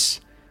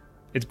Elvis,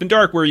 it's been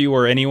dark where you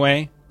were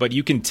anyway, but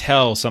you can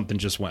tell something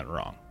just went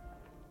wrong.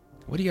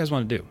 What do you guys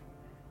want to do?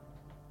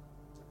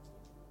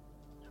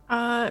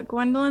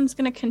 Gwendolyn's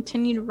going to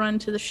continue to run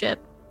to the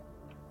ship.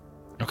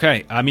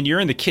 Okay. I mean,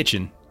 you're in the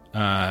kitchen,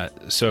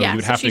 so you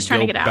would have to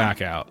go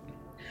back out.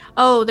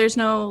 Oh, there's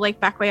no like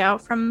back way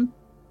out from.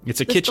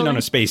 It's a This kitchen on building?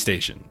 a space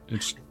station.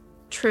 It's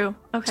True.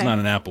 Okay. not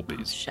an Oh,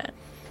 Applebee's. shit.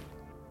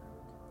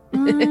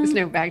 There's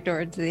no back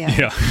door to the alley.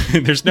 Yeah,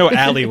 there's no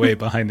alleyway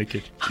behind the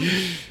kitchen.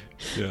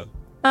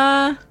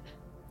 Yeah.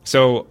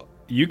 So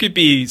you could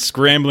be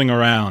scrambling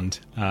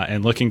around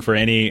and looking for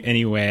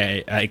any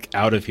way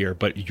out of here,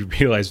 but you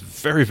realize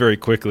very, very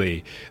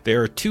quickly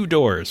there are two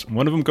doors.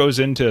 One of them goes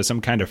into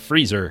some kind of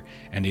freezer,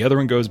 and the other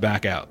one goes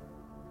back out.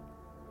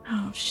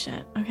 Oh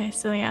shit. Okay,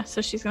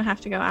 so she's gonna have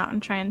to go out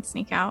and try and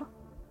sneak out.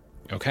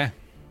 Okay.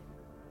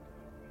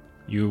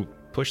 You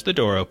push the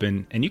door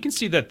open, and you can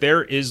see that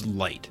there is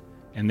light.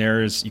 And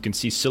you can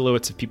see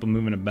silhouettes of people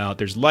moving about.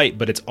 There's light,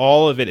 but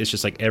all of it is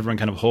just like everyone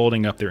kind of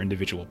holding up their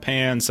individual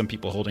pans. Some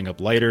people holding up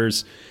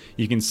lighters.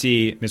 You can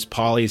see Miss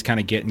Polly's kind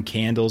of getting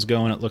candles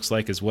going, it looks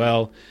like, as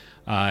well.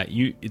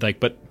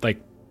 But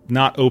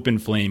not open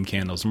flame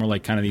candles, more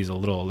like kind of these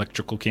little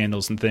electrical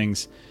candles and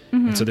things.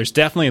 Mm-hmm. And so there's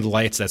definitely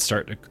lights that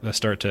start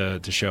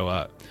to show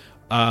up.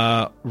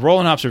 Roll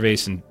an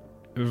observation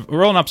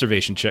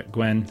check,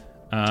 Gwen.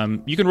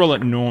 You can roll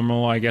it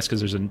normal, I guess, because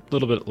there's a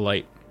little bit of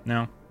light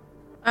now.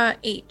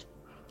 8.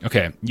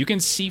 Okay, you can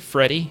see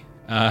Freddy.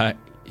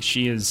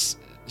 She's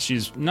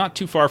not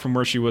too far from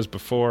where she was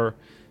before.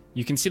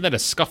 You can see that a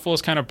scuffle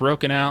is kind of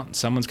broken out.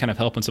 Someone's kind of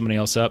helping somebody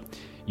else up.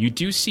 You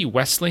do see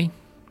Wesley.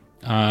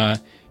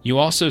 You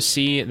also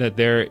see that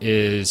there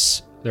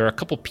are a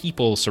couple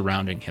people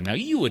surrounding him. Now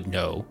you would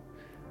know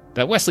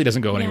that Wesley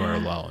doesn't go anywhere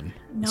alone.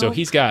 Nope. So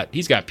he's got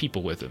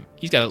people with him.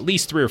 He's got at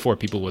least 3 or 4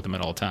 people with him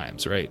at all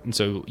times, right? And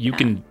so you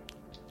can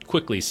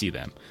quickly see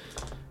them.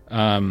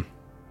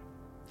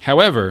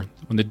 However,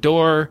 when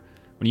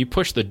you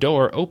push the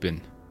door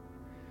open,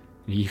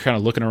 and you're kind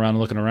of looking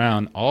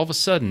around, all of a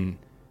sudden,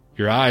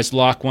 your eyes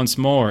lock once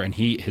more, and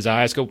his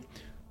eyes go, and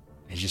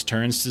he just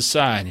turns to the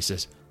side, and he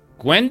says,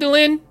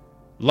 "Gwendolyn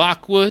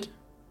Lockwood,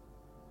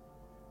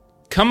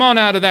 come on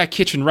out of that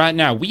kitchen right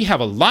now. We have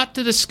a lot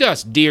to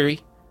discuss, dearie.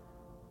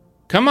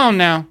 Come on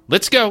now,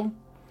 let's go."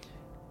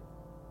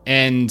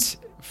 And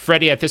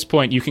Freddy, at this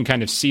point, you can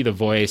kind of see the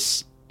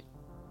voice.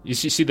 You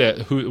see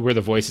where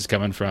the voice is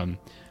coming from.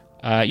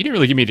 You didn't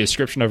really give me a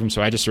description of him,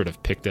 so I just sort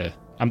of picked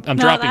I'm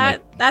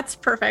dropping that's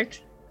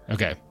perfect.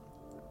 Okay.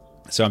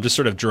 So I'm just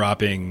sort of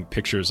dropping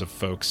pictures of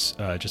folks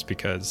just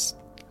because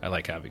I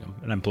like having them,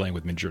 and I'm playing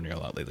with Midjourney a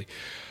lot lately.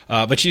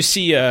 But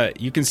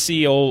you can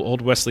see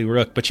old Wesley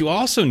Rook, but you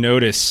also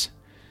notice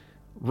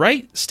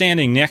right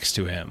standing next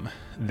to him,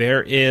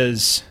 there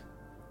is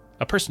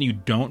a person you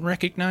don't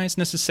recognize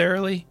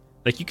necessarily.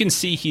 Like you can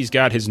see he's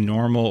got his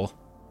normal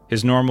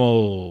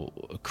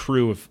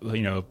crew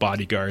of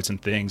bodyguards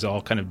and things,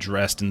 all kind of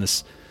dressed in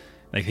this.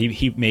 Like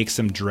he makes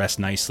them dress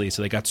nicely,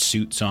 so they got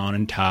suits on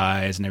and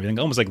ties and everything,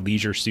 almost like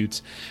leisure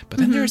suits. But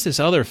then there's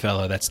this other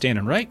fellow that's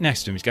standing right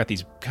next to him. He's got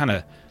these kind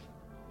of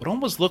what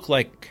almost look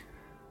like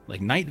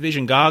night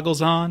vision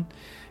goggles on,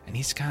 and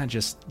he's kind of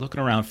just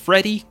looking around.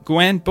 Freddy,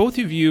 Gwen, both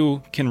of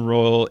you can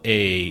roll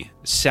a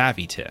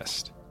savvy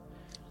test.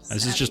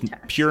 This is just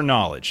pure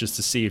knowledge, just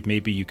to see if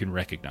maybe you can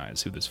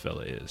recognize who this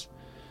fella is.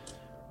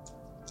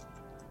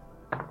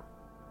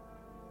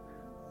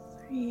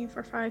 3,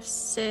 4, 5,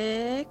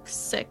 6.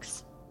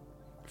 6.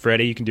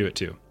 Freddy, you can do it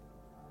too.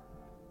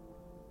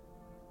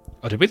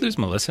 Oh, did we lose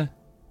Melissa?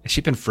 Has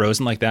she been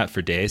frozen like that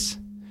for days?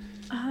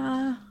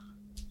 I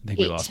think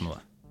 8. we lost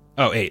Melissa.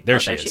 Oh, 8. There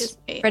she is.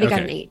 8. Freddy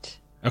got Okay. an 8.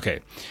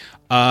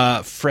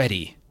 Okay.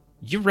 Freddy,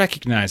 you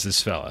recognize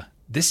this fella.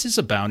 This is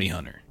a bounty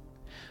hunter.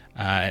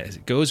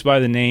 It goes by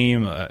the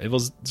name,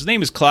 his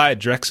name is Clyde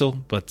Drexel,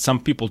 but some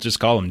people just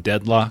call him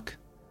Deadlock.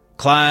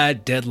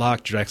 Clyde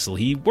Deadlock Drexel.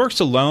 He works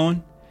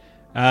alone.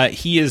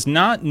 He is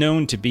not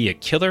known to be a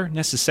killer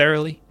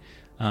necessarily,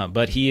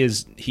 but he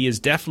is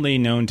definitely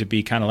known to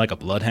be kind of like a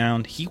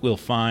bloodhound. He will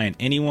find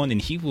anyone,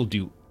 and he will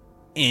do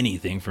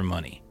anything for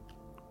money.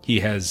 He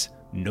has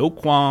no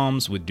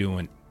qualms with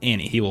doing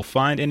any. He will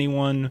find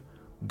anyone,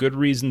 good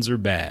reasons or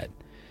bad.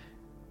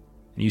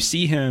 And you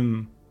see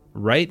him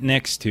right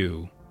next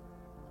to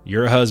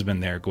your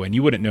husband there, Gwen.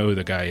 You wouldn't know who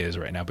the guy is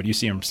right now, but you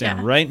see him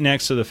standing right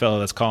next to the fellow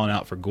that's calling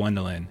out for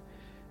Gwendolyn.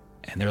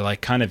 And they're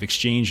like kind of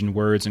exchanging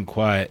words and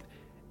quiet.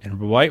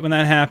 And right when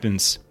that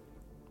happens,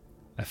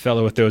 a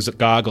fellow with those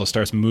goggles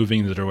starts moving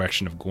in the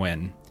direction of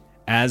Gwen,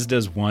 as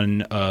does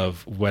one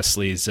of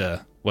Wesley's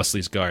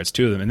guards,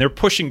 2 of them. And they're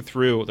pushing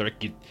through. They're like,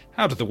 "Get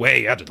out of the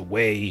way, out of the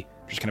way."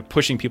 Just kind of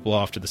pushing people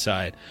off to the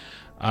side.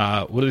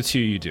 What do the 2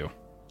 of you do?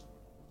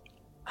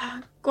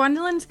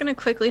 Gwendolyn's gonna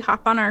quickly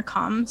hop on our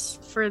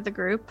comms for the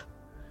group.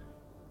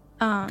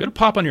 Go to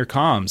pop on your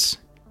comms,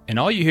 and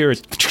all you hear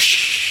is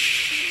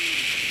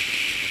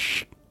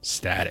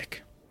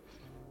static.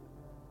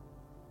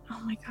 Oh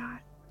my god.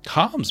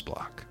 Comms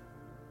block.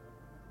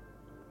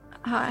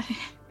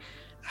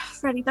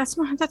 Freddy, that's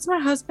my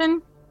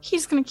husband.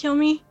 He's gonna kill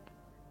me.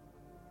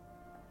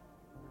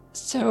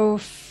 So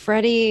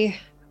Freddy,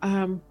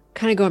 kind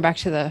of going back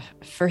to the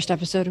first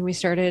episode when we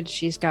started,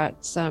 she's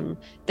got some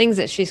things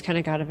that she's kind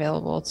of got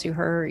available to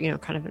her,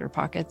 kind of in her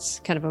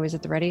pockets, kind of always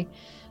at the ready.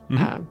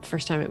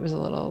 First time it was a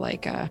little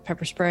like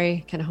pepper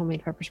spray, kind of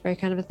homemade pepper spray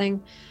kind of a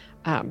thing.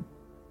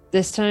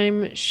 This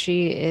time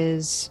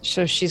she's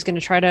going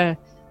to try to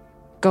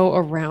go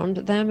around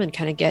them and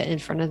kind of get in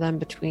front of them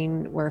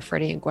between where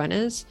Freddie and Gwen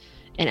is.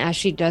 And as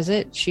she does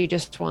it, she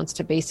just wants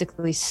to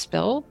basically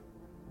spill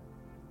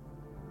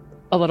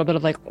a little bit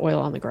of like oil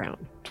on the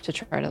ground to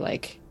try to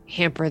like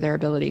hamper their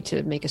ability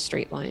to make a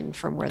straight line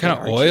from where What kind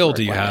of oil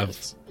do you have?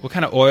 What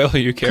kind of oil are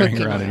you carrying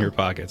Cooking around in oil. your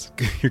pockets?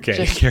 You're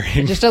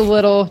carrying just a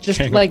little, just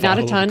carrying a like not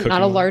a bottle of ton, cooking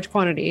not a oil. large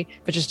quantity,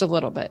 but just a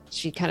little bit.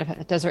 She kind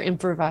of does her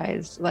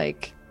improvised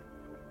like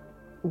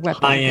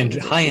weapon. High end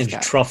things that she's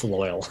got. truffle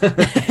oil.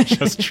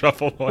 just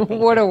truffle oil.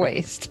 What a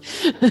waste.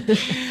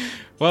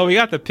 Well, we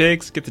got the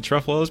pigs. Get the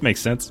truffle oils. Makes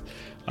sense.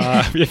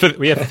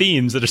 We have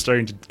themes that are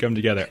starting to come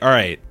together. All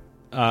right.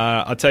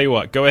 I'll tell you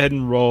what. Go ahead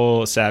and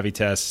roll a savvy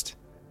test,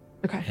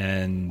 Okay.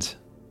 and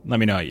let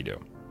me know how you do.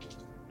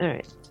 All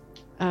right.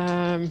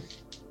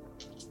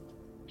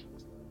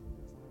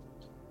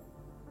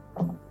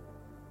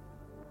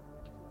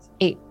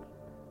 8.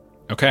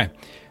 Okay.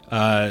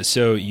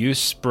 So you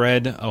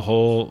spread a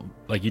hole,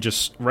 like you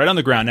just right on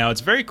the ground. Now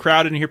it's very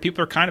crowded in here.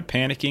 People are kind of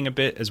panicking a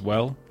bit as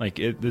well. Like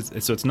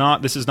so it's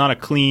not. This is not a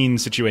clean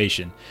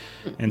situation,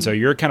 and so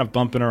you're kind of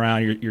bumping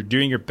around. You're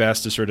doing your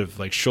best to sort of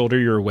like shoulder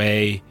your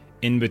way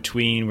in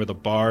between where the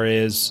bar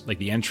is, like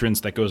the entrance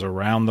that goes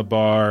around the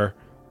bar,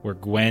 where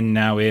Gwen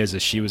now is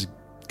as she was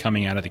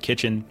coming out of the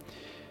kitchen.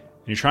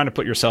 And you're trying to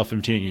put yourself in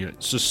between. You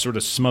just sort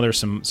of smother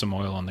some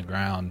oil on the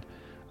ground.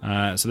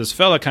 So this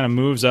fella kind of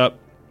moves up,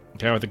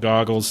 guy with the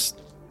goggles,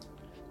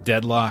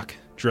 Deadlock,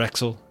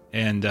 Drexel,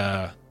 and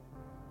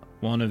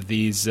one of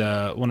these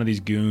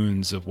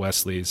goons of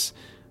Wesley's.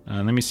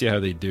 Let me see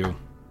how they do.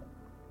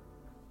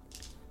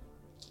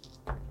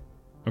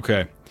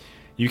 Okay,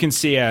 you can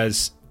see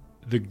as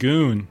the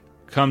goon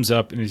comes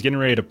up and he's getting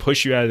ready to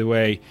push you out of the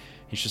way.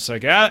 He's just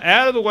like,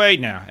 out of the way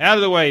now, out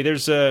of the way.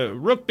 There's a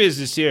rook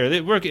business here.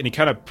 They work, and he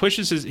kind of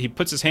he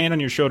puts his hand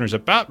on your shoulder, is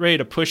about ready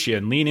to push you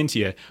and lean into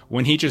you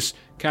when he just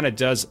kind of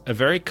does a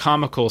very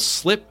comical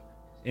slip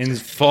and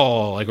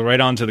fall, like right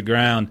onto the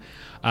ground.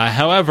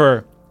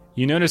 However,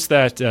 you notice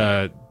that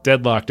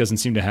Deadlock doesn't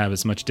seem to have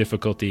as much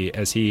difficulty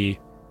as he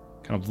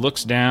kind of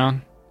looks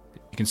down.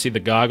 You can see the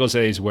goggles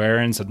that he's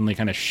wearing suddenly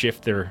kind of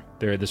shift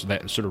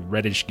that sort of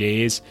reddish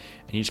gaze,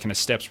 and he just kind of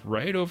steps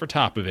right over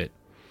top of it.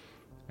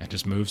 And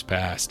just moves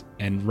past.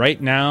 And right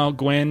now,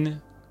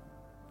 Gwen,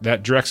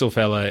 that Drexel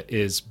fella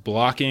is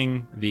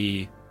blocking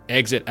the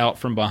exit out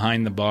from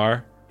behind the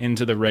bar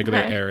into the regular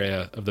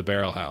area of the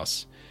barrel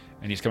house.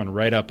 And he's coming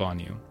right up on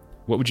you.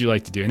 What would you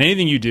like to do? And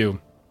anything you do,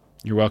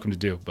 you're welcome to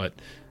do. But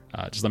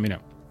just let me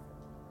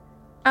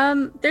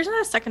know. There's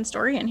not a second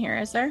story in here,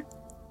 is there?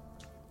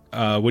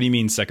 What do you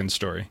mean second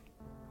story?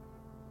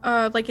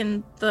 Like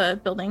in the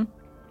building.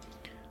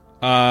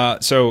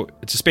 So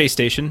it's a space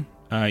station.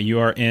 You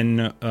are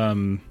in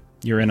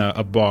you're in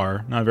a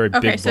bar, not a very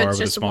big so bar it's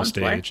with a just small one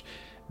floor. stage.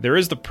 There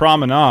is the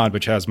promenade,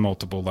 which has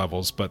multiple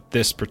levels, but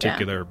this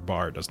particular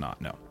bar does not.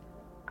 No.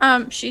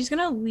 She's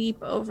gonna leap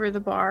over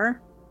the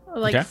bar,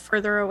 like Okay.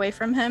 further away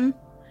from him,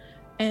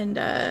 and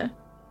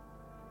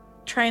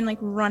try and like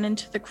run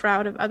into the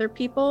crowd of other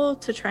people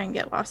to try and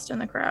get lost in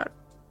the crowd.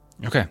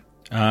 Okay.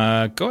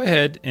 Go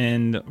ahead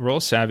and roll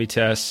a savvy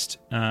test.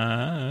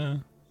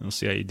 We'll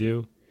see how you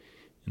do,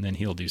 and then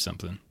he'll do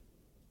something.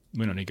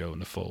 We don't need to go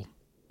into full.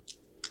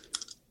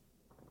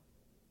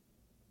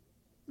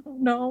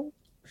 No,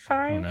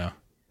 5. Oh no.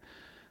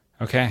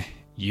 Okay.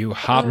 You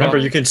hop. Remember,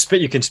 up. you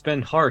can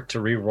spend heart to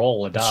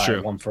re-roll a die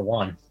true. 1 for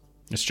 1.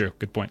 It's true.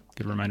 Good point.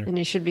 Good reminder. And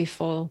you should be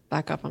full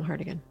back up on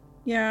heart again.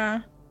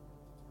 Yeah.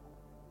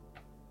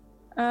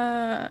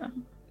 I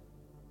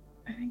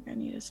think I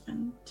need to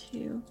spend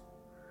 2.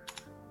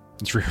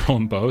 It's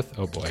rerolling both.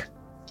 Oh boy.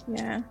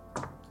 Yeah.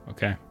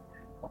 Okay.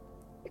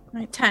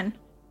 Right, 10.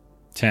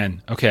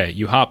 10. Okay,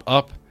 you hop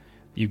up,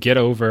 you get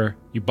over,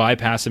 you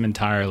bypass him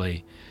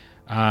entirely.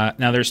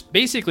 Now there's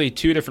basically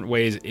 2 different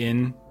ways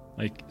in.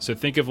 Like, so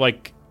think of it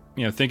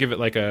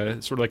like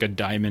a sort of like a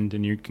diamond,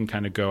 and you can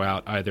kind of go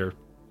out either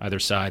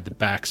side. The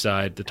back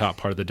side, the top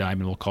part of the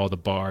diamond, we'll call the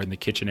bar and the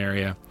kitchen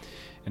area.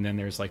 And then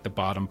there's like the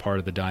bottom part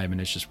of the diamond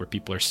is just where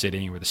people are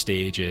sitting, where the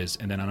stage is.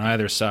 And then on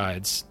either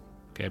sides,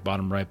 okay,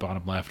 bottom right,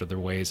 bottom left, are their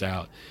ways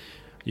out.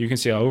 You can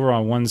see over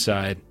on one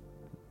side,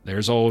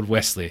 there's old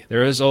Wesley.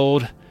 There's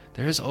old,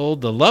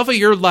 the love of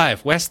your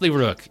life, Wesley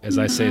Rook, as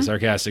I say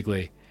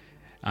sarcastically.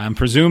 I'm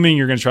presuming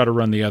you're going to try to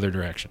run the other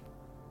direction.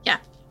 Yeah.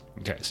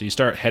 Okay, so you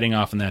start heading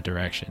off in that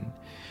direction.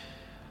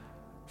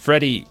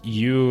 Freddie,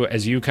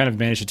 as you kind of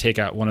manage to take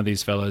out one of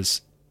these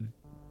fellas,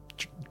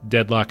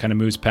 Deadlock kind of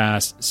moves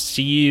past,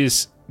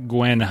 sees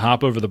Gwen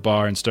hop over the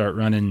bar and start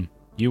running.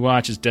 You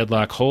watch as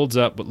Deadlock holds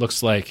up what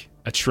looks like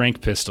a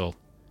tranq pistol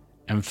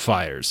and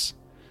fires.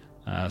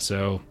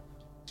 So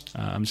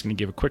I'm just going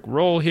to give a quick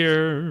roll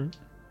here.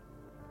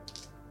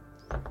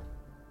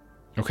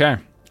 Okay,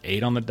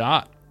 8 on the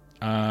dot.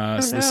 So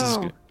this is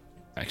good.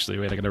 Actually,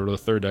 wait, I got to roll a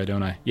third die,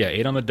 don't I? Yeah,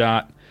 8 on the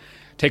dot.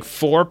 Take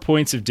 4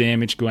 points of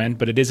damage, Gwen,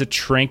 but it is a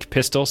trank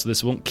pistol, so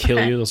this won't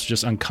kill you. It'll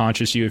just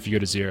unconscious you if you go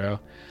to 0.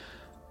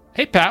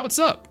 Hey, Pat, what's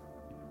up?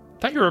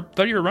 Thought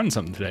you were running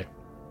something today.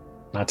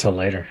 Not till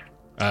later.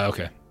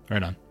 Okay.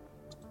 Right on.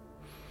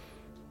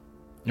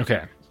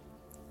 Okay.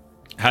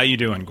 How you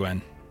doing,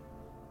 Gwen?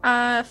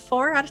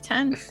 4 out of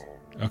 10.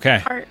 Okay.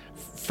 Heart.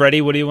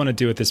 Freddy, what do you want to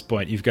do at this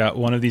point? You've got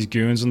one of these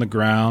goons on the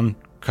ground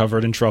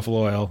covered in truffle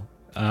oil.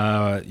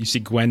 You see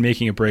Gwen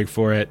making a break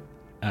for it,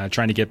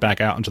 trying to get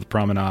back out into the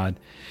promenade.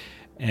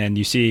 And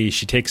you see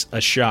she takes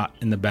a shot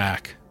in the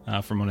back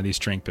from one of these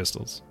trank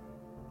pistols.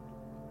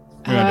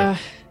 What do you wanna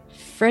do?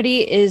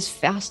 Freddy is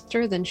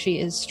faster than she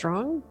is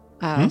strong.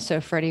 So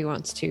Freddy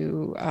wants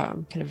to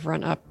kind of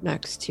run up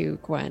next to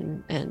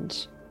Gwen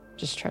and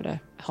just try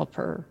to help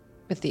her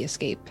with the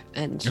escape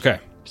and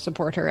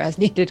support her as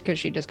needed because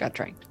she just got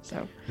tranked.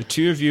 So the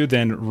two of you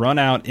then run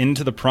out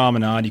into the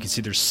promenade. You can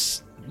see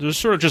there's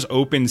sort of just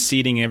open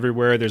seating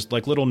everywhere. There's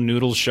like little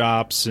noodle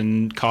shops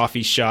and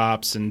coffee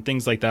shops and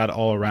things like that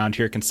all around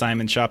here.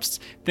 Consignment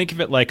shops. Think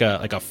of it like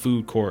a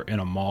food court in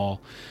a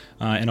mall.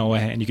 In a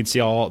way, and you can see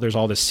there's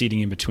all this seating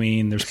in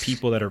between. There's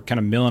people that are kind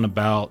of milling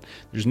about.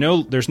 There's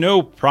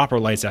no proper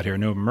lights out here,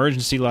 no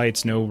emergency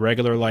lights, no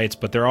regular lights,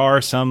 but there are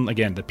some.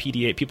 Again, the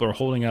PD8 people are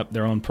holding up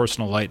their own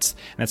personal lights,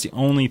 and that's the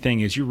only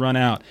thing. Is you run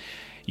out,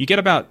 you get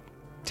about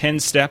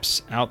 10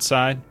 steps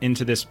outside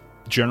into this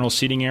general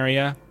seating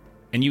area,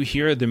 and you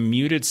hear the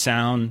muted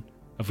sound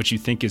of what you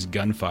think is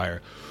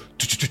gunfire.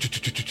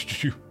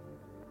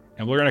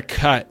 And we're gonna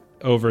cut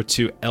over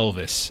to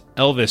Elvis.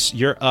 Elvis,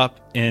 you're up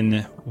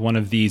in one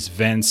of these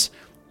vents.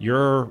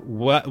 You're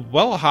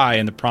well high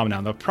in the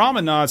promenade. The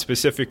promenade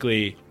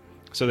specifically,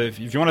 so that if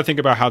you want to think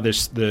about how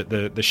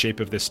the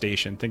shape of this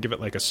station, think of it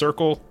like a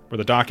circle or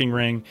the docking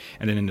ring,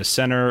 and then in the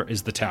center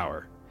is the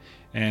tower.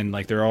 And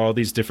like there are all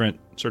these different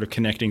sort of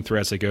connecting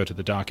threads that go to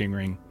the docking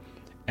ring.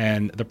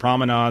 And the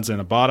promenade's in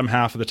the bottom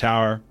half of the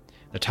tower.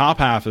 The top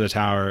half of the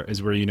tower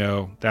is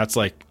where that's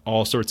like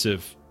all sorts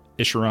of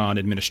Isheron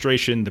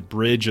administration, the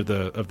bridge of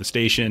the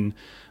station,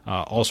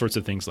 all sorts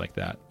of things like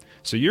that.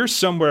 So you're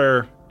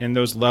somewhere in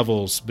those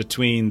levels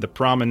between the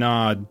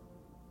promenade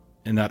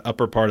and that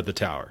upper part of the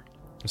tower.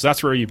 So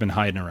that's where you've been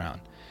hiding around.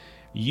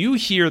 You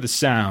hear the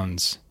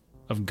sounds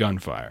of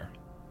gunfire.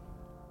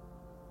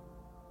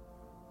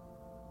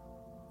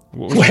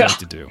 What would you like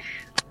to do?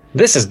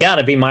 This has got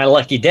to be my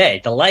lucky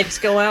day. The lights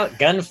go out,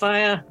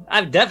 gunfire.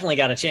 I've definitely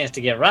got a chance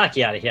to get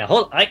Rocky out of here.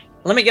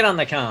 Let me get on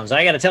the comms.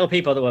 I got to tell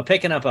people that we're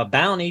picking up a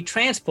bounty,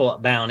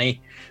 transport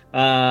bounty.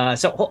 Hey,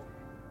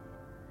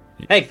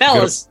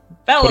 fellas.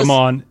 Put them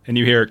on, and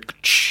you hear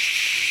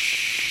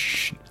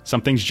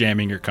something's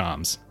jamming your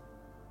comms.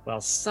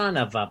 Well, son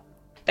of a...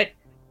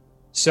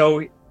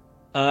 So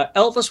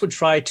Elvis would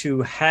try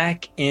to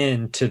hack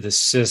into the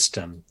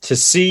system to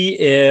see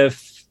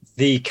if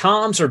the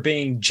comms are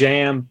being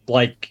jammed,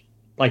 like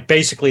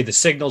basically the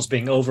signal's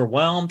being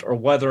overwhelmed, or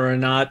whether or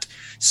not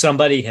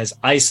somebody has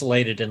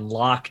isolated and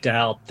locked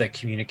out the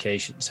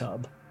communications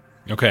hub.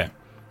 Okay,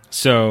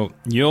 so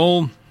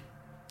you'll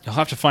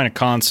have to find a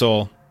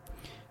console,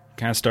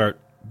 kind of start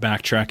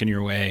backtracking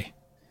your way.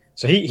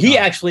 So he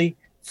actually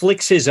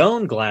flicks his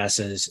own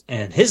glasses,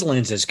 and his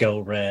lenses go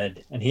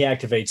red, and he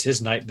activates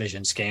his night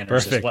vision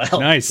scanners as well.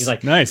 Nice. He's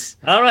like, nice.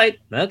 All right,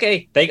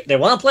 okay. They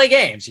want to play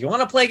games. You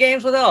want to play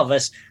games with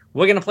Elvis?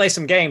 We're going to play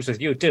some games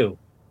with you too.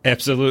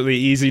 Absolutely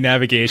easy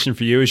navigation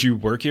for you as you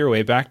work your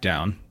way back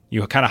down.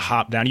 You kind of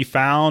hop down. You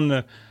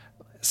found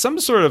some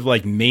sort of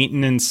like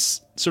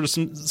maintenance, some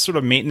sort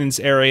of maintenance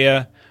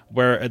area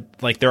where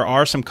like there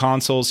are some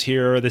consoles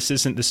here. This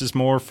is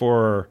more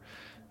for,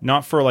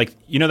 not for like,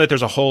 that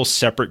there's a whole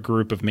separate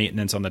group of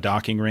maintenance on the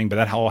docking ring, but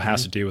that all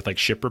has to do with like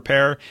ship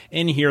repair.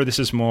 In here, this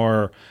is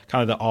more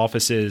kind of the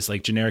offices,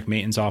 like generic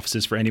maintenance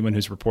offices for anyone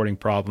who's reporting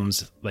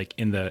problems like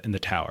in the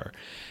tower.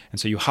 And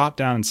so you hop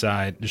down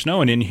inside. There's no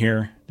one in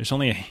here. There's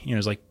only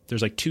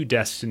there's like 2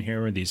 desks in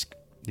here with these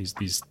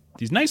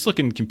nice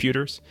looking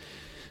computers.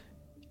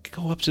 You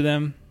go up to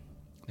them.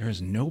 There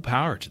is no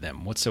power to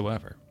them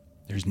whatsoever.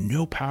 There's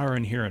no power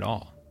in here at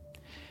all.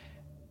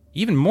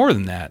 Even more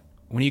than that,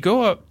 when you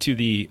go up to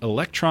the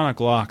electronic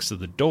locks of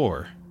the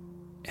door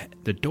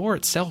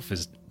itself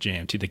is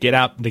jammed to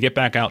get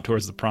back out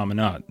towards the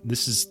promenade.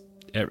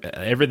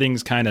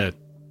 Everything's kind of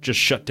just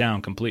shut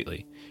down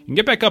completely. You can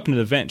get back up into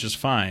the vent just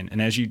fine,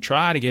 and as you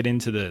try to get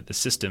into the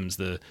systems,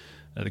 the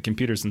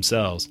computers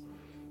themselves,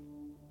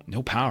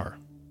 no power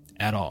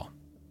at all.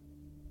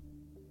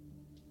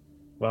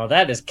 Well,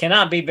 that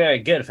cannot be very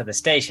good for the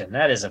station.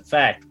 That is a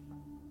fact.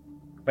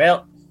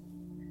 Well,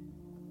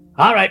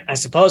 all right, I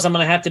suppose I'm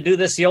going to have to do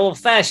this the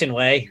old-fashioned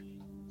way.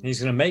 He's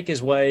going to make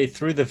his way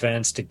through the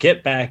vents to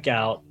get back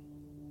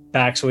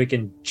so he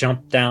can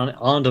jump down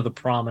onto the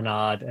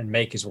promenade and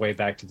make his way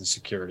back to the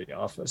security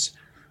office.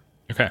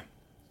 Okay.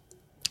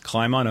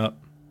 Climb on up.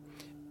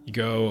 You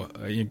go,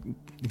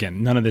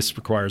 again, none of this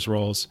requires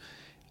rolls.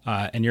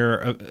 And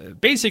you're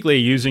basically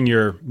using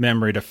your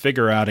memory to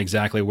figure out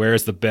exactly where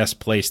is the best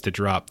place to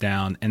drop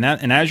down. And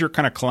as you're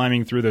kind of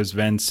climbing through those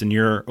vents and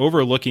you're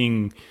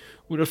overlooking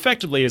what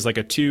effectively is like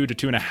a 2 to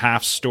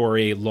 2.5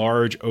 story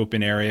large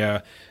open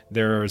area.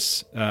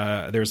 There's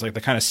like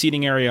the kind of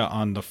seating area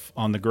on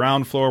the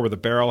ground floor where the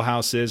barrel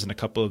house is, and a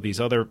couple of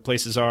these other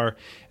places are.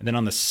 And then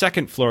on the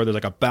second floor, there's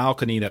like a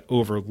balcony that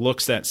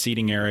overlooks that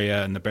seating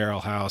area and the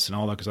barrel house and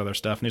all that other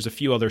stuff. And there's a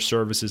few other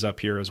services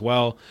up here as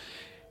well.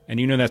 And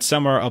you know that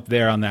somewhere up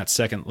there on that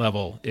second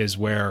level is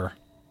where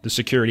the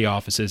security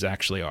offices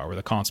actually are, where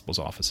the constable's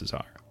offices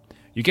are.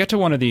 You get to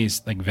one of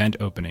these like vent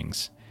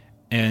openings,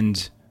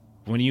 and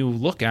when you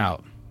look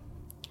out,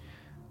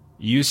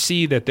 you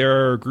see that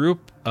there are a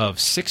group of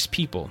 6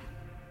 people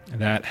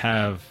that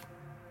have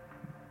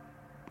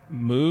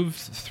moved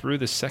through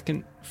the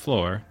second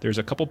floor. There's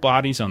a couple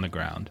bodies on the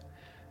ground,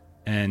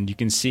 and you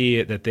can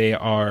see that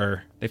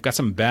they've got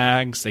some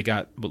bags. They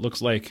got what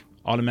looks like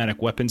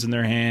automatic weapons in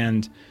their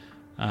hand.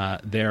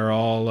 They're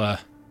all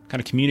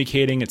kind of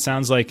communicating. It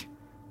sounds like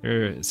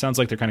they're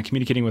kind of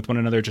communicating with one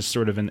another, just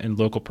sort of in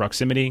local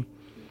proximity.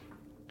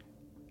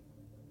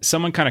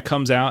 Someone kind of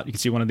comes out. You can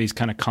see one of these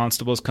kind of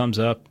constables comes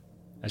up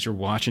as you're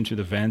watching through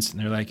the vents, and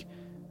they're like,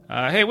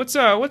 "Hey,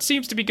 what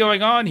seems to be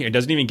going on here?" It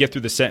doesn't even get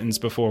through the sentence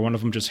before one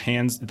of them just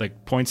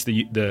points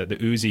the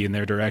Uzi in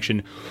their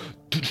direction,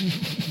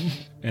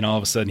 and all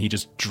of a sudden he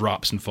just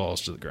drops and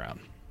falls to the ground.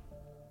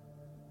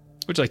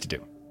 What'd you like to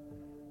do?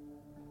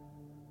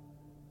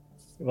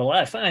 Well,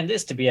 I find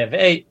this to be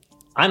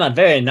I'm a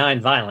very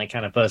non-violent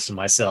kind of person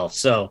myself.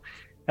 So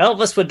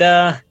Elvis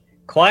would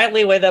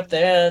quietly wait up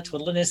there,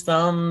 twiddling his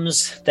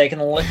thumbs, taking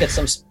a look at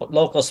some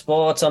local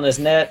sports on his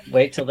net,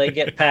 wait till they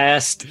get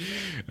past.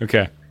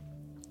 Okay.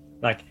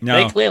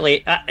 They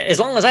clearly,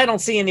 as long as I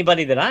don't see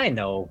anybody that I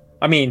know,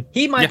 I mean,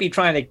 he might be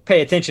trying to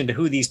pay attention to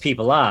who these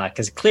people are,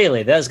 because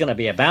clearly there's going to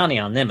be a bounty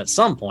on them at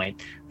some point,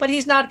 but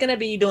he's not going to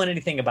be doing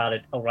anything about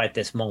it right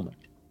this moment.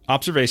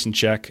 Observation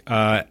check.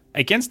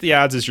 Against the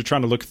odds as you're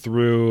trying to look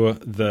through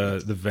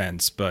the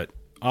vents, but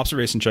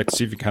observation check to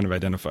see if you kind of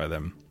identify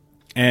them.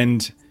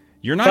 And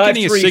you're not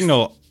getting a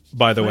signal,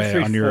 by the way,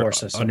 on your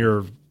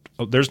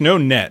there's no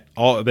net.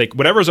 All like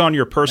whatever's on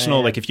your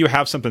personal, like if you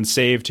have something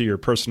saved to your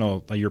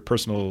personal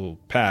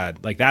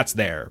pad, like that's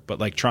there. But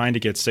like trying to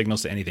get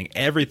signals to anything,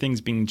 everything's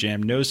being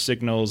jammed. No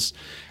signals,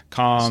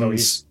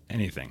 comms,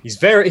 anything.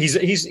 He's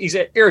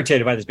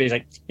irritated by this. But he's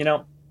like,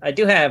 I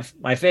do have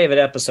my favorite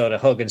episode of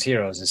Hogan's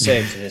Heroes is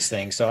saved to this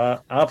thing, so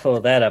I'll pull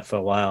that up for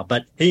a while.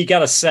 But he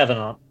got a 7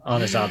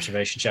 on his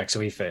observation check, so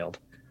he failed.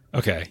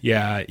 Okay,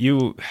 yeah,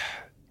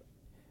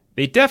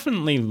 they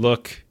definitely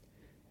look.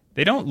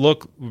 They don't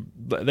look.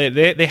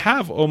 They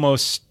have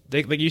almost.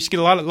 Like you see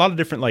a lot of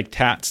different like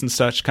tats and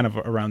such kind of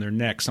around their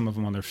neck. Some of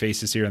them on their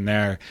faces here and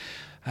there.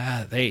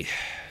 They're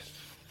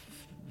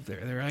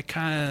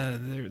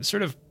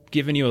sort of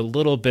giving you a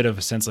little bit of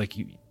a sense like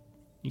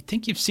you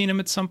think you've seen them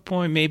at some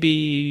point,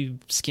 maybe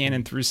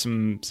scanning through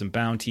some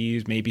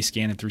bounties, maybe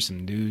scanning through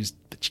some news,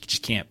 but you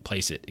just can't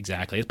place it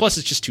exactly. Plus,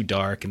 it's just too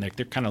dark, and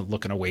they're kind of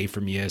looking away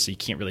from you, so you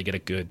can't really get a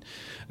good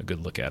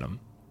look at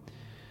them.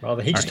 Well,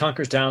 he just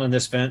hunkers down in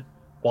this vent,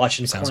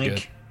 watching Sounds Clink,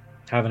 good.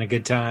 having a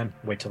good time.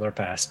 Wait till they're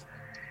past.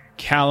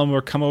 Callum, we'll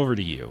come over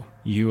to you.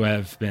 You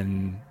have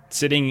been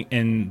sitting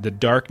in the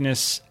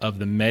darkness of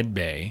the med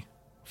bay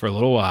for a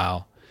little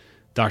while.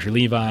 Dr.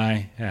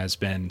 Levi has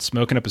been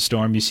smoking up a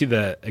storm. You see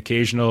the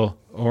occasional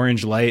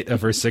orange light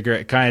of her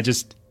cigarette. It kind of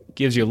just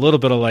gives you a little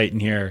bit of light in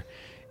here.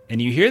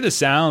 And you hear the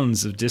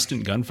sounds of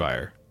distant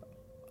gunfire.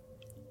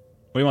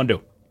 What do you want to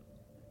do?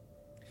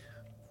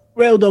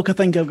 Well, Doc, I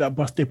think I've got a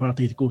birthday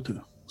party to go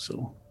to.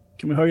 So,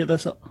 can we hurry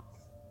this up?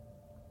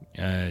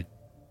 Yeah,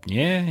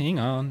 hang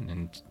on.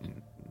 And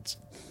it's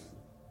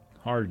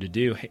hard to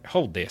do. Hey,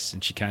 hold this.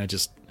 And she kind of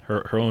just...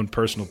 Her own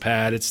personal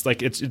pad. It's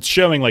like it's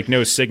showing like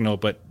no signal,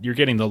 but you're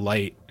getting the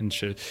light, and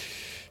she's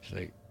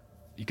like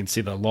you can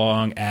see the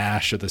long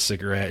ash of the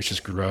cigarette. It's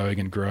just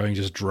growing and growing,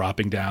 just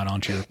dropping down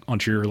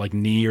onto your like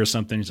knee or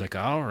something. He's like,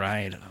 all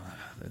right,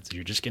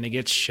 you're just gonna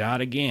get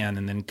shot again,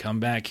 and then come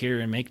back here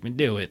and make me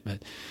do it.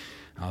 But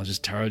I'll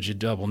just charge you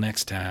double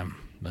next time.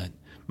 But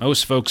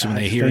most folks, when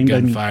they hear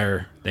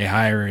gunfire, they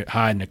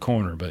hide in a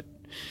corner. But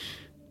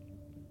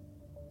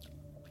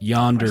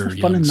yonder,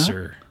 young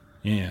sir,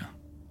 yeah.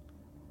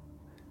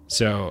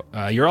 So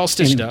you're all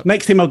stitched up.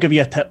 Next time I'll give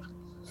you a tip.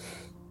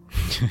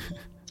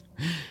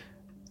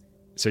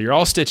 So you're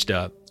all stitched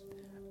up.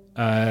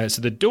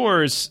 So the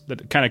doors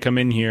that kind of come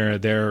in here,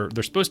 they're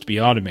supposed to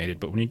be automated,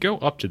 but when you go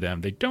up to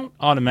them, they don't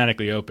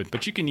automatically open.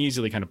 But you can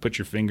easily kind of put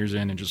your fingers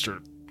in and just sort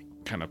of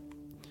kind of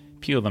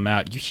peel them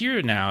out. You hear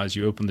now as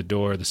you open the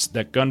door,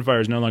 that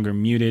gunfire is no longer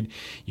muted.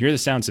 You hear the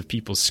sounds of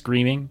people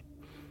screaming.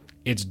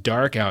 It's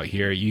dark out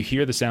here. You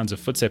hear the sounds of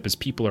footsteps as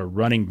people are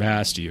running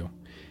past you.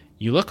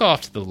 You look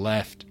off to the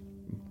left.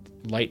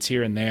 Lights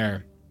here and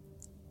there,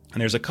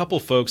 and there's a couple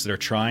folks that are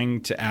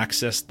trying to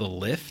access the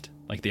lift,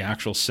 like the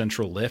actual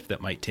central lift that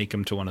might take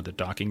them to one of the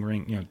docking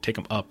ring, take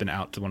them up and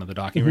out to one of the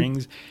docking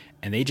rings,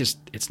 and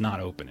it's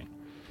not opening.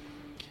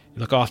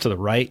 You look off to the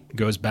right,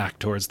 goes back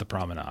towards the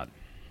promenade.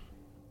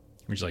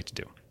 What would you like to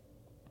do?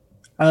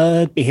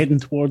 I'd be heading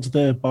towards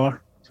the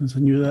bar, since I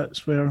knew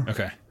that's where.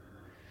 Okay.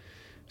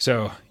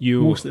 So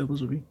you most of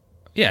those would be.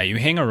 Yeah, you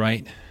hang a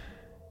right.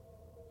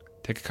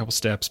 Take a couple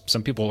steps.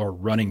 Some people are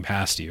running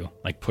past you,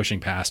 like pushing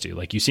past you.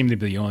 Like you seem to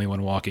be the only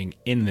one walking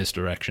in this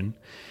direction.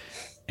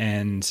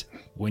 And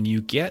when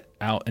you get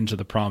out into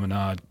the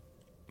promenade,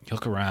 you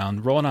look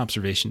around, roll an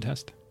observation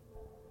test.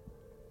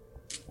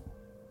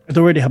 I'd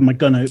already have my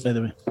gun out, by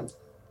the way.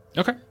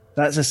 Okay.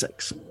 That's a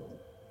 6.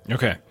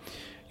 Okay.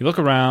 You look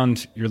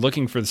around, you're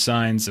looking for the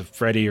signs of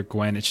Freddy or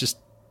Gwen. It's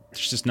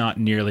just not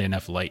nearly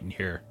enough light in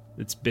here.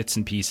 It's bits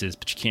and pieces,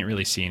 but you can't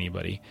really see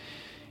anybody.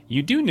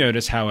 You do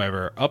notice,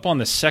 however, up on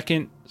the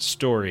second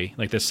story,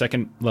 like the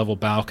second level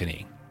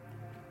balcony,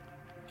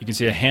 you can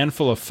see a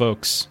handful of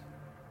folks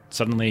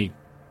suddenly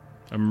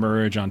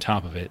emerge on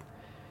top of it.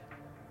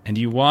 And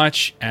you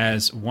watch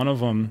as one of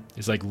them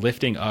is like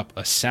lifting up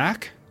a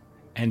sack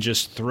and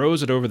just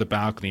throws it over the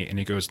balcony, and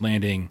it goes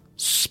landing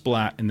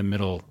splat in the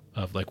middle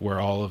of like where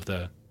all of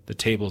the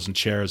tables and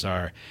chairs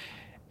are.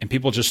 And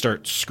people just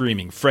start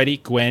screaming, Freddy,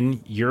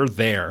 Gwen, you're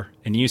there.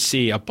 And you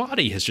see a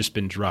body has just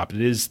been dropped.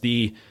 It is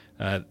the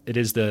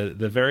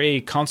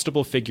very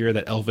constable figure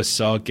that Elvis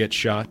saw get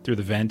shot through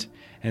the vent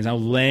and is now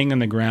laying on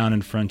the ground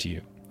in front of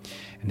you.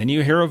 And then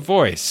you hear a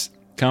voice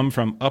come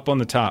from up on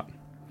the top.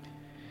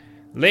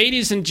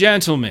 Ladies and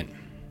gentlemen,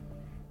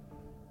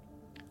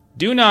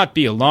 do not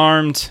be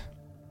alarmed.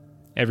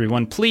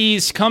 Everyone,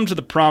 please come to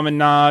the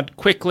promenade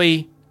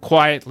quickly,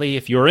 quietly.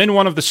 If you're in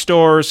one of the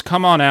stores,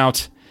 come on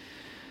out.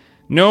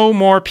 No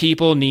more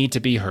people need to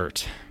be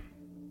hurt.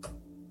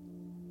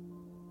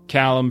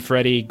 Callum,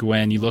 Freddy,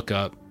 Gwen, you look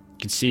up. You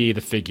can see the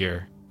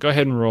figure. Go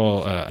ahead and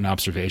roll an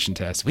observation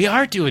test. We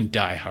are doing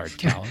Die Hard,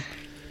 Callum.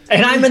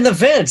 And I'm in the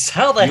vents.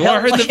 How the hell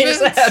are in the is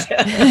vents.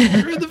 that?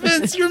 You're in the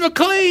vents. You're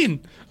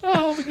McLean.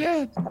 Oh, my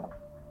God.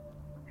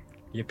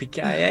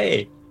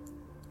 Yippee-ki-yay.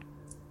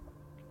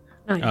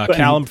 9.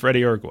 Callum,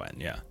 Freddy, or Gwen,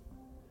 yeah.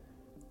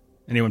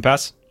 Anyone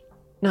pass?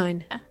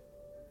 9.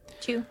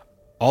 2.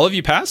 All of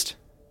you passed?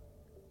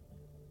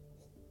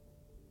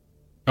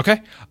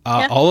 Okay.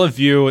 Yeah. All of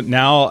you,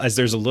 now as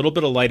there's a little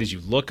bit of light as you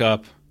look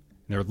up,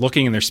 they're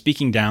looking and they're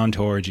speaking down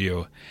towards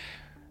you,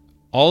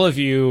 all of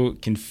you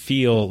can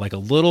feel like a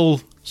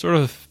little sort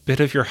of bit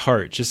of your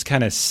heart just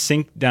kind of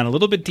sink down a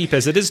little bit deep,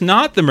 as it is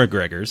not the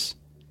McGregors.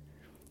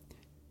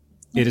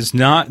 It is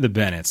not the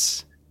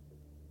Bennetts.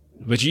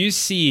 But you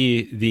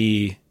see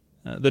the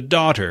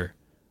daughter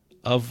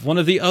of one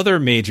of the other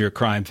major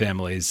crime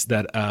families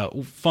that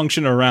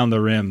function around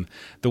the rim,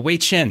 the Wei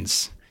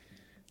Chens.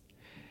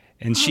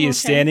 And she is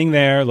standing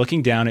there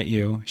looking down at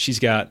you. She's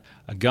got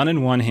a gun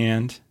in one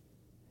hand,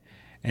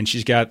 and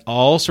she's got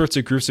all sorts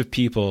of groups of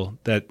people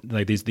that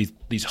like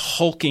these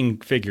hulking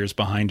figures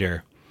behind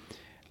her.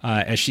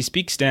 As she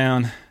speaks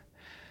down,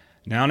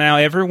 now,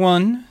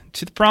 everyone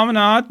to the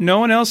promenade. No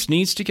one else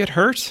needs to get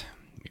hurt.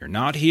 You're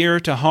not here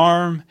to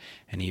harm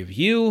any of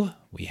you.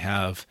 We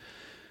have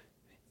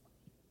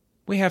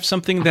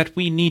something that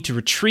we need to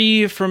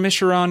retrieve from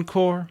Isharon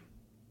Core.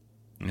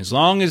 And as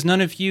long as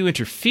none of you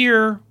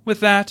interfere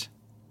with that,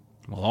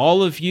 well,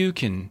 all of you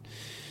can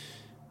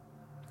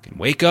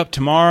wake up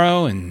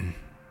tomorrow and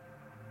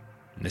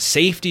in the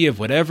safety of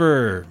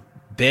whatever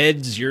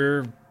beds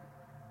you're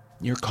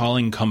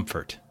calling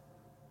comfort.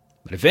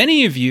 But if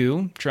any of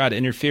you try to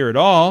interfere at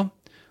all,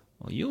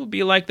 well, you will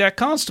be like that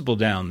constable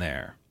down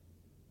there.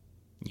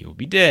 You will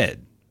be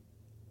dead.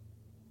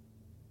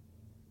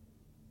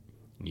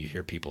 And you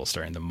hear people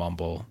starting to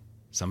mumble.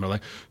 Some are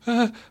like,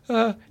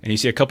 and you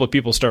see a couple of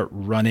people start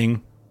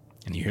running,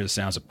 and you hear the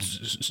sounds of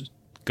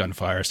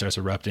gunfire starts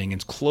erupting.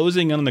 It's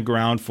closing on the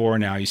ground floor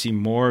now. You see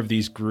more of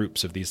these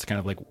groups of these kind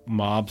of like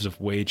mobs of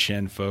Wei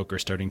Chen folk are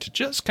starting to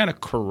just kind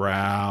of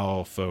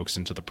corral folks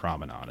into the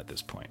promenade at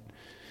this point.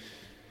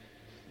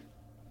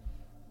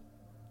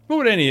 What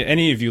would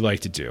any of you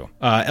like to do?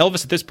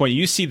 Elvis, at this point,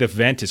 you see the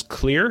vent is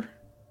clear.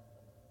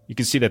 You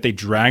can see that they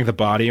drag the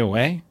body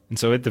away. And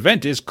so the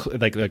vent is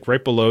like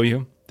right below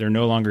you. They're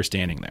no longer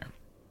standing there.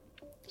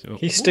 So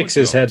he sticks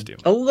his head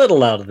a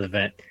little out of the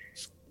vent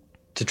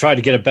to try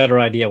to get a better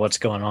idea what's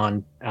going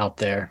on out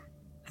there.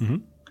 Mm-hmm.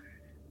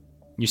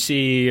 You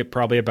see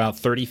probably about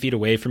 30 feet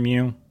away from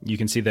you. You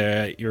can see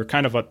you're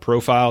kind of at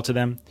profile to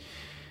them.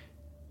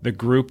 The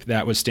group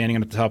that was standing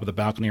at the top of the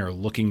balcony are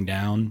looking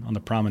down on the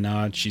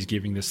promenade. She's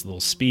giving this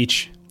little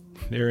speech.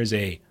 There is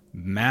a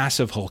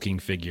massive hulking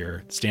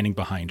figure standing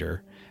behind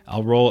her.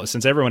 I'll roll,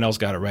 since everyone else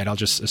got it right, I'll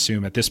just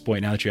assume at this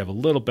point, now that you have a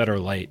little better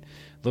light,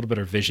 a little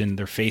better vision,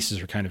 their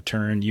faces are kind of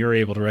turned, you're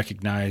able to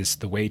recognize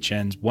the Wei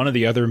Chens, one of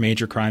the other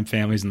major crime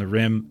families in the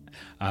Rim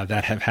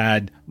that have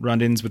had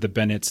run-ins with the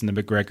Bennetts and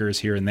the McGregors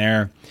here and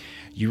there.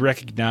 You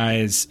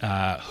recognize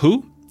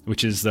Hu,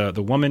 which is the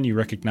woman. You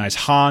recognize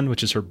Han,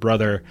 which is her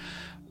brother.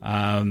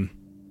 Han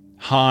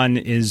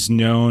is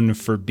known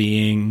for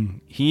being...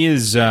 He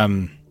is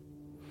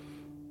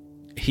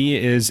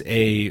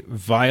a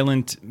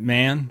violent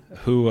man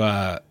who,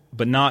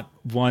 but not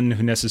one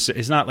who necessarily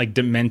is not like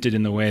demented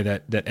in the way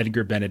that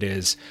Edgar Bennett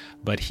is,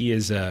 but he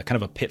is kind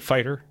of a pit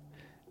fighter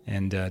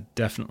and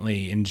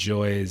definitely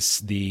enjoys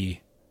the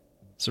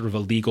sort of a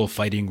legal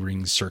fighting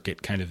ring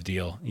circuit kind of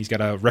deal. He's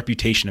got a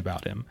reputation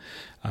about him.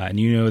 And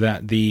you know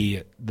that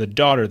the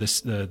daughter,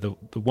 the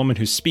woman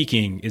who's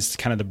speaking, is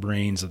kind of the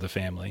brains of the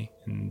family.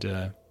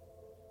 And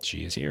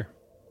she is here.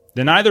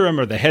 Then neither of them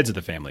are the heads of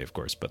the family, of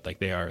course, but like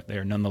they are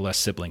nonetheless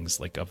siblings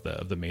like of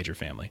the major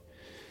family.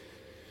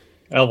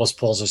 Elvis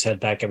pulls his head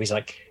back up. He's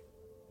like,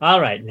 all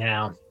right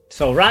now.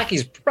 So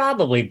Rocky's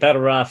probably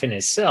better off in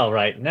his cell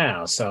right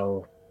now.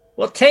 So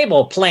we'll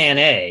table plan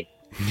A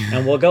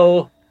and we'll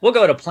go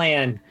to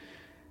plan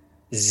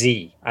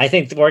Z. I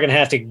think we're gonna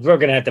have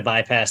to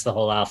bypass the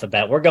whole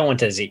alphabet. We're going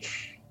to Z.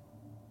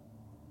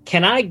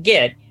 Can I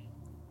get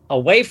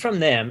away from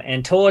them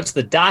and towards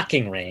the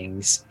docking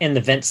rings in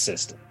the vent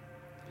system?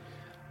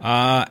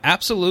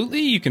 Absolutely.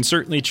 You can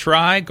certainly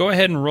try. Go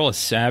ahead and roll a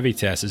savvy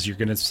test as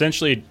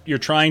you're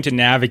trying to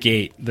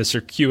navigate the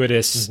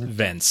circuitous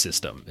vent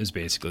system is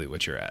basically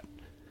what you're at.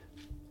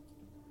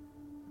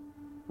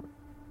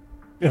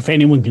 If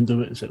anyone can do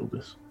it, it's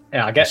Elvis.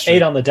 Yeah, I got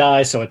 8 on the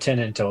die, so a 10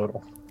 in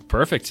total.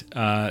 Perfect.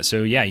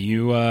 So yeah,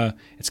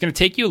 it's going to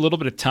take you a little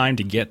bit of time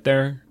to get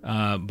there,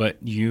 but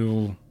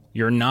you're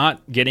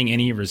not getting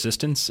any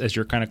resistance as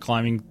you're kind of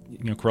climbing,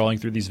 crawling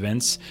through these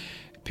vents.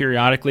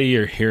 Periodically,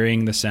 you're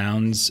hearing the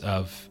sounds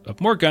of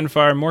more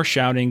gunfire, more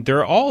shouting.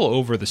 They're all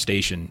over the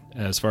station,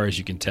 as far as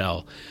you can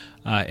tell.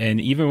 And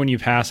even when you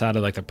pass out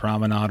of like the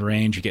promenade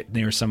range, you get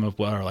near some of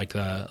what are like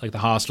the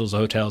hostels,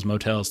 hotels,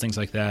 motels, things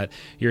like that.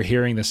 You're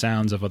hearing the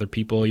sounds of other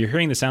people. You're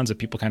hearing the sounds of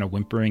people kind of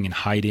whimpering and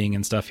hiding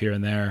and stuff here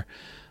and there.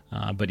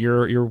 But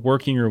you're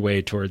working your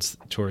way towards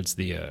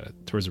the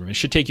room. It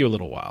should take you a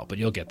little while, but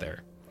you'll get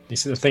there.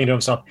 He's thinking to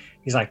himself.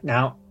 He's like,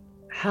 now,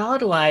 how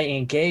do I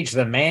engage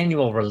the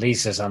manual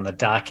releases on the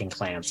docking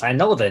clamps? I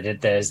know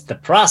that the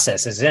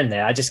process is in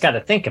there. I just got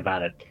to think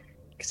about it.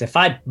 Because if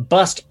I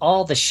bust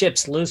all the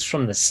ships loose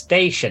from the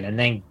station and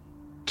then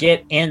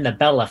get in the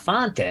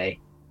Belafonte,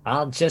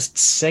 I'll just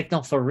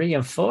signal for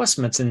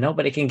reinforcements and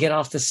nobody can get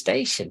off the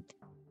station.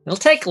 It'll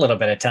take a little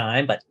bit of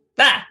time, but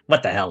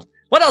what the hell?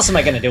 What else am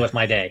I going to do with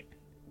my day?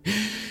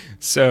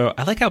 So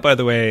I like how, by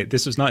the way,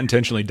 this was not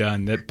intentionally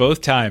done, that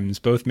both times,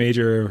 both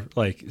major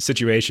like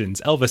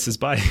situations, Elvis is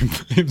by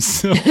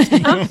himself.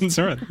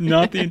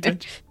 Not the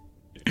intention.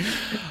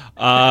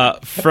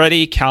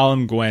 Freddie,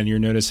 Callum, Gwen, you're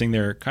noticing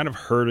they're kind of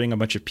hurting a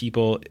bunch of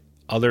people.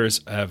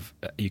 Others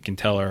you can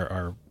tell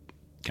are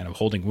kind of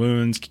holding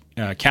wounds.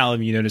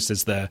 Callum, you notice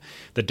as the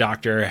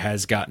doctor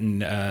has gotten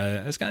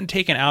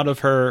taken out of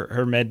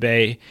her med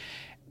bay.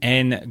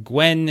 And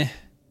Gwen,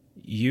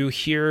 you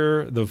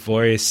hear the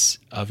voice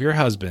of your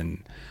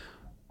husband,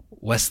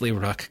 Wesley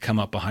Ruck, come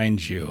up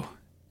behind you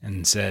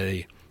and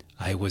say,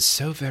 "I was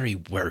so very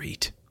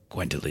worried,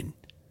 Gwendolyn.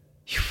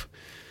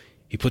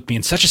 You put me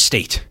in such a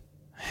state.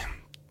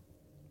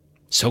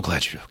 So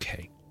glad you're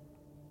okay."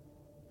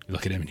 You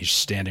look at him and he's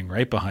standing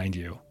right behind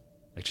you,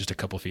 like just a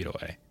couple feet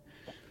away.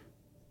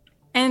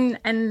 And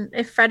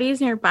if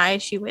Freddie's nearby,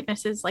 she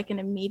witnesses like an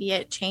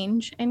immediate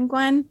change in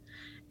Gwen,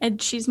 and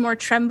she's more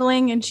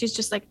trembling, and she's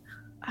just like,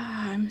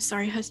 "I'm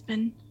sorry,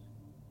 husband."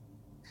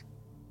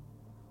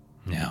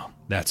 Now,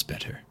 that's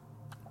better.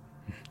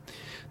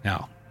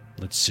 Now,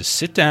 let's just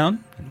sit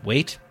down and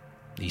wait.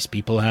 These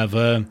people have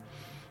their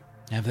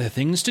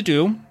things to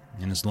do,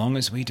 and as long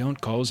as we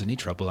don't cause any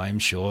trouble, I'm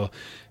sure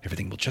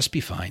everything will just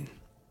be fine.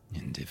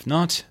 And if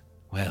not,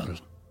 well,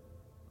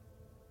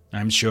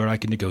 I'm sure I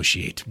can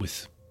negotiate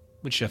with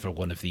whichever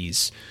one of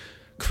these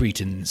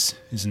cretins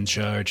is in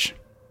charge.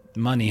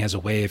 Money has a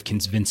way of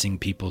convincing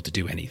people to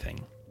do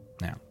anything.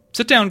 Now,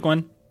 sit down,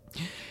 Gwen,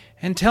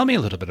 and tell me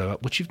a little bit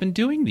about what you've been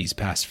doing these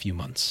past few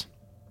months.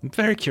 I'm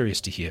very curious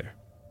to hear.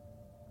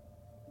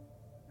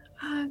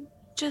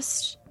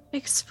 Just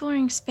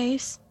exploring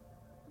space.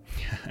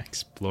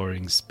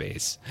 Exploring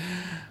space.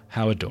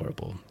 How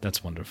adorable.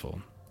 That's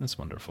wonderful. That's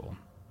wonderful.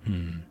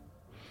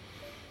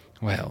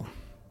 Well,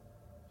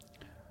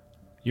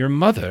 your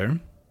mother,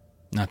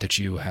 not that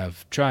you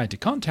have tried to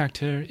contact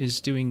her,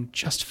 is doing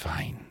just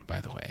fine, by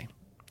the way.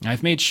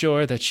 I've made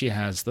sure that she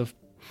has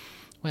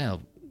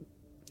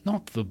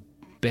not the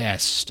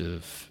best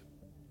of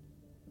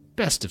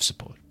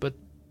support, but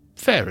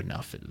fair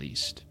enough at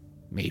least.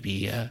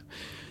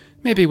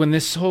 Maybe when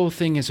this whole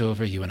thing is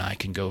over, you and I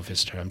can go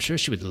visit her. I'm sure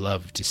she would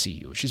love to see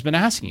you. She's been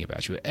asking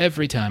about you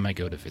every time I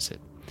go to visit.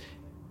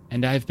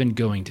 And I've been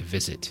going to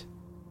visit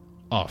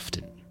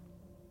often.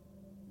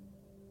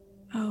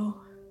 Oh.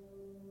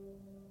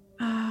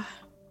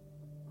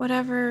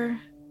 Whatever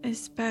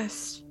is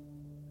best.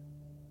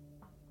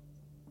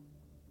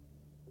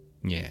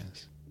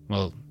 Yes.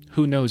 Well,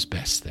 who knows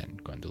best then,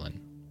 Gwendolyn?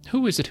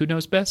 Who is it who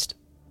knows best?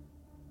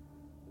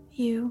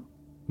 You.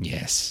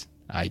 Yes,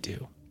 I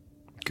do.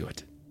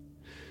 Good.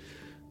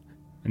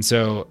 And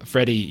so,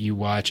 Freddie, you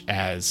watch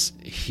as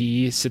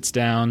he sits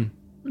down.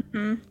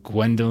 Mm-hmm.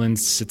 Gwendolyn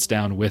sits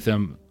down with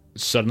him.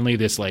 Suddenly,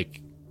 this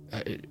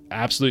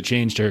absolute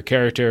change to her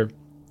character.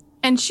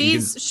 And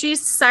she's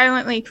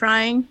silently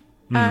crying,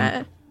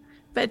 but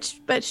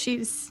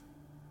she's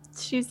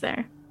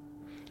there.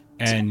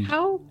 And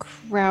How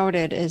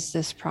crowded is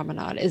this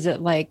promenade? Is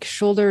it like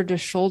shoulder to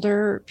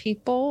shoulder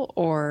people,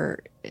 or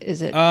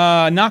is it?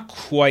 not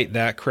quite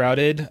that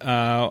crowded.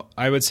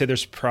 I would say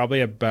there's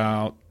probably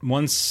about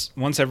once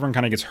everyone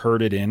kind of gets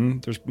herded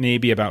in, there's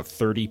maybe about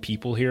 30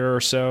 people here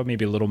or so,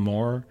 maybe a little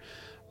more.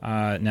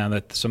 Now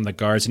that some of the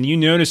guards, and you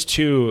notice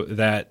too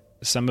that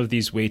some of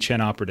these Wei Chen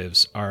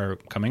operatives are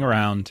coming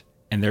around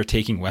and they're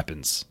taking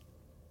weapons.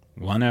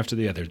 One after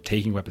the other,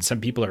 taking weapons.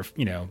 Some people are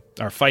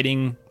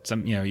fighting.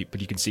 Some,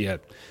 but you can see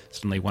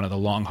suddenly one of the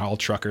long haul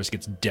truckers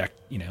gets decked,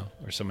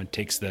 or someone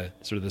takes the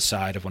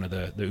side of one of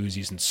the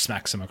Uzis and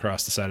smacks him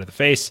across the side of the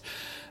face.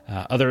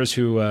 Others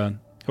who are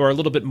a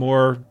little bit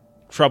more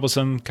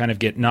troublesome kind of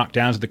get knocked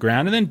down to the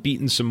ground and then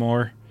beaten some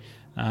more.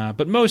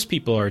 But most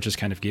people are just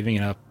kind of giving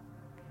it up,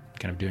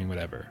 kind of doing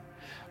whatever.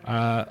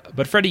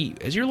 But Freddy,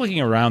 as you're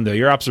looking around, though,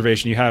 your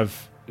observation,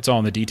 it's all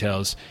in the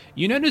details.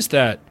 You notice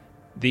that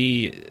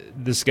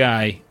this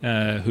guy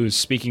who's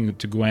speaking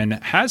to Gwen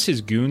has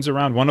his goons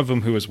around. One of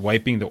them who is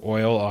wiping the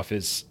oil off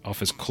his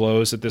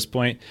clothes at this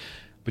point,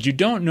 but you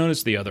don't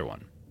notice the other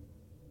one.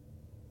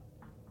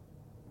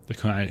 The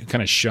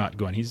kind of shot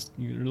Gwen.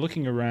 You're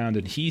looking around,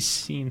 and he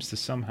seems to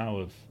somehow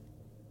have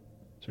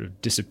sort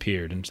of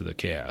disappeared into the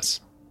chaos.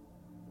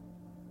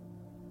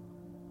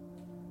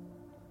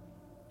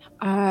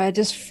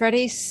 Does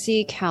Freddy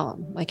see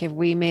Callum? Like, if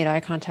we made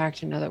eye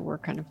contact and know that we're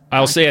kind of...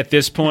 I'll say at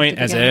this point,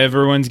 as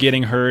everyone's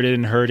getting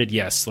herded,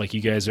 yes, like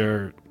you guys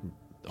are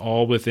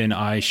all within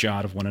eye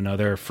shot of one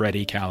another.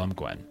 Freddy, Callum,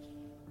 Gwen.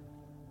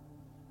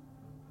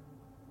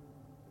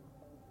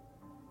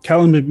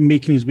 Callum would be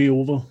making his way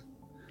over.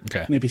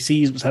 Okay. And if he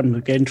sees what's happening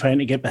again, trying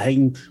to get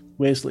behind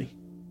Wesley.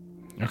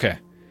 Okay.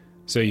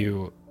 So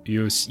you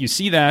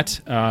see that,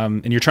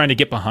 and you're trying to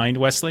get behind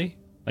Wesley?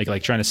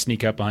 Like trying to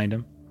sneak up behind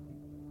him?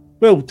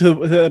 Well,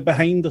 to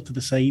behind or to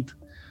the side.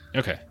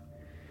 Okay.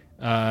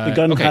 The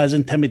gun has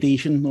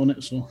intimidation on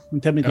it, so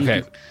intimidation.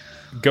 Okay.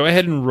 Go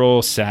ahead and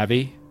roll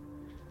savvy.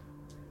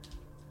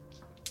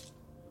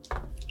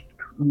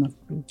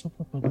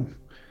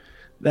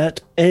 That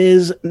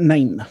is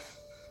 9.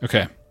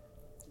 Okay.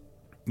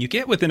 You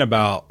get within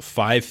about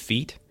 5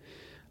 feet,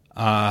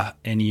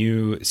 and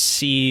you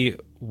see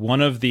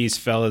one of these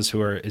fellas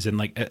is in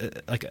like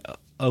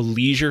a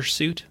leisure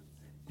suit.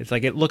 It's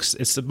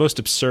the most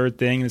absurd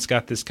thing. It's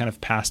got this kind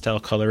of pastel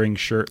coloring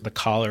shirt. The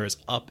collar is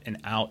up and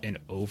out and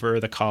over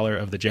the collar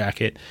of the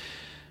jacket.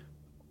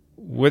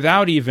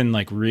 Without even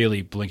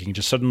really blinking,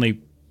 just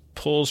suddenly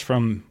pulls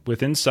from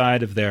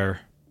inside their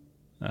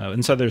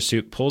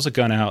suit, pulls a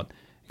gun out,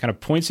 kind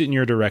of points it in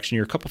your direction.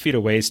 You're a couple feet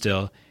away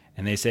still,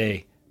 and they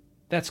say,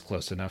 "That's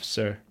close enough,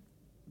 sir."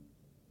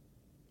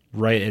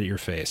 Right at your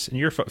face, and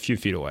you're a few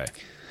feet away.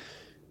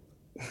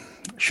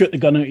 Shoot the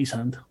gun out of his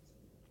hand.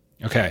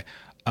 Okay.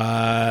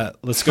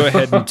 Let's go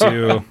ahead and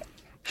do...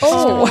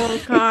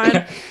 Oh,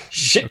 God.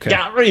 Shit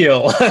got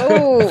real.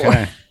 Oh.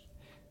 Okay.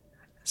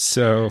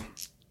 So...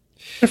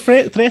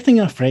 Threatening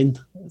a friend.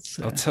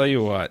 I'll tell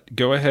you what.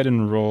 Go ahead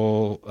and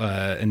roll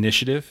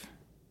initiative.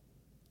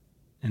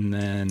 And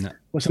then...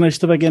 What's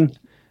initiative again?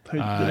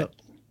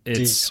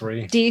 It's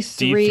D3.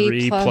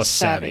 D3 plus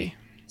savvy.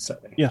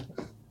 Yeah.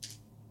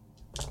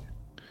 So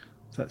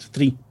that's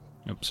 3.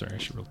 Oops, sorry. I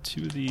should roll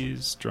 2 of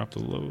these. Drop the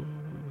low.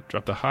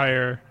 Drop the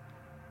higher.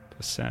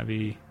 Plus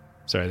savvy.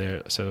 Sorry,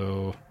 there.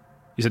 So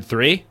you said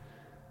 3?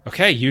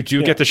 Okay, you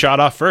do get the shot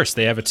off first.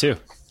 They have it too.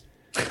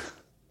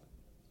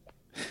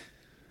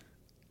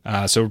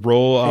 So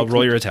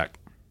roll your attack.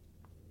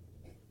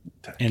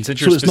 And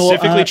since you're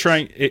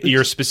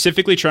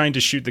specifically trying to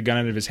shoot the gun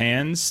out of his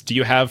hands, do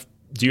you have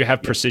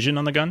precision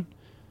on the gun?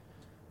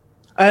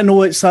 I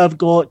know I've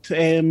got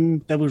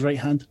devil's right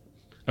hand.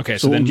 Okay,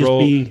 so then it'll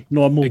roll. Just be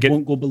normal.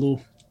 Won't go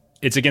below.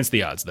 It's against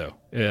the odds though.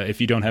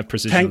 If you don't have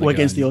precision, Can't go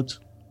against the odds.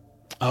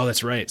 Oh,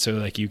 that's right.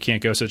 So you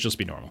can't go. So it'll just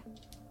be normal.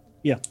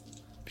 Yeah,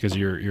 because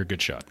you're a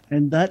good shot.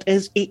 And that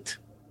is 8.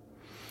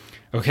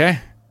 Okay,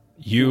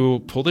 you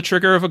pull the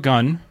trigger of a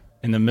gun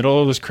in the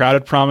middle of this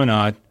crowded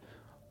promenade,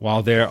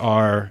 while there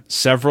are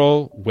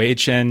several Wei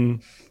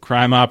Chen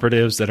crime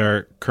operatives that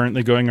are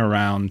currently going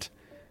around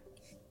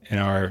and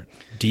are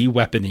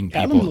de-weaponing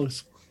people.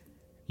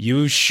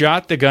 You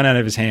shot the gun out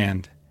of his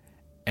hand,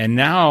 and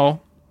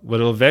now what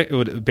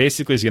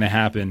basically is going to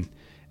happen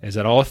is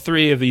that all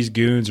 3 of these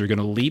goons are going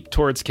to leap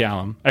towards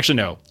Callum. Actually,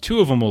 no, 2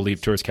 of them will leap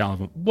towards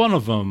Callum. One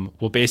of them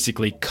will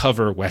basically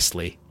cover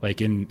Wesley, like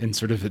in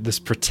sort of this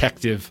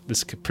protective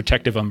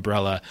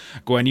umbrella.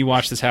 Gwen, you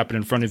watch this happen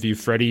in front of you.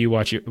 Freddy, you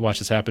watch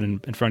this happen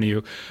in front of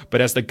you.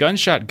 But as the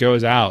gunshot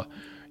goes out,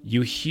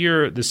 you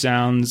hear the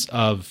sounds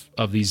of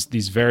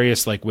these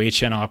various Wei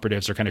Chen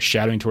operatives are kind of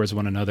shouting towards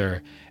one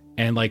another,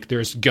 and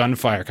there's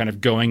gunfire kind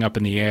of going up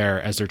in the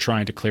air as they're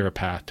trying to clear a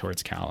path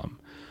towards Callum.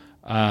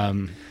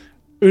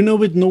 Una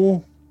would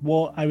know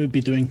what I would be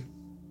doing.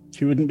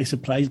 She wouldn't be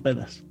surprised by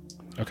this.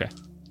 Okay.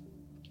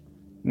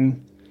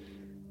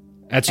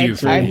 That's you.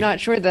 I'm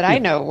not sure that I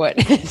know what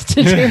is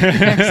to do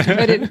next,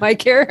 but in my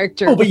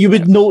character. Oh, but you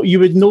would know. You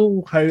would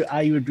know how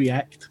I would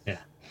react. Yeah.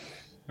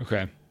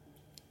 Okay.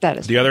 That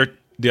is the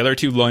other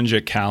 2 lunge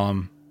at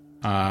Callum.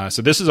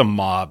 So this is a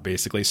mob,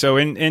 basically. So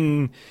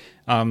in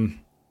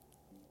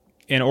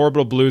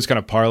Orbital Blue's kind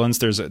of parlance,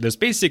 there's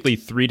basically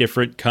 3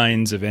 different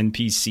kinds of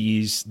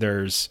NPCs.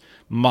 There's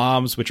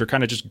mobs, which are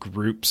kind of just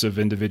groups of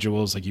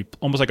individuals,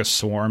 almost like a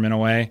swarm in a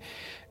way.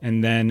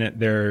 And then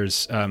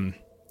there's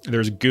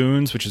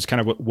goons, which is kind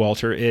of what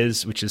Walter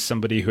is, which is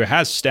somebody who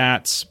has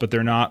stats, but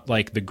they're not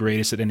like the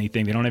greatest at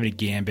anything. They don't have any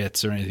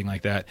gambits or anything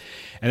like that.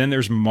 And then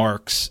there's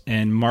marks,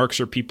 and marks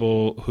are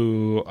people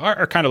who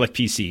are kind of like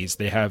PCs.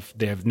 They have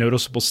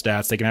noticeable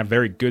stats. They can have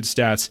very good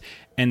stats,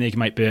 and they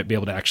might be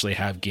able to actually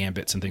have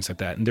gambits and things like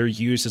that. And they're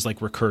used as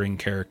like recurring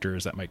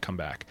characters that might come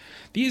back.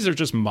 These are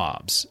just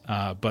mobs.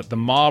 But the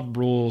mob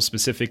rule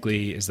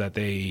specifically is that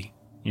they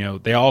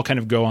all kind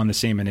of go on the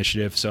same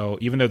initiative. So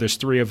even though there's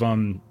 3 of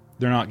them,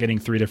 they're not getting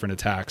 3 different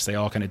attacks. They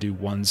all kind of do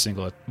one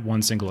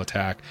single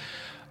attack.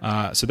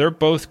 So they're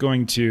both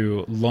going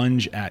to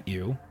lunge at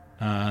you.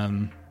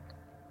 Okay,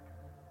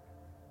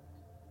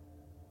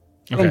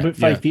 about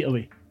 5 feet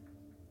away.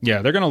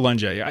 Yeah, they're going to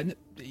lunge at you.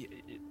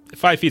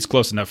 5 feet's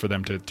close enough for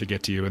them to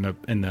get to you in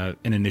an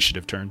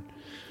initiative turn.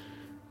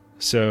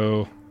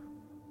 So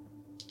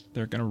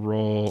they're going to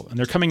roll, and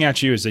they're coming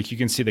at you as like you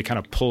can see they kind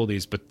of pull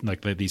these, but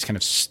like these kind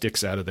of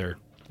sticks out of their.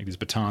 These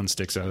baton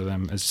sticks out of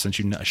them since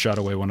you shot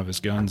away one of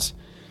his guns.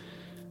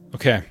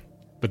 Okay,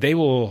 but they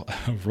will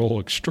roll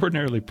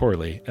extraordinarily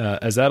poorly,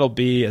 as that'll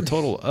be a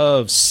total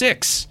of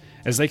 6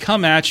 as they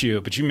come at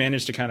you. But you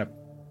manage to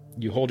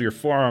you hold your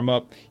forearm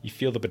up, you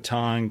feel the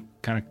baton,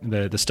 kind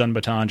of the stun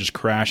baton just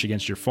crash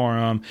against your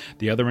forearm.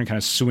 The other one kind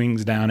of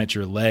swings down at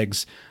your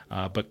legs,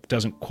 but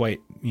doesn't quite,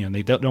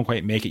 they don't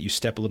quite make it. You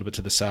step a little bit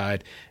to the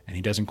side, and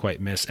he doesn't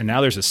quite miss. And now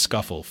there's a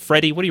scuffle.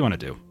 Freddy, what do you want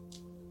to do?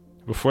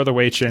 Before the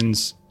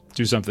Wei-Chins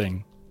do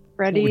something.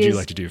 Freddy, what would you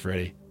like to do,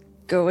 Freddy?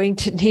 Going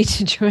to need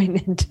to join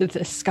into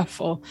the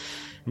scuffle.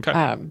 Okay.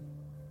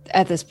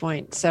 At this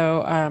point,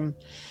 so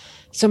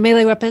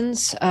melee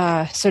weapons.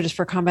 So just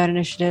for combat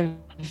initiative,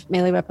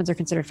 melee weapons are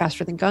considered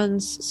faster than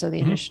guns. So the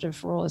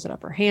initiative roll is an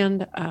upper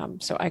hand.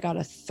 So I got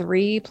a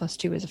 3 plus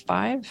 2 is a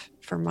 5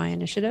 for my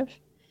initiative.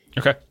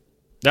 Okay.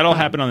 That'll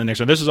happen on the next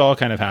one. This is all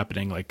kind of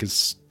happening,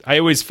 because I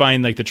always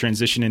find the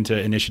transition into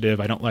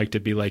initiative. I don't like to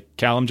be like,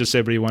 Callum just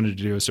said what he wanted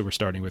to do, so we're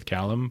starting with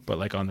Callum.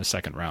 But on the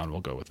second round, we'll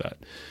go with that.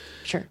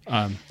 Sure.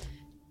 But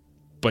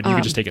you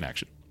can just take an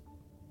action.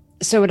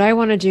 So what I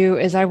want to do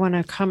is I want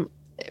to come.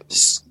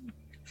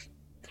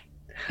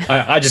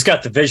 I just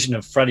got the vision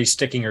of Freddy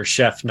sticking her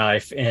chef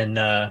knife in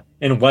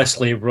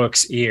Wesley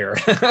Rook's ear.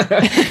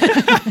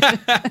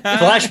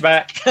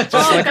 Flashback. Just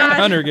like a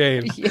Hunter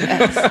game.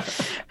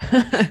 Yes.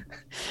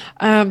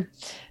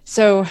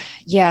 So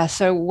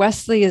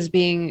Wesley is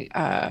being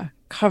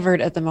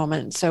covered at the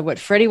moment. So what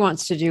Freddy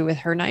wants to do with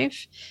her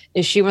knife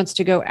is she wants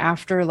to go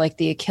after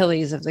the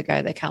Achilles of the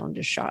guy that Callum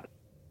just shot.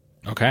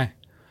 Okay.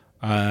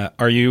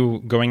 Are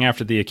you going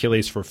after the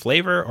Achilles for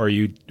flavor, or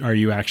are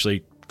you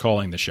actually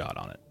calling the shot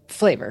on it?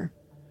 Flavor.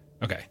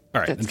 Okay.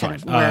 All right. That's then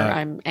kind fine. of where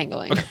I'm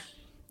angling. Okay.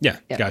 Yeah,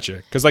 gotcha.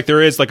 Because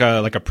there is like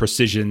a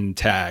precision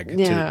tag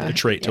to a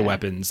trait to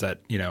weapons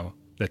that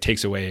that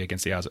takes away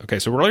against the odds. Okay,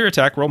 so roll your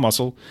attack, roll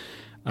muscle.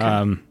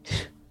 Also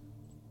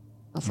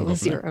a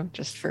 0,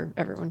 just for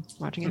everyone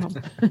watching at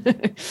home.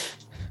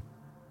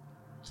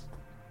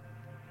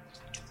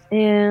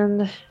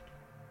 And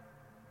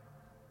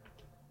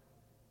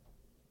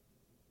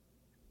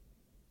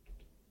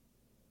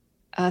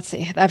let's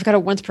see. I've got a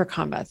once per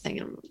combat thing,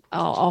 and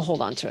I'll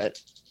hold on to it.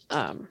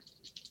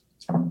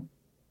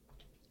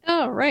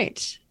 All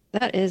right,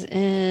 that is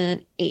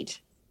an 8.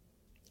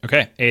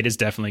 Okay, 8 is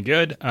definitely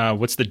good.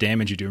 What's the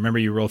damage you do? Remember,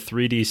 you roll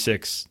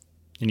 3d6,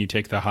 and you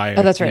take the higher.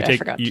 Oh, that's right. I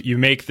forgot. You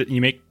make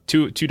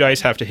two dice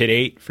have to hit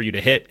 8 for you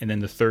to hit, and then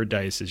the third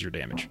dice is your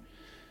damage.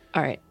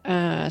 All right.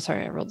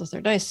 Sorry, I rolled the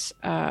third dice.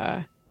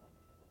 That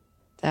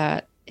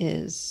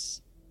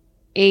is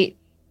 8.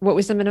 What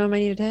was the minimum I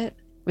needed to hit?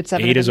 With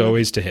 7. 8 is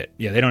always to hit.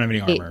 Yeah, they don't have any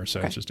 8. armor,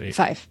 so it's just 8.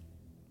 5.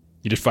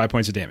 You did 5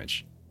 points of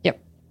damage. Yep.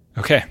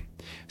 Okay.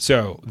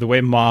 So the way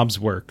mobs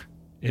work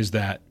is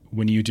that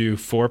when you do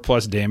 4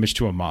 plus damage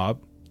to a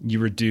mob, you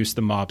reduce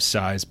the mob's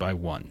size by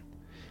 1.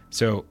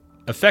 So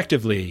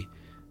effectively,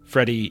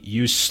 Freddy,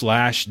 you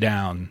slash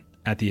down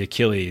at the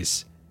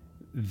Achilles.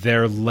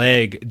 Their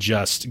leg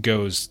just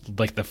goes,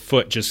 the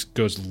foot just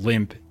goes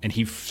limp, and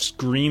he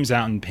screams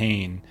out in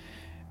pain.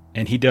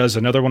 And he does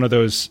another one of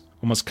those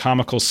almost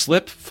comical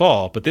slip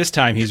fall, but this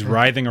time he's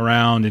writhing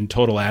around in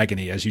total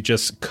agony as you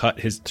just cut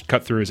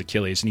through his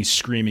Achilles, and he's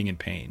screaming in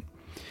pain.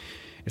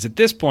 It's at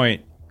this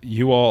point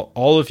you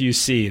all of you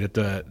see that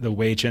the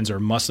Wei-Chins are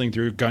muscling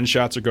through.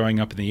 Gunshots are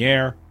going up in the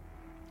air.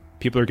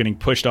 People are getting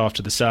pushed off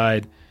to the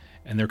side,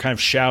 and they're kind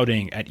of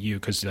shouting at you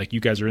because you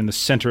guys are in the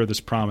center of this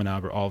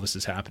promenade where all this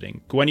is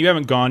happening. Gwen, you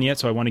haven't gone yet,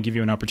 so I want to give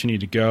you an opportunity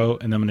to go,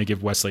 and then I'm going to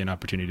give Wesley an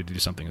opportunity to do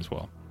something as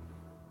well.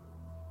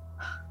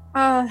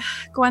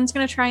 Gwen's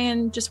gonna try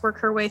and just work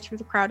her way through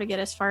the crowd to get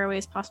as far away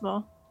as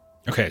possible.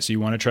 Okay, so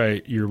you want to try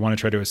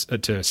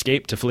to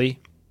escape, to flee?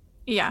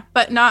 Yeah,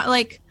 but not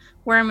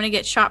where I'm gonna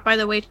get shot by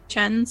the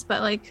Wei-Chins,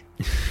 but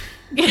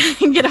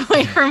get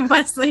away from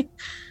Wesley.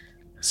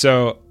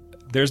 So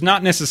there's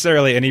not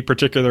necessarily any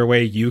particular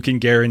way you can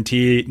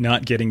guarantee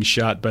not getting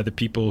shot by the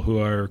people who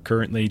are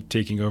currently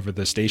taking over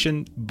the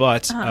station,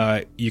 but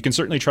you can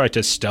certainly try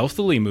to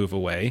stealthily move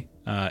away.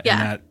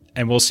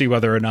 And we'll see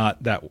whether or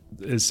not that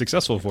is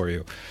successful for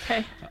you.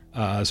 Okay.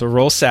 So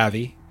roll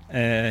savvy.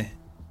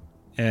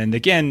 And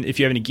again, if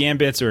you have any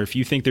gambits or if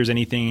you think there's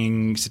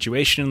anything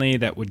situationally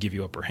that would give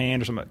you upper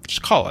hand or something,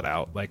 just call it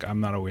out. Like,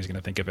 I'm not always going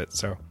to think of it,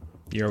 so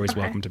you're always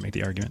welcome to make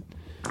the argument.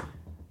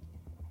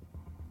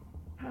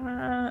 Oh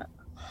my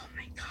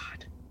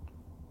god.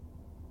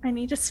 I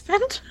need to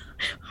spend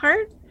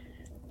heart.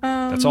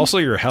 That's also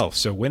your health,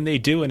 so when they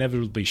do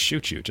inevitably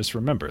shoot you, just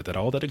remember that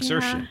all that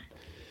exertion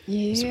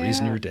is the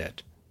reason you're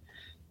dead.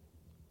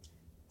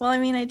 Well, I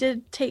mean, I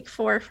did take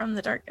 4 from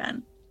the dart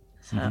gun,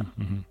 so...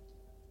 Mm-hmm.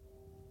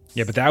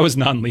 Yeah, but that was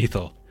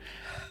non-lethal.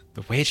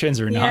 The Wei Chens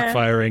are not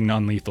firing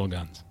non-lethal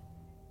guns.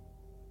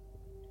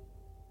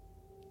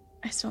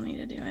 I still need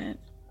to do it.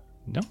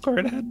 No, go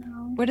right ahead.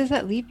 No. What does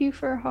that leave you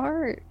for a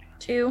heart?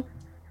 2.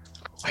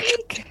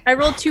 I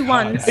rolled 2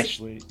 ones.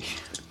 Actually.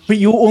 But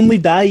you only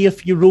die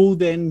if you roll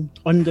then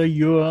under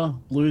your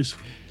blues.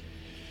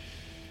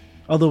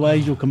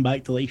 Otherwise, you'll come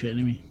back to life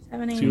anyway.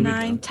 7, 8,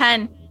 9,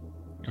 10.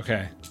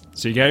 Okay.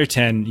 So you got your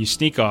 10, you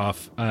sneak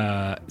off.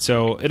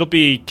 So it'll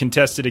be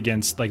contested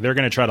against, like, they're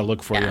going to try to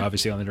look for you,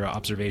 obviously, on their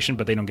observation,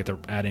 but they don't get to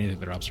add anything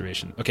to their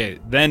observation. Okay,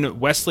 then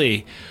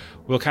Wesley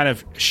will kind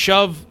of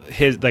shove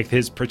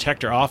his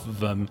protector off of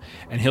them,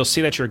 and he'll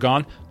see that you're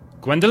gone.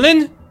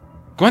 Gwendolyn,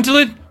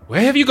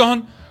 where have you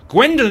gone?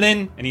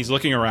 Gwendolyn! And he's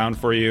looking around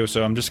for you,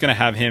 so I'm just going to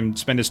have him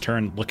spend his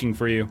turn looking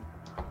for you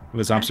with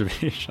his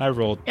observation. I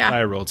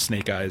rolled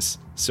snake eyes,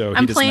 so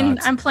he does not.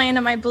 I'm playing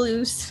to my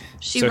blues.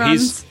 She so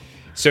runs.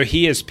 So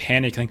he is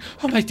panicking.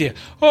 Oh, my dear.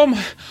 Oh,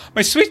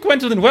 my sweet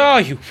Gwendolyn, where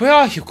are you? Where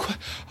are you?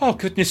 Oh,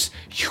 goodness.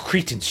 You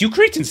cretins.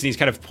 And he's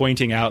kind of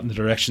pointing out in the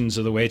directions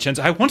of the Wei Chens.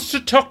 I want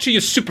to talk to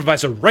your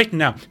supervisor right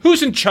now.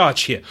 Who's in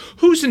charge here?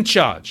 Who's in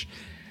charge?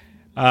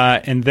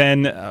 And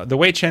then the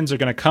Wei Chens are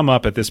going to come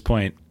up at this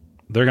point.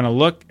 They're going to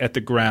look at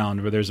the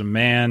ground where there's a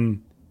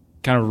man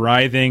kind of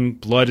writhing.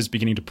 Blood is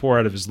beginning to pour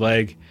out of his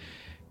leg.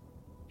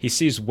 He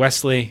sees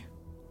Wesley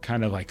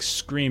kind of like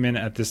screaming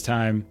at this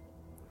time.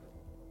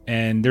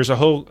 And there's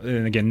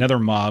another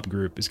mob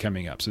group is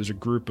coming up. So there's a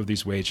group of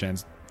these Wei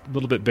Chens, a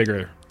little bit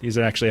bigger. These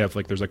actually have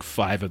there's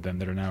 5 of them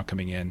that are now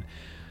coming in. And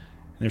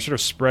they're sort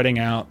of spreading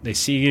out. They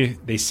see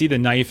the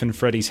knife in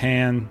Freddy's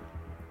hand.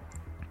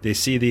 They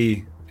see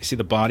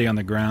the body on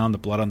the ground, the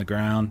blood on the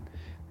ground.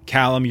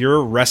 Callum,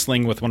 you're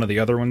wrestling with one of the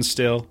other ones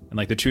still, and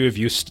the two of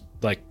you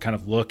kind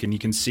of look, and you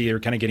can see they're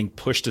kind of getting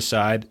pushed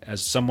aside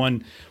as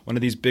one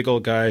of these big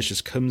old guys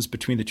just comes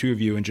between the two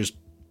of you and just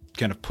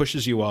kind of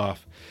pushes you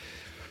off.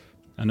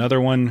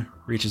 Another one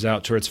reaches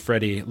out towards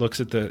Freddy,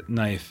 looks at the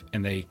knife,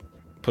 and they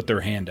put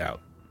their hand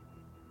out.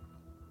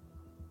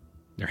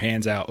 Their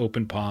hands out,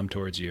 open palm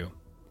towards you.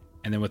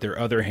 And then with their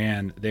other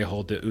hand, they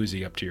hold the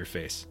Uzi up to your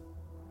face.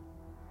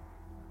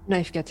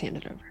 Knife gets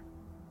handed over.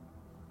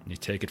 You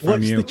take it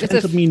from you. What's the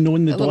chance of me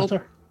knowing the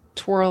daughter?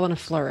 Twirl and a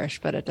flourish,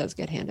 but it does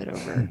get handed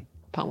over.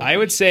 I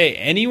would say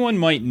anyone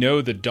might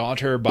know the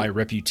daughter by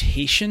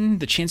reputation.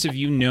 The chance of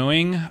you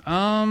knowing,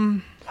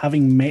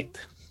 having met.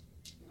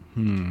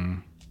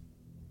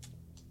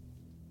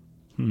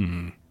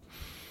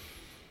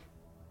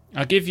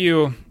 I'll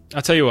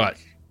tell you what.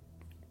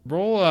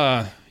 Roll,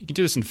 you can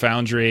do this in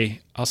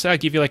Foundry. I'll say I'll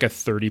give you a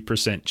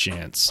 30%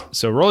 chance.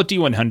 So roll a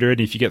D100,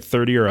 and if you get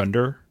 30 or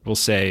under, we'll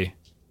say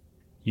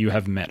you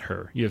have met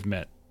her. You have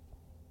met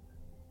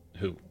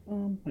who?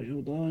 Wait,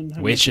 hold on.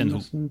 Which and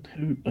who?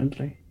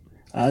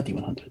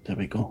 D100. There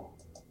we go.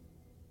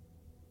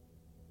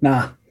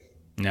 Nah.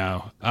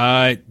 No.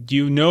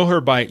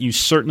 You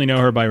certainly know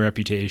her by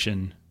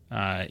reputation.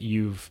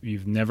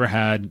 You've never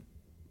had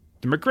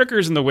the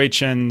McGrickers and the Wei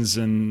Chens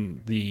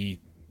and the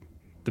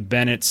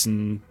Bennetts,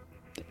 and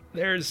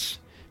there's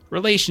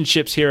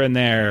relationships here and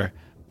there,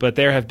 but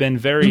there have been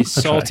very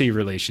salty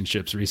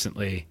relationships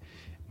recently.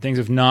 Things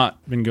have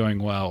not been going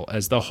well,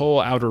 as the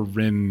whole Outer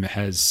Rim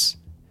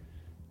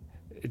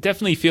it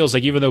definitely feels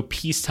like, even though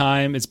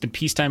it's been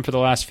peacetime for the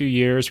last few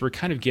years, we're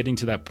kind of getting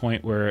to that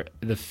point where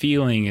the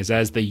feeling is,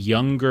 as the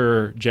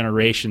younger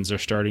generations are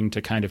starting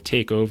to kind of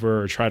take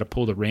over or try to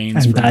pull the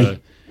reins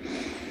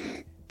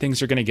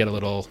things are going to get a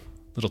little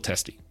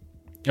testy.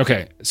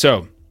 Okay,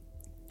 so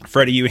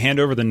Freddy, you hand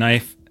over the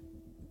knife.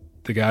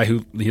 The guy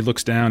he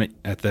looks down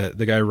at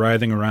the guy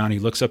writhing around. He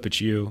looks up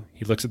at you.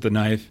 He looks at the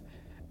knife,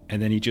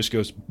 and then he just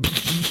goes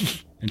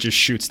and just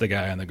shoots the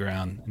guy on the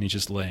ground, and he's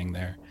just laying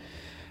there.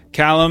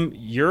 Callum,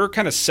 you're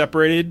kind of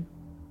separated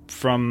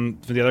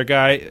from the other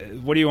guy.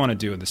 What do you want to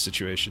do in this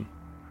situation?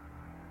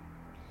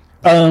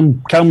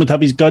 Callum would have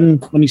his gun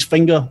on his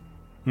finger,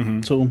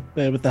 so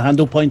with the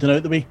handle pointing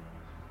out the way.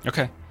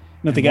 Okay.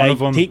 And if the guy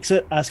takes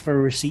it, ask for a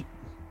receipt.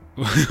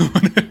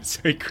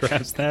 So he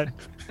grabs that,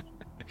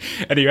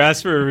 and he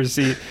asks for a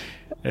receipt,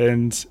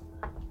 and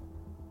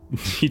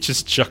he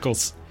just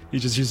chuckles. You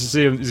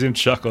see him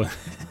chuckle.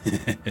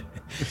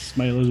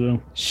 Smile as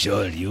well.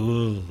 Sure,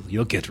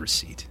 you'll get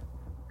receipt.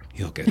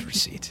 You'll get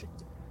receipt.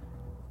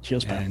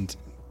 Cheers, pal. and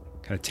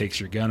kind of takes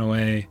your gun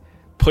away,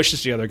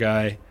 pushes the other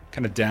guy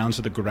kind of down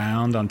to the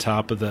ground on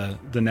top of the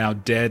now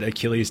dead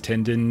Achilles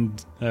tendon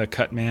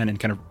cut man, and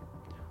kind of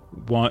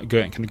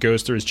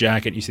goes through his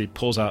jacket. You see he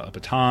pulls out a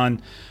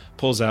baton,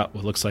 pulls out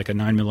what looks like a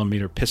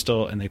 9mm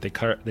pistol, and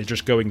they're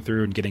just going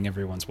through and getting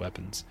everyone's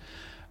weapons.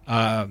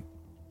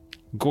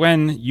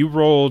 Gwen, you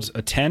rolled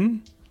a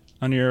 10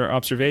 on your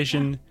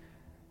observation.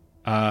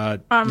 Now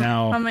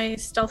on my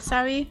stealth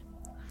savvy.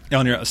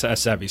 On your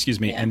savvy,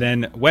 excuse me. Yeah. And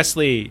then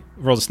Wesley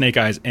rolls a snake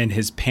eyes and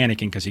he's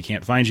panicking because he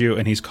can't find you,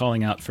 and he's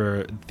calling out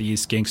for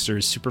these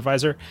gangsters'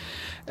 supervisor.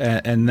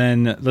 And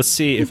then let's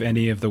see if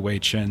any of the Wei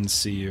Chens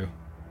see you.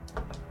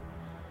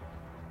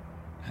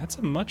 That's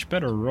a much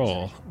better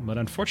roll, but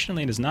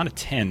unfortunately it is not a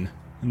 10.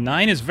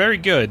 9 is very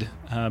good,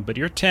 but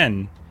your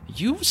 10,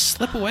 you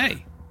slip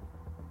away.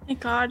 Thank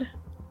God.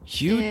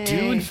 You Yay.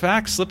 do, in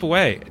fact, slip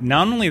away.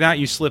 Not only that,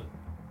 you slip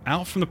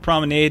out from the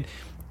promenade,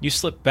 you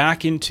slip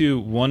back into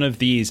one of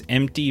these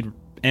emptied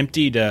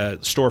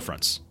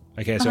storefronts.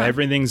 Okay, so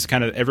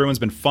everyone's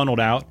been funneled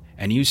out,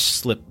 and you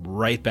slip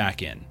right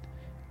back in.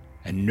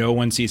 And no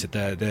one sees it.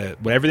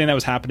 Everything that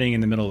was happening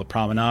in the middle of the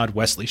promenade,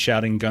 Wesley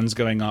shouting, guns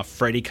going off,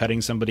 Freddy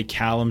cutting somebody,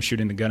 Callum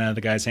shooting the gun out of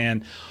the guy's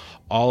hand,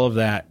 all of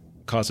that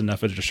caused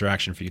enough of a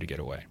distraction for you to get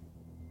away.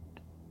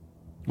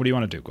 What do you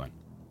want to do, Gwen?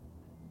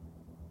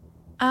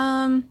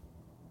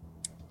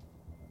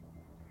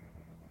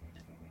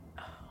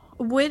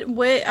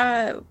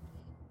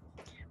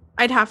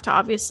 I'd have to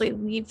obviously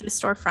leave the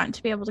storefront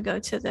to be able to go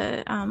to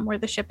the where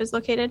the ship is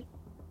located.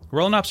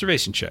 Roll an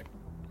observation check.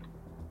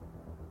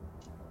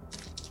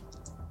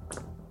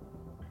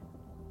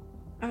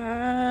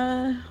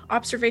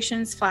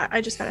 Observations flat.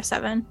 I just got a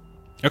 7.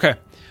 Okay.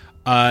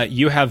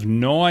 You have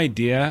no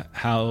idea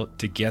how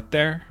to get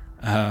there,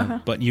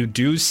 but you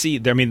do see.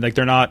 They're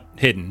not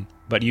hidden,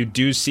 but you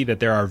do see that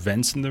there are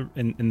vents in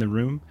the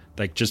room,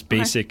 like just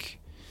basic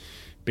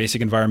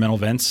environmental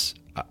vents.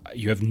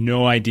 You have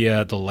no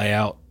idea the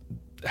layout,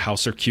 how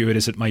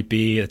circuitous it might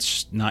be. It's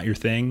just not your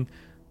thing,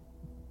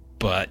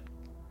 but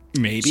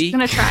maybe. She's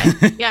gonna try.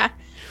 Yeah,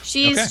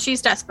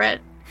 she's desperate.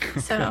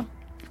 So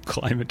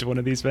climb into one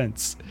of these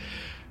vents.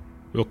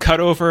 We'll cut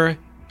over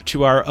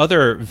to our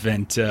other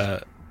vent.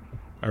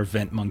 Our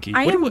vent monkey.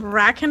 I am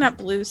racking up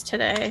blues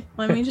today.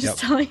 Let me just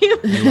tell you.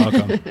 You're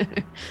welcome.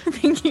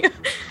 Thank you.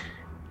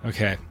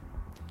 Okay.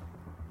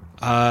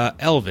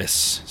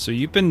 Elvis, so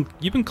you've been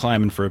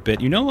climbing for a bit.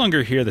 You no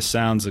longer hear the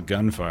sounds of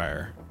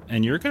gunfire,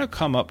 and you're going to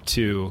come up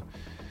to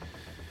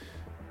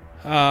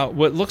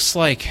what looks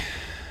like.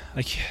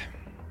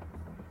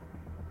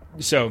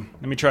 So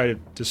let me try to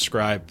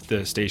describe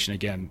the station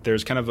again.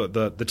 There's kind of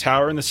the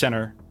tower in the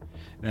center,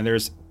 and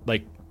there's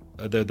like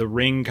the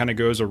ring kind of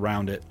goes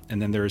around it,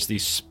 and then there's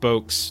these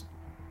spokes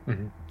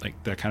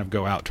like that kind of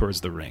go out towards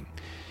the ring.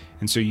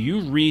 And so you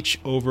reach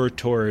over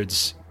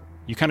towards.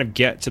 You kind of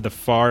get to the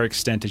far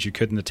extent as you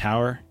could in the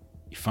tower.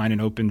 You find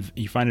an open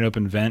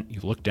vent. You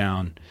look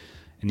down,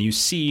 and you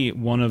see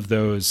one of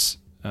those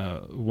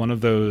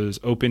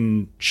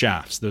open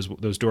shafts,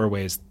 those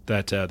doorways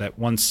that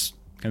once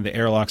kind of the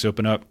airlocks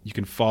open up, you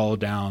can follow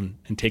down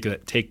and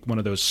take one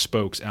of those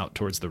spokes out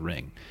towards the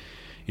ring.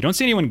 You don't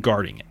see anyone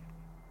guarding it.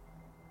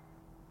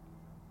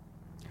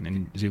 And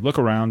then as you look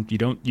around, you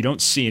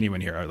don't see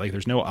anyone here. Like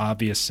there's no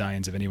obvious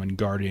signs of anyone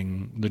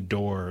guarding the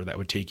door that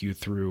would take you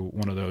through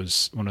one of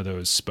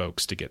those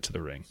spokes to get to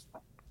the ring.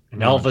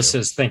 And Elvis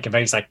is thinking about.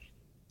 He's like,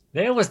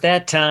 there was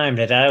that time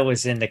that I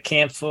was in the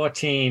Camp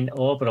 14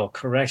 Orbital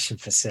Correction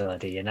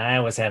Facility, and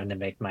I was having to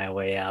make my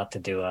way out to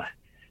do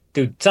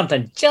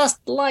something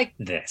just like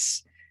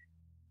this.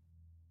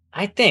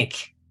 I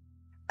think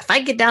if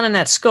I get down in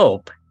that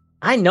scope,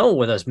 I know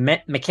where those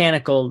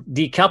mechanical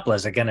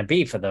decouplers are going to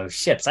be for those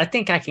ships. I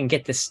think I can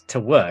get this to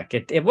work.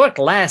 It worked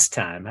last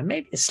time.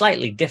 Maybe a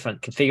slightly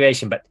different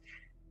configuration, but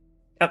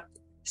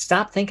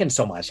stop thinking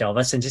so much,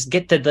 Elvis, and just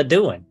get to the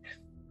doing.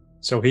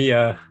 So he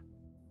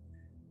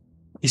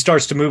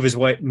starts to move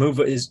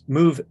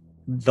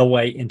the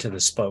way into the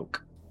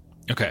spoke.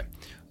 Okay,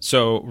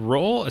 so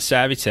roll a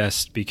savvy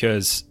test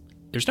because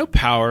there's no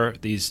power.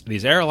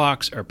 These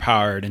airlocks are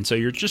powered, and so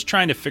you're just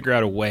trying to figure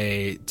out a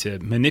way to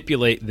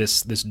manipulate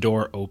this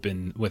door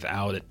open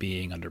without it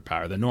being under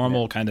power. The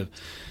normal kind of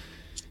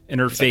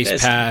interface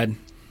pad.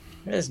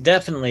 There's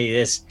definitely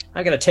this.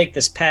 I got to take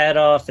this pad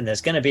off, and there's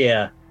going to be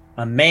a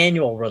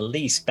manual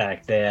release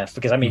back there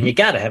because you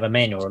got to have a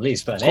manual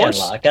release for an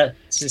airlock.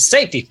 It's a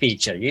safety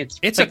feature.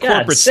 It's a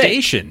corporate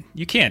station.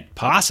 You can't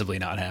possibly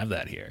not have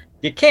that here.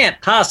 You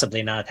can't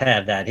possibly not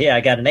have that here.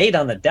 I got an 8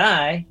 on the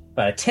die.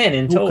 But 10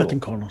 in total.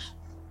 Cutting corners.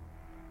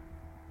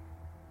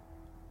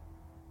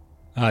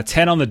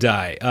 10 on the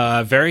die.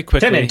 Very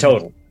quickly. 10 in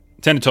total.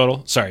 10 in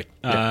total. Sorry.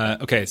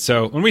 Okay,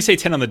 so when we say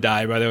 10 on the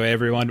die, by the way,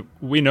 everyone,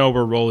 we know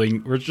we're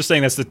rolling. We're just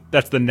saying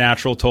that's the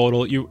natural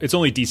total. It's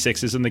only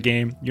d6s in the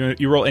game.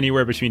 You roll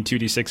anywhere between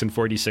 2d6 and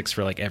 4d6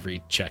 for like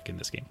every check in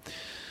this game.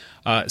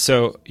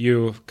 So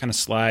you kind of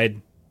slide,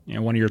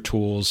 one of your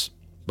tools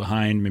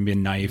behind, maybe a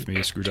knife,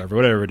 maybe a screwdriver,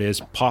 whatever it is.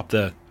 Pop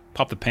the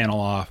panel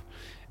off,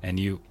 and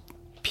you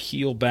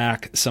peel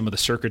back some of the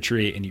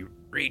circuitry and you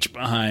reach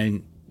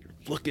behind.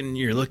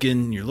 You're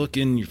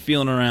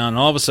feeling around, and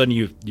all of a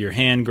sudden your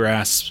hand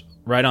grasps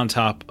right on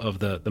top of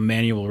the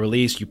manual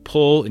release. You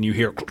pull and you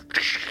hear,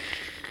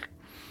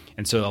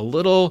 and so a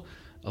little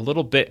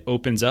bit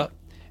opens up,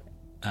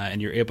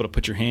 and you're able to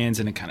put your hands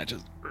in and kind of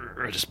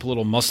just put a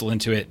little muscle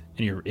into it,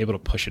 and you're able to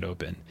push it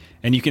open.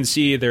 And you can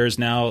see there's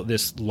now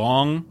this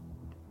long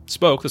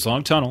spoke, this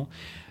long tunnel.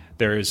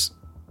 There's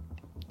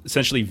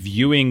essentially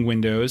viewing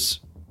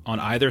windows on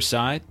either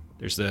side.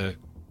 There's the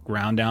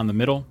ground down the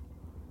middle.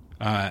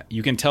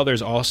 You can tell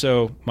there's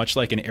also, much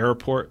like an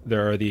airport,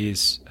 there are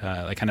these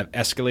like kind of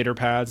escalator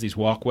pads, these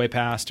walkway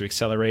paths to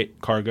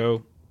accelerate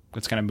cargo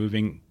that's kind of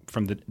moving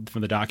from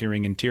the docking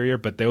ring interior,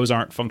 but those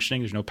aren't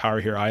functioning. There's no power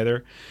here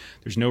either.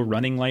 There's no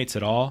running lights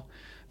at all.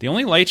 The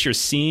only lights you're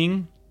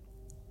seeing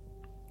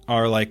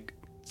are like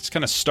it's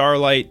kind of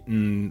starlight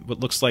and what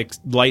looks like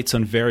lights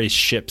on various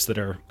ships that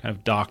are kind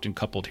of docked and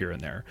coupled here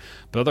and there.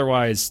 But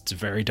otherwise, it's a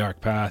very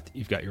dark path.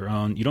 You've got your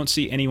own. You don't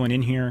see anyone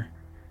in here.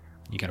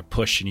 You got to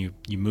push and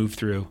you move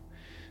through.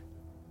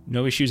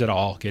 No issues at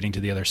all getting to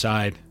the other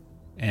side.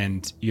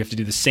 And you have to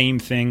do the same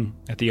thing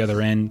at the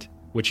other end,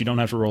 which you don't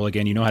have to roll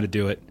again. You know how to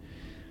do it.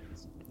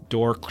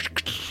 Door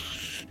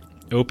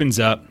opens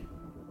up,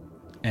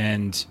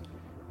 and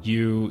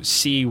you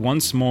see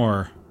once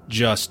more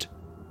just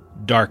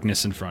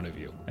darkness in front of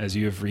you as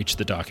you have reached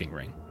the docking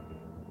ring.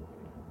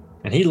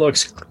 And he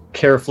looks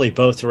carefully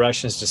both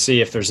directions to see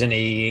if there's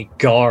any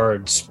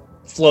guards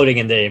floating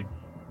in the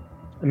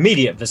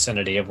immediate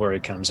vicinity of where he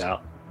comes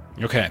out.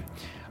 Okay.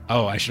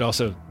 Oh, I should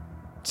also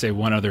say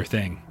one other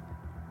thing.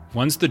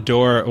 Once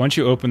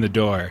you open the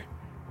door,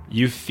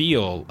 you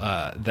feel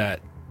that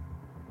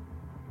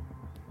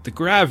the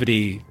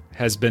gravity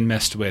has been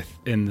messed with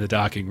in the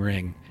docking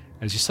ring.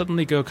 As you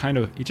suddenly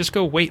you just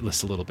go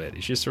weightless a little bit.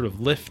 You just sort of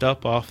lift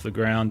up off the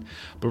ground.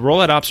 But roll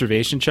that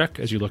observation check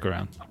as you look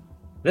around.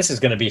 This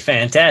is going to be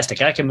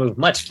fantastic. I can move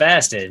much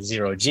faster at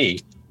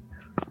 0G.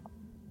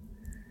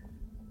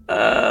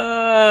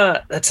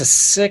 That's a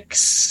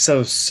 6.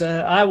 So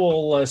I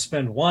will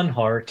spend 1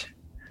 heart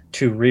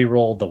to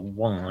re-roll the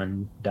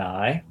 1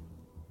 die.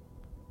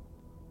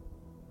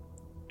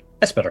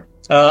 That's better.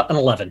 An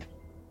 11.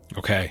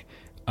 Okay.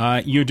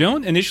 You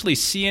don't initially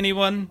see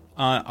anyone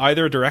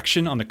either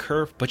direction on the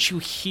curve, but you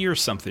hear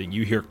something.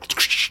 You hear,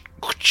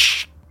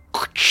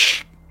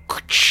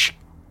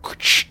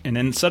 and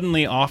then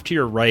suddenly off to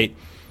your right,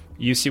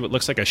 you see what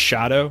looks like a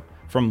shadow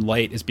from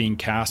light is being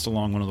cast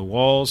along one of the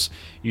walls.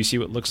 You see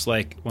what looks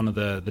like one of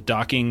the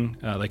docking,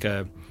 like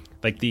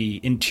the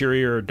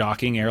interior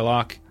docking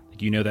airlock.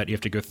 You know that you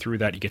have to go through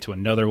that. You get to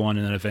another one,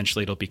 and then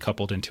eventually it'll be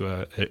coupled into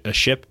a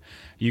ship.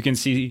 You can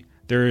see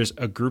there's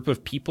a group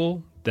of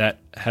people that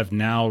have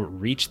now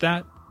reached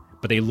that,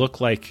 but they look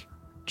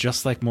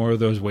just like more of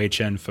those Wei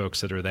Chen folks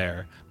that are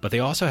there. But they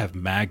also have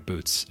mag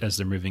boots as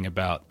they're moving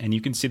about. And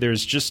you can see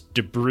there's just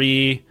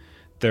debris.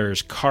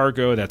 There's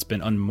cargo that's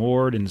been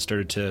unmoored and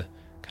started to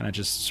kind of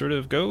just sort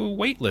of go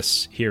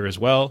weightless here as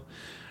well.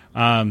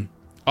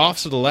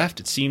 Off to the left,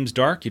 it seems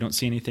dark. You don't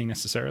see anything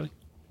necessarily.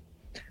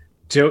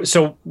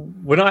 So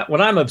when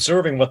I'm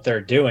observing what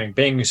they're doing,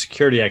 being a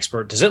security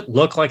expert, does it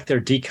look like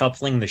they're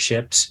decoupling the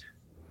ships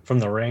from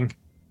the ring?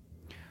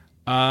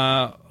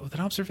 With an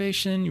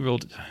observation, you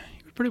rolled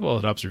pretty well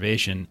at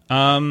observation.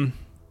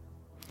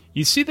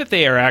 You see that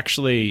they are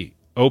actually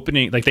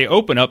opening, like they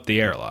open up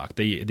the airlock,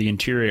 the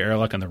interior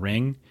airlock on the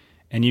ring,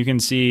 and you can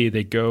see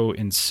they go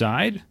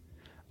inside.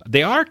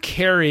 They are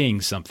carrying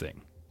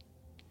something.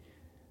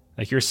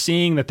 Like you're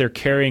seeing that they're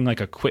carrying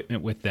like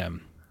equipment with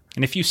them.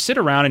 And if you sit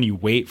around and you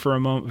wait for a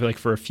moment, like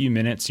for a few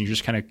minutes, and you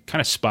just kind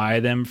of spy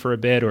them for a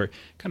bit, or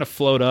kind of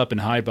float up and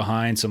hide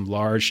behind some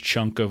large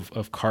chunk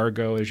of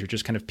cargo as you're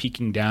just kind of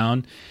peeking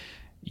down,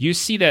 you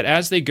see that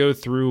as they go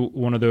through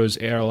one of those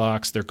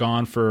airlocks, they're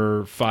gone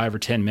for 5 or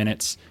 10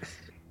 minutes.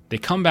 They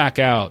come back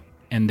out,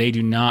 and they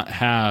do not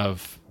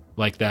have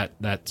like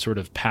that sort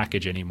of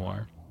package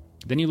anymore.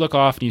 Then you look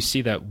off and you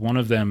see that one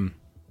of them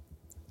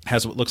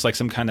has what looks like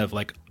some kind of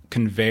like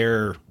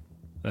conveyor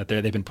that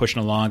they've been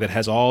pushing along that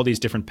has all these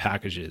different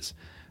packages.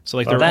 So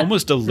like they're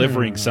almost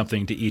delivering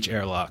something to each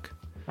airlock.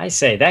 I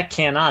say that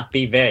cannot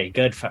be very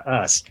good for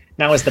us.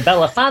 Now, is the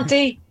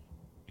Belafonte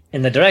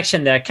in the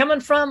direction they're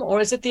coming from,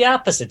 or is it the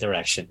opposite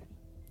direction?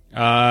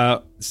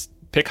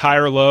 Pick high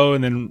or low,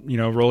 and then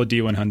roll a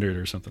D100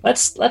 or something.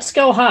 Let's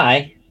go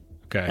high.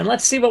 Okay. And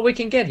let's see what we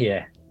can get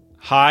here.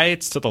 High,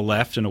 it's to the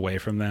left and away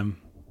from them.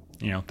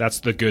 That's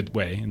the good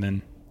way, and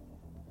then.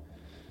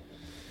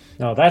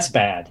 No, that's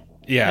bad.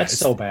 Yeah, that's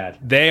so bad.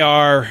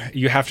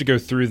 You have to go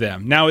through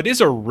them. Now, it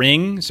is a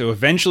ring, so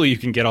eventually you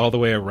can get all the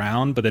way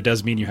around, but that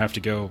does mean you have to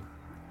go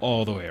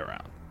all the way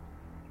around.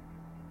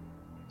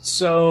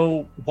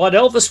 So what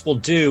Elvis will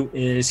do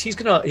is he's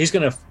gonna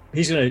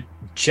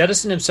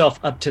jettison himself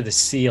up to the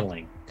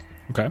ceiling.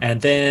 Okay.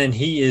 And then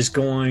he is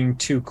going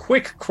to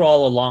quick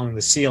crawl along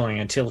the ceiling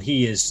until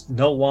he is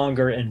no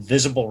longer in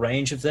visible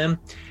range of them.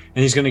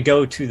 And he's going to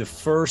go to the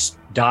first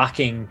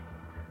docking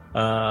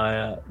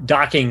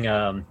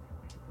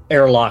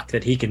airlock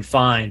that he can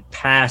find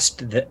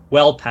past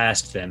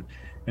them,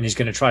 and he's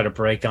going to try to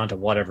break onto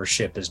whatever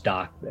ship is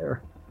docked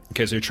there.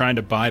 Okay, so you're trying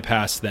to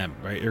bypass them,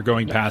 right? You're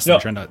going past them,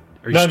 trying to.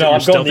 I'm going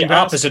the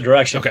opposite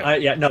direction. Okay.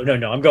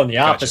 I'm going the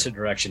opposite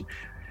direction.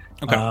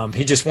 Okay.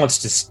 He just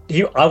wants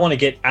to. I want to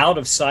get out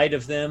of sight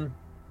of them.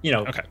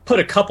 Put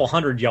a couple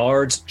 100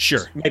 yards,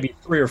 sure, maybe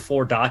 3 or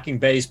 4 docking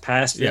bays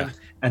past them,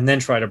 and then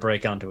try to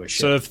break onto a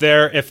ship. So if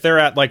they're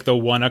at like the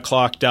 1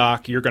 o'clock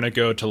dock, you're going to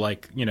go to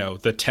like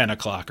the 10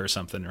 o'clock or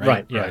something, right?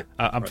 Right. Yeah, right.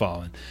 I'm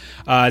following.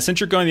 Since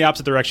you're going the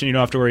opposite direction, you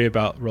don't have to worry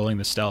about rolling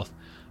the stealth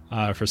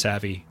for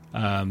savvy.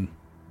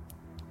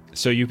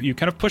 So you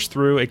kind of push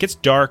through. It gets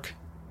dark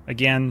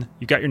again.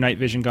 You got your night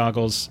vision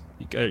goggles.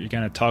 You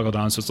kind of toggled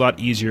on, so it's a lot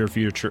easier for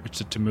you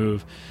to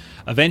move.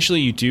 Eventually,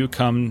 you do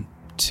come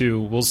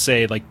to, we'll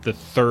say, like the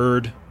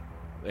 3rd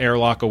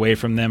airlock away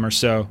from them or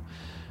so.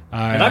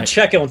 And I'm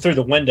checking through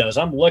the windows.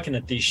 I'm looking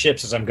at these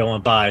ships as I'm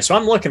going by. So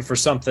I'm looking for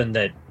something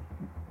that,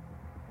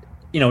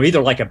 either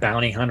like a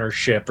bounty hunter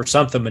ship or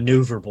something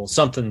maneuverable,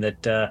 something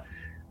that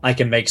I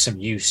can make some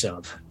use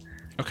of.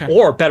 Okay.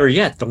 Or better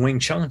yet, the Wing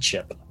Chun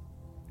ship.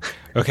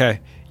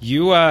 Okay.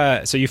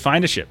 So you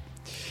find a ship,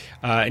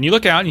 and you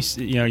look out, and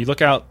you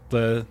look out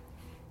the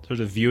sort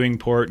of viewing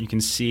port. You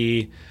can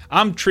see.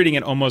 I'm treating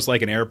it almost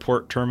like an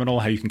airport terminal,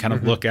 how you can kind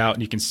of look out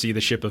and you can see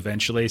the ship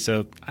eventually.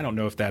 So I don't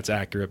know if that's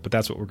accurate, but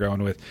that's what we're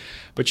going with.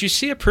 But you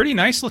see a pretty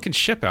nice looking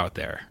ship out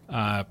there.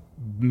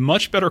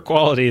 Much better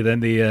quality than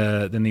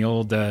the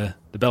old the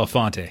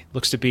Belafonte.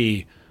 Looks to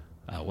be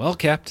well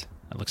kept.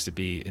 It looks to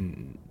be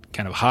in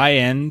kind of high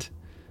end.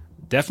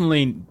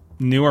 Definitely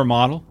newer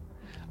model.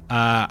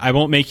 I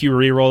won't make you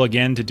re-roll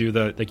again to do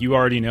you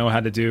already know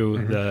how to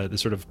do the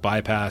sort of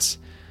bypass.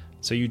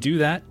 So you do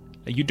that.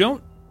 You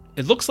don't.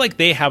 It looks like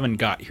they haven't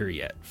got here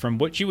yet. From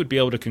what you would be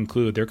able to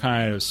conclude, they're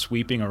kind of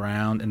sweeping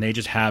around, and they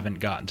just haven't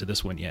gotten to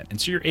this one yet. And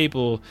so you're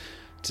able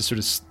to sort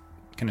of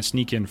kind of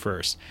sneak in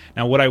first.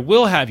 Now, what I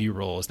will have you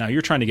roll is, now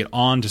you're trying to get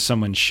onto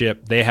someone's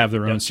ship. They have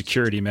their own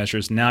security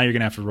measures. Now you're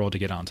going to have to roll to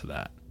get onto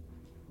that.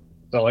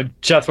 So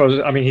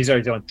Jethro, he's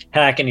already doing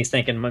hack, and he's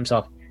thinking to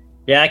himself,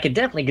 yeah, I could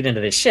definitely get into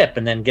this ship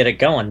and then get it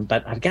going,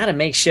 but I've got to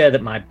make sure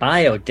that my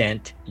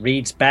biodent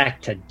reads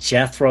back to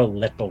Jethro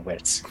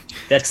Lipowitz.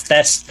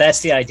 That's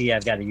the idea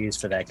I've got to use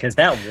for that, because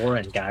that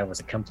Warren guy was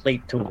a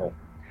complete tool.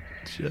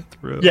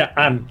 Jethro. Yeah,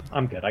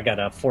 I'm good. I got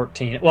a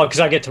 14. Well,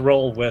 because I get to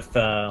roll with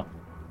the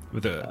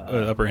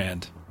upper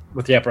hand.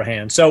 With the upper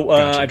hand. So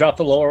Gotcha. I dropped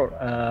the lower,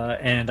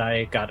 and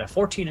I got a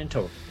 14 in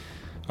total.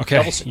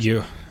 Okay,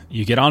 you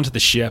get onto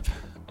the ship.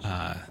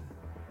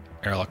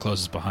 Airlock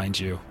closes behind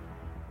you.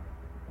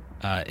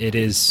 It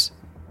is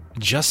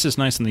just as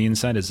nice on the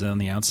inside as on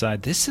the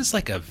outside. This is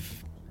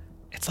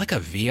it's like a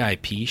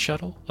VIP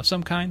shuttle of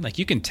some kind. Like,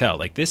 you can tell,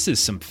 like, this is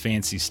some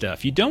fancy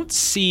stuff. You don't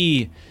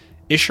see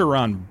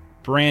Isharon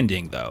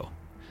branding, though.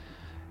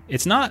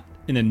 It's not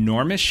an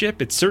enormous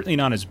ship. It's certainly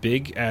not as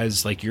big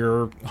as like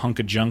your hunk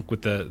of junk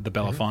with the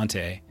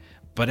Belafonte,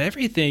 but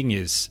everything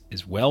is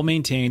well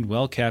maintained,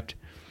 well kept.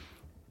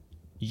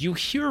 You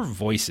hear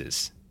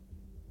voices.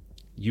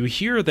 You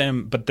hear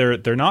them, but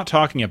they're not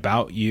talking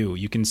about you.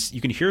 You can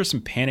hear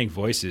some panicked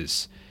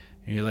voices,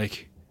 and you're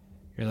like,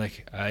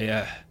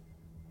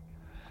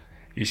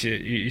 you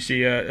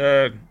see,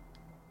 hello,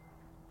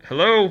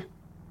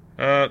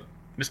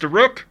 Mr.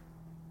 Rook,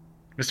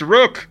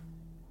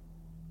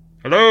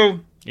 hello.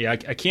 Yeah,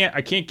 I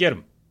can't get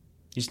him.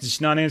 He's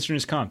just not answering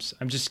his comms.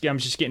 I'm just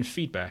getting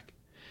feedback.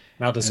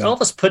 Now, does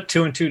Elvis put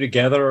 2 and 2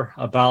 together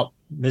about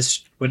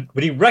would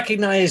he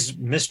recognize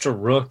Mr.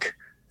 Rook?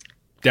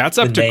 That's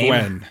up to name?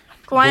 Gwen.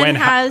 Gwen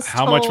has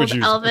how told much would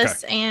you?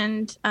 Elvis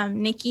and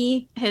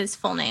Nikki his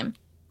full name.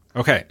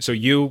 Okay, so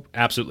you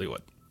absolutely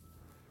would.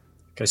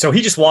 Okay, so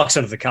he just walks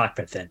into the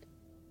cockpit then.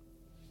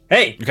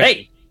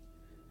 Hey,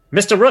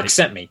 Mr. Rook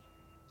sent me.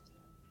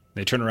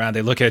 They turn around,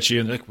 they look at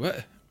you, and they're like,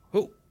 "What?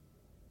 Who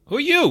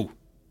are you?"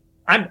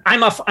 I'm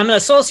an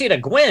associate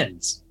of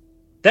Gwen's.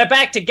 They're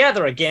back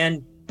together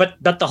again, but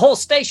the whole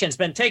station's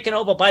been taken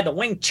over by the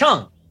Wing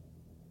Chun.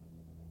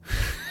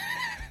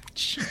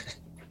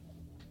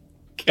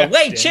 The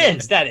Wei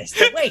Chins, that is.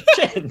 The Wei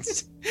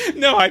Chins.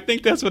 No, I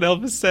think that's what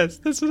Elvis says.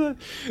 That's what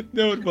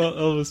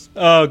Elvis.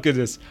 Oh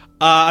goodness.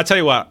 I'll tell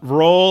you what.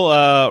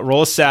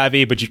 Roll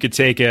savvy, but you can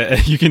take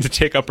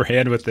upper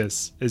hand with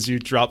this as you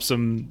drop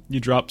some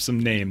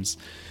names.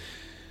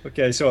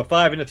 Okay, so a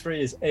 5 and a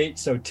 3 is 8,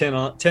 so 10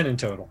 in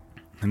total.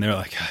 And they're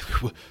like,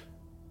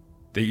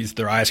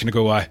 their eyes gonna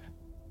go wide.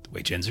 The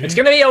Wei Chins are It's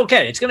here? gonna be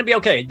okay. It's gonna be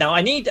okay. Now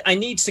I need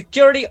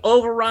security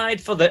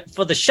override for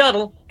the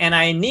shuttle, and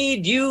I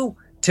need you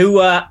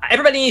to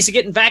everybody needs to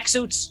get in vac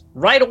suits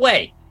right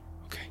away.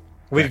 Okay.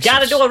 We've got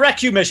to do a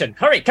rescue mission.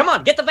 Hurry, come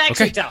on, get the vac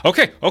suits out.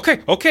 Okay.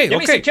 Give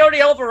me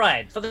security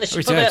override for the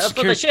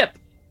ship.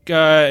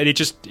 And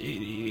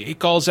he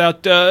calls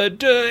out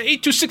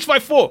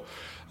 82654,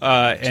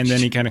 and then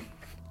he kind of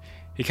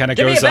Give me a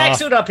goes vac off.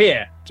 suit up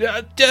here.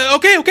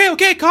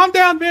 Okay, calm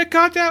down, man,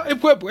 calm down. Hey,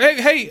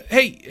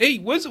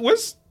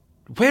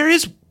 where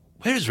is he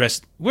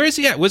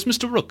at? Where's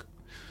Mr. Rook?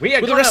 We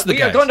are With the rest of the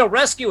guys. going to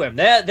rescue him.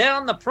 They're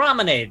on the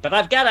promenade, but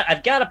I've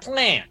got a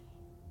plan.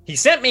 He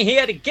sent me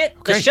here to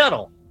get the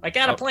shuttle. I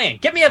got a plan.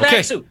 Give me a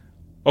vac suit.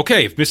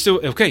 Okay,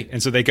 Mr. Okay,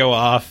 and so they go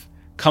off,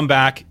 come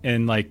back,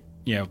 and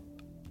we'll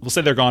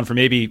say they're gone for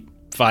maybe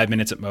 5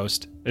 minutes at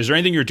most. Is there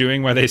anything you're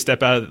doing while they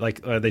step out? Of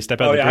the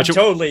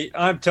bridge?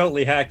 I'm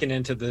totally hacking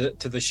into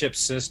the ship's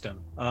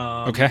system.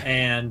 Okay,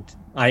 and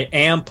I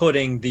am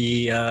putting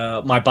the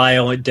my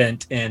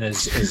bio-ident in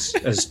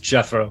as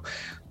Jethro,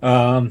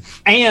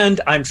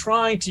 and I'm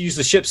trying to use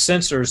the ship's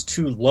sensors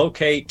to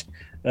locate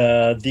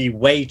the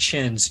Wei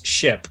Chen's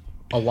ship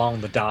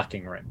along the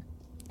docking ring.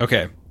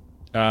 Okay,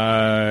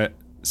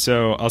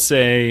 so I'll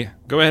say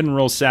go ahead and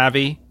roll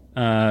savvy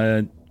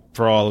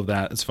for all of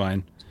that. It's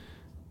fine.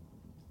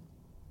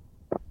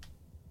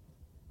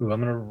 Ooh, I'm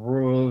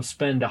going to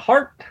spend a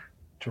heart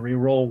to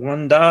re-roll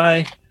one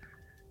die.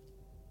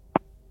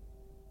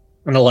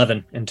 An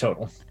 11 in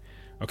total.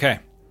 Okay.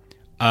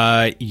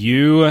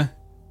 You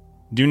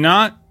do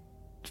not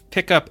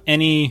pick up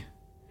any...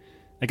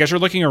 Like, as you're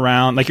looking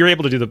around, like, you're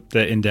able to do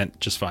the indent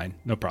just fine.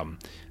 No problem.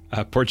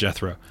 Poor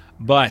Jethro.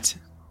 But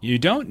you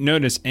don't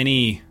notice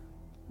any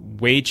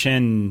Wei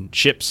Chen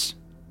ships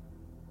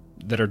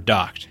that are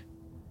docked.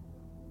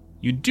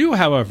 You do,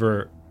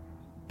 however,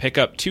 pick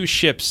up 2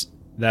 ships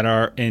that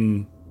are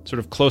in sort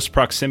of close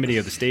proximity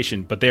of the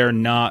station, but they are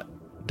not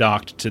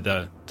docked to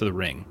the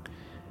ring.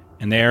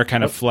 And they are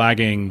kind of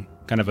flagging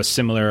kind of a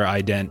similar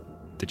ident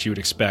that you would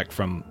expect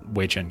from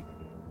Wei Chen.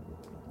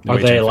 Are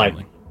they like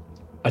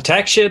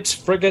attack ships,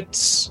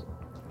 frigates?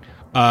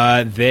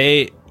 One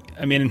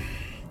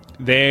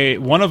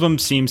of them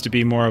seems to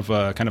be more of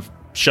a kind of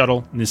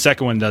shuttle, and the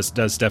second one does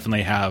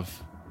definitely have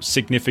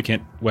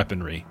significant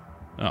weaponry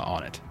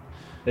on it.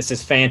 This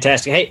is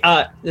fantastic. Hey,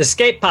 the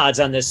escape pods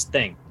on this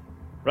thing,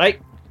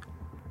 right?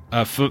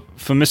 For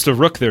Mr.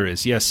 Rook there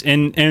is, yes.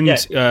 And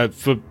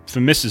for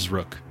Mrs.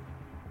 Rook.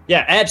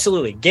 Yeah,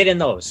 absolutely. Get in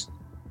those.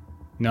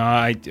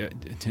 No, you're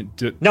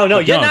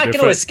not going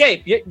to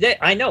escape.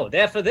 I know,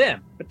 they're for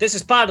them. But this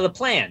is part of the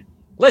plan.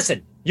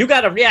 Listen, you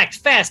got to react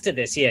fast to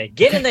this here.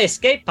 Get in the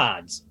escape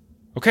pods.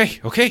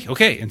 Okay.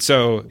 And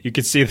so you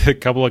can see the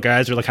couple of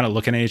guys are like kind of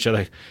looking at each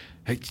other.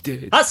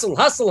 Hustle.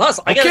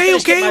 I got to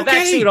finish getting my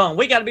vac suit on.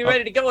 We got to be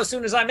ready to go as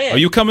soon as I'm in. Are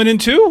you coming in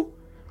too?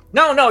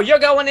 No, you're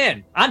going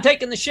in. I'm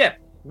taking the ship.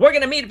 We're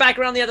going to meet back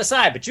around the other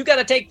side, but you got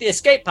to take the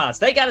escape pods.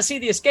 They got to see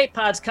the escape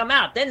pods come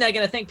out. Then they're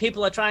going to think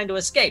people are trying to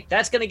escape.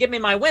 That's going to give me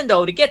my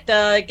window to get to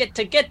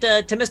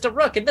Mr.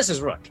 Rook and Mrs.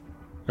 Rook.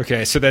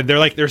 Okay, so then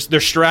they're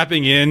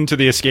strapping in to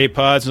the escape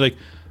pods. Like,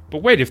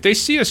 but wait, if they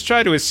see us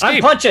try to escape,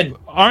 I'm punching.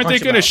 Aren't they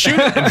going to shoot?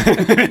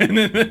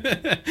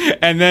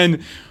 And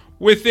then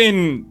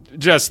within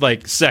just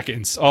like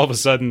seconds, all of a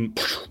sudden,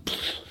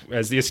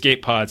 as the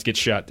escape pods get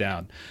shot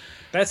down.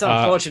 That's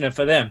unfortunate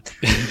for them.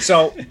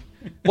 So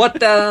what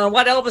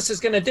Elvis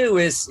is going to do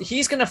is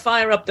he's going to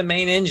fire up the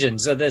main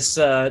engines of this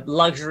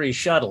luxury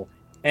shuttle,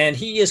 and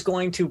he is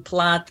going to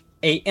plot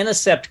a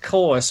intercept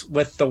course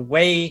with the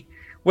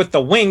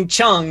Wing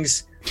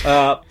Chung's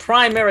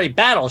primary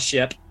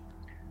battleship,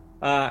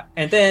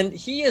 and then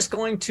he is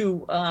going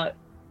to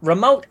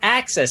remote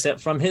access it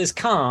from his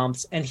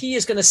comms, and he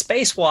is going to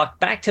spacewalk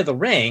back to the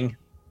ring,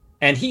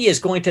 and he is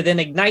going to then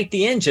ignite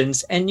the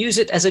engines and use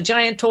it as a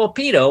giant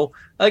torpedo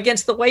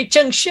against the Wei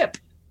Chung ship.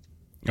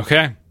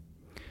 Okay.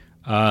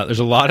 There's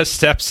a lot of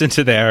steps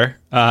into there.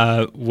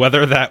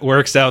 Whether that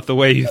works out the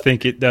way you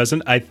think it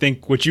doesn't, I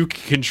think what you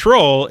can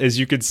control is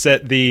you could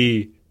set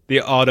the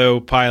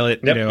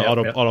autopilot,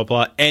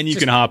 autopilot, and you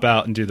can hop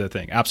out and do the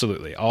thing.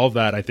 Absolutely. All of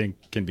that, I think,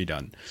 can be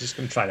done. Just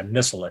going to try to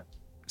missile it.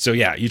 So,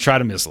 yeah, you try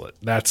to missile it.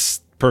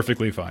 That's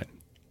perfectly fine.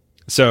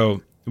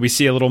 So we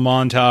see a little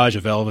montage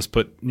of Elvis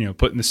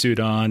putting the suit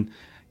on.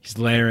 He's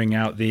layering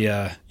out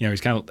the,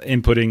 he's kind of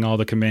inputting all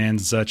the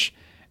commands and such.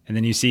 And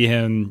then you see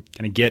him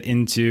kind of get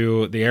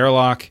into the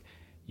airlock.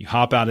 You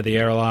hop out of the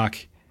airlock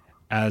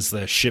as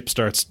the ship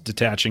starts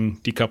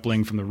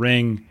decoupling from the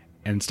ring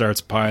and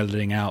starts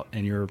piloting out,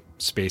 and you're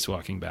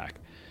spacewalking back.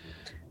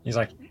 He's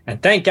like,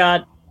 and thank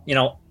God,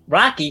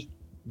 Rocky,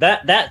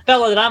 that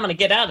fella that I'm going to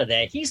get out of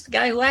there, he's the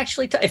guy who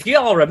actually, if you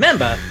all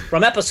remember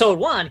from episode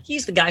 1,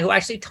 he's the guy who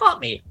actually taught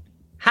me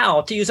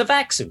how to use a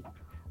vac suit.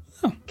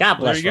 Oh, God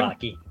bless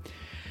Rocky.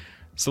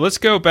 So let's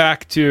go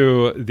back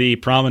to the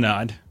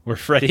promenade where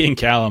Freddie and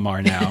Callum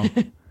are now.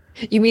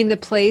 You mean the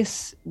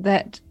place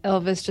that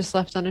Elvis just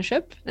left on a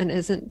ship and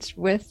isn't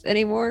with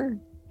anymore?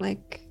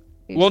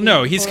 Well,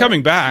 no, he's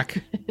coming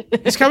back.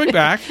 He's coming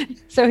back.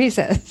 So he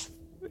says.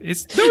 He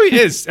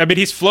is. I mean,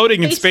 he's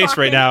floating in space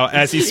right now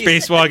as he's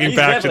spacewalking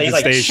back to the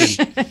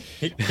station.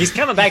 He's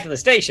coming back to the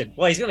station.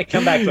 Well, he's going to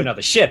come back to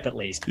another ship at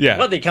least. Yeah.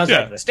 Whether he comes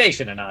back to the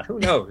station or not, who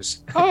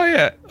knows? Oh,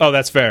 yeah. Oh,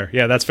 that's fair.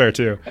 Yeah, that's fair,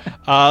 too.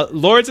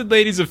 Lords and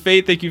Ladies of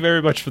Fate, thank you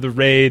very much for the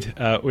raid.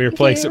 We are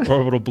playing some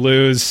Orbital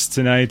Blues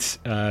tonight.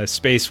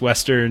 Space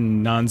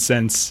Western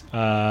nonsense.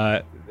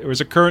 There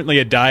was currently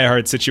a Die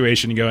Hard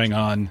situation going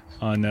on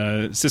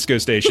Cisco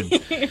Station.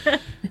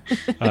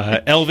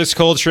 Elvis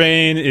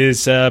Coltrane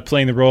is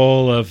playing the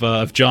role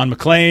of John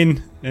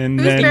McClane, and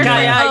Who's then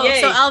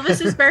barefoot? So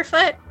Elvis is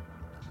barefoot.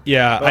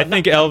 yeah, I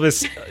think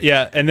Elvis.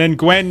 Yeah, and then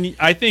Gwen.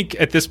 I think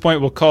at this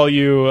point we'll call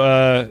you.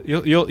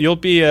 You'll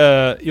be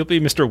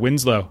Mr.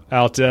 Winslow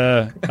out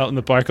in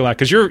the parking lot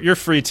because you're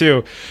free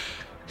too.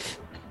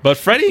 But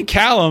Freddie and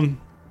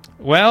Callum,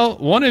 well,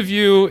 one of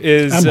you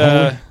is.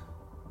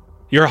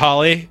 You're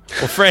Holly.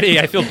 Well, Freddie,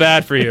 I feel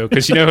bad for you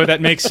because you know who that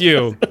makes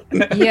you.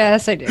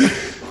 Yes, I do.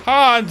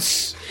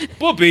 Hans,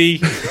 Bobby.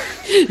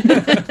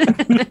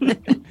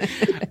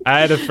 I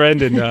had a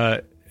friend when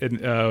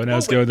I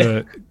was going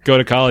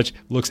to college.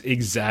 Looks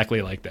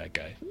exactly like that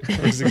guy.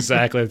 Looks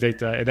exactly like that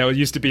guy. And that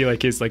used to be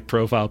like his like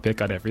profile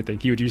pic on everything.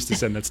 He would used to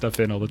send that stuff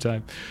in all the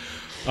time.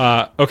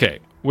 Okay,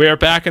 we're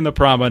back in the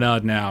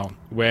promenade now,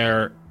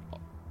 where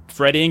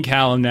Freddie and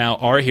Callum now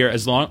are here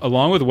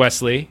along with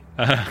Wesley.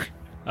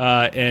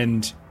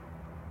 And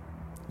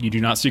you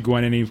do not see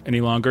Gwen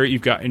any longer.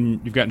 You've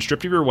gotten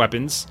stripped of your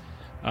weapons.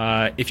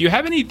 If you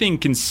have anything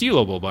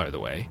concealable, by the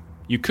way,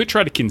 you could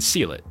try to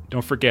conceal it.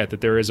 Don't forget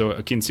that there is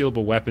a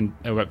concealable weapon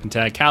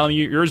tag. Callum,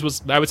 yours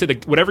was, I would say,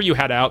 whatever you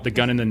had out, the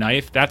gun and the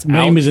knife, that's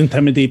Mine out. was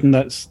intimidating.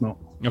 That's not.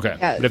 Okay,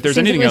 Yeah, but if there's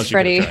since anything it was else,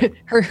 Freddie, you could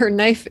try. her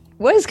knife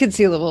was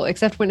concealable,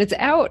 except when it's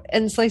out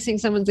and slicing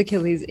someone's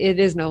Achilles, it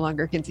is no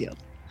longer concealed.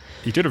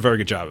 You did a very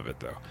good job of it,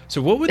 though.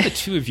 So what would the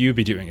two of you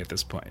be doing at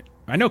this point?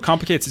 I know,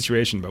 complicated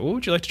situation, but what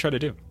would you like to try to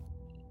do?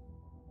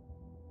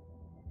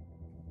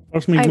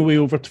 First, make my way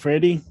over to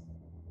Freddie.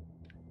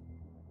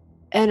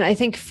 And I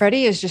think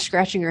Freddie is just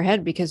scratching her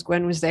head because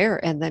Gwen was there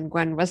and then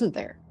Gwen wasn't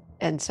there.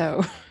 And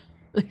so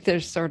like,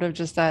 there's sort of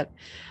just that.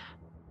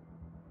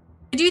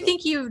 I do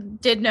think you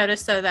did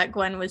notice, though, that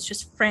Gwen was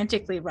just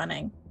frantically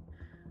running.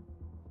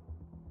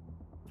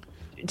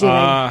 Do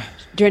I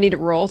need to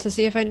roll to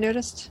see if I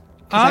noticed?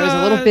 Because I was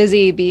a little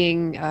busy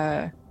being...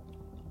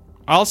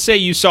 I'll say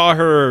you saw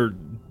her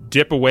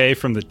dip away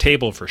from the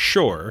table for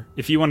sure.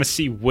 If you want to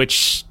see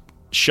which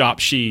shop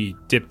she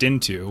dipped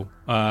into,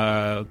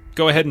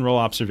 go ahead and roll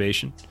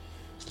observation.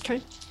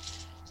 Okay.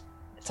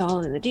 It's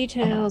all in the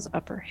details,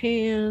 upper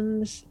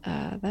hands.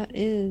 That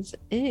is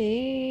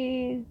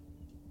a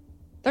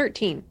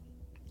 13.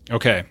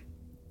 Okay.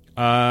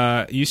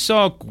 You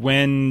saw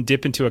Gwen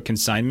dip into a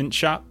consignment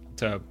shop,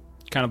 to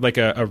kind of like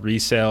a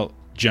resale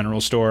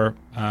general store.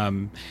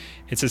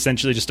 It's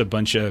essentially just a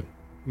bunch of,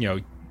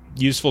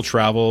 useful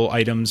travel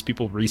items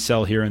people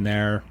resell here and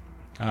there.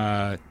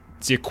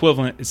 It's the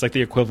equivalent. It's like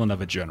the equivalent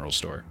of a general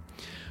store.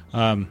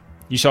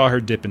 You saw her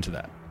dip into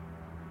that.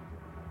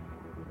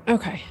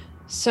 Okay.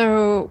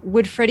 So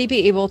would Freddie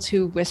be able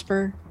to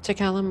whisper to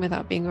Callum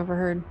without being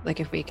overheard? Like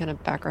if we kind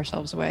of back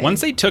ourselves away?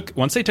 Once they took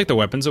the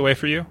weapons away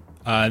for you,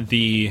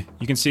 you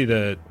can see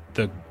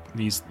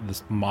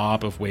this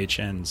mob of Wei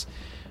Chen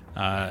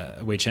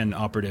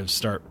operatives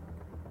start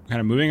kind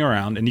of moving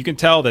around, and you can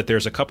tell that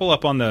there's a couple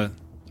up on the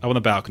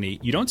balcony.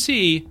 You don't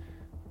see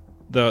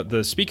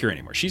the speaker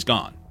anymore. She's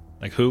gone.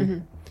 Like who? Mm-hmm.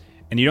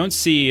 And you don't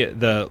see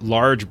the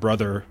large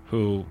brother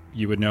who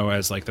you would know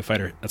as like the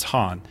fighter. That's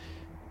Han.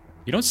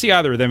 You don't see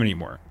either of them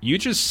anymore. You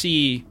just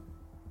see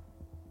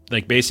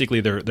like basically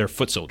they're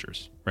foot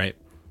soldiers, right?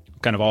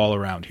 Kind of all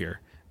around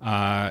here.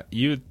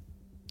 You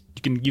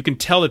can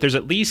tell that there's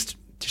got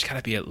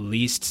to be at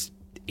least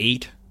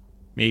 8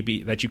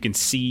 maybe that you can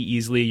see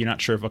easily. You're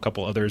not sure if a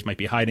couple others might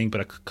be hiding, but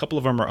a couple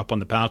of them are up on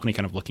the balcony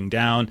kind of looking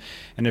down,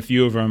 and a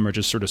few of them are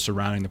just sort of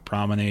surrounding the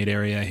promenade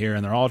area here,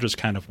 and they're all just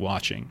kind of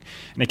watching.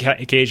 And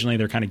occasionally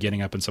they're kind of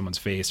getting up in someone's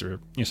face or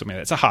something like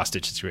that. It's a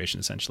hostage situation,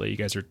 essentially. You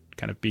guys are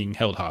kind of being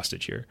held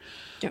hostage here.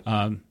 Yep.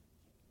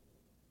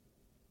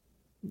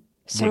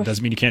 So it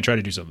doesn't mean you can't try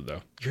to do something,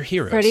 though. You're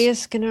heroes. Freddie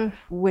is going to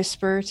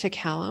whisper to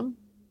Callum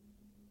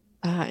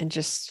and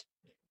just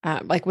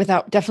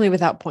definitely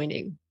without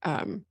pointing.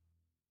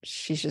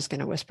 She's just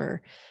going to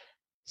whisper.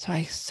 So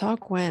I saw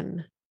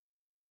Gwen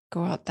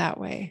go out that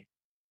way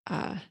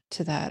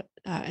to that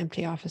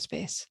empty office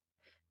space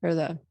or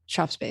the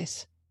shop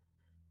space.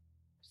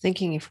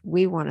 Thinking if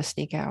we want to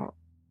sneak out,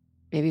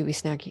 maybe we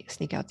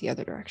sneak out the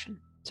other direction.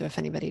 So if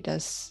anybody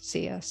does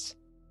see us,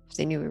 if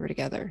they knew we were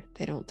together,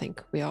 they don't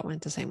think we all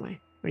went the same way.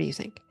 What do you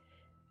think?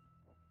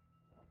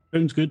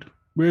 Sounds good.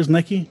 Where's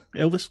Nikki?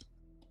 Elvis?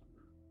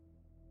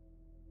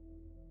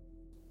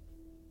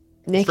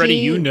 Nikki, Freddie,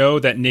 you know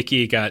that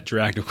Nikki got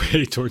dragged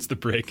away towards the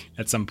brig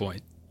at some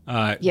point.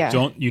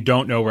 You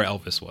don't know where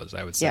Elvis was,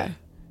 I would say.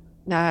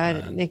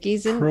 Yeah.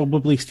 Nikki's in.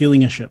 Probably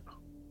stealing a ship.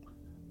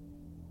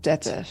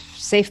 That's a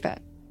safe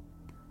bet.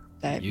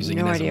 I have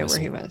no idea where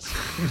he was.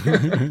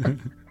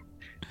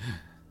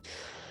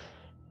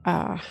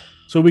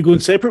 So are we going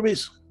separate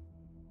ways?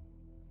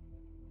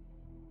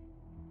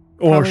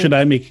 Or should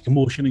I make a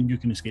commotion and you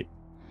can escape?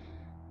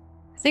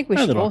 I think we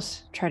should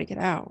both try to get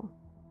out.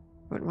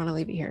 Wouldn't want to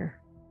leave you here.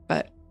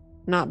 But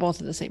not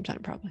both at the same time,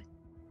 probably.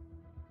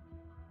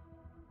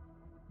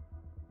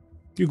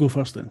 You go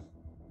first then.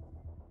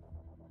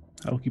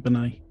 I'll keep an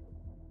eye.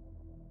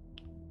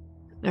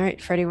 All right,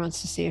 Freddie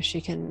wants to see if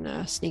she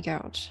can sneak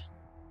out.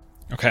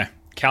 Okay.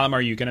 Callum,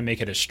 are you going to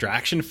make a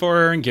distraction for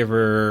her and give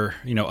her,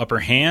 upper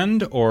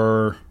hand,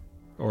 or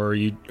are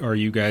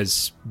you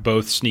guys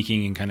both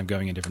sneaking and kind of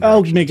going in different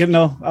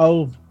directions?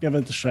 I'll give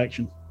a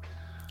distraction.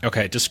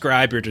 Okay,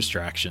 describe your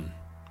distraction.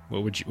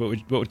 What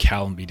would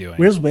Callum be doing?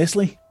 Where's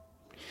Wesley?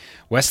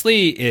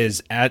 Wesley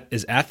is at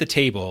the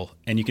table,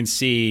 and you can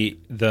see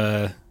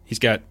he's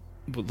got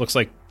what looks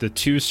like the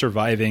two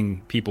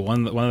surviving people.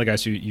 One of the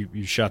guys who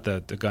you shot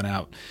the gun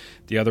out.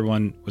 The other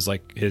one was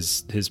like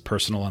his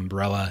personal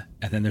umbrella,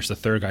 and then there's the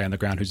third guy on the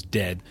ground who's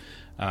dead.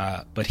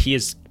 But he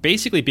is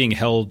basically being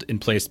held in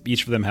place.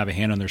 Each of them have a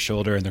hand on their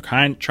shoulder, and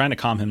they're trying to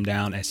calm him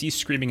down as he's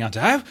screaming out,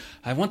 I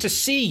want to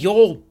see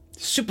your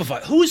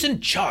supervisor. Who's in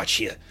charge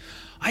here?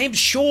 I am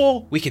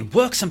sure we can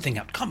work something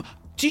out. Come,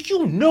 do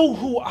you know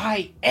who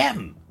I am?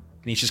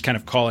 And he's just kind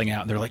of calling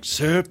out, and they're like,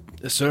 Sir,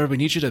 we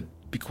need you to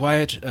be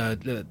quiet.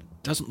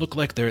 Doesn't look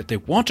like they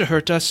want to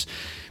hurt us.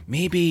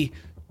 Maybe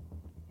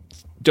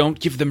don't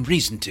give them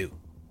reason to.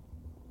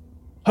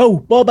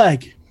 Oh,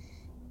 Bobag.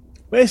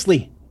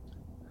 Wesley.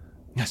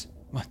 Yes,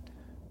 what?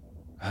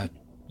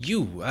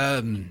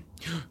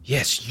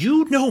 Yes,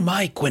 you know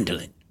my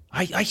Gwendolyn.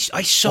 I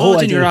saw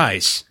it in your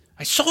eyes.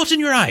 I saw it in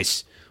your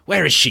eyes.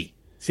 Where is she?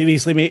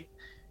 Seriously, mate,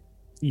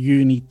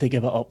 you need to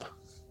give it up.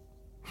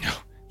 No.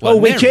 Well,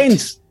 wait,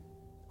 Chains.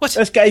 What?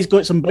 This guy's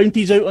got some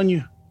bounties out on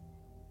you.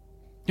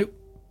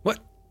 What?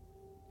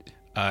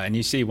 And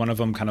you see one of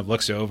them kind of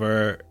looks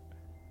over,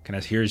 kind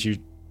of hears you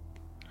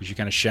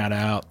kind of shout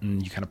out,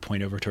 and you kind of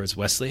point over towards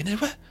Wesley. And then,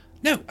 what?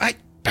 No,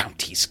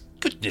 bounties.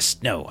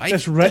 Goodness, no.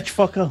 This rich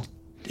fucker.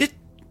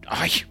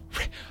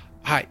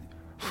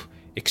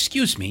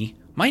 Excuse me.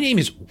 My name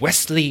is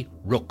Wesley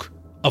Rook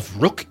of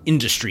Rook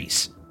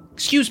Industries.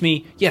 Excuse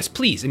me. Yes,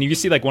 please. And you can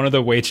see like one of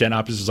the Wei Chen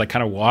officers like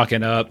kind of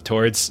walking up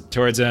towards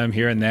him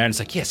here and there. And it's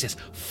like, yes.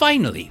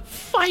 Finally,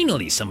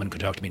 someone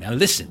could talk to me. Now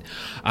listen,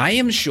 I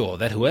am sure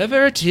that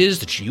whoever it is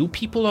that you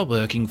people are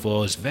working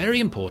for is very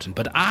important,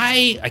 but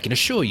I can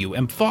assure you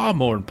am far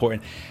more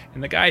important.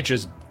 And the guy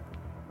just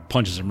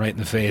punches him right in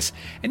the face.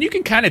 And you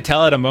can kind of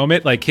tell at a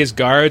moment, like his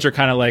guards are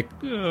kind of like,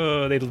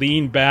 oh, they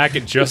lean back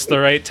at just the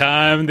right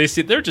time. They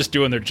see they're just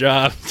doing their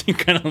job. They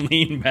kind of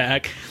lean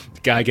back. The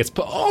guy gets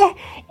how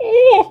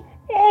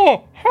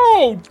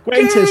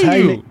dare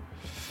you?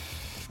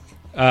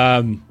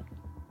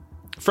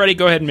 Freddie,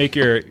 go ahead and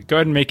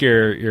make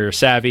your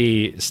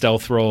savvy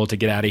stealth roll to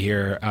get out of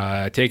here.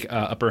 Take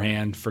upper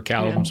hand for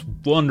Callum's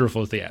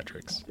wonderful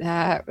theatrics.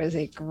 That was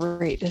a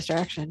great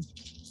distraction.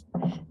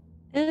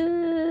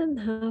 And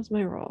how's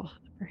my roll?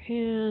 Upper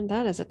hand.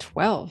 That is a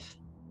 12.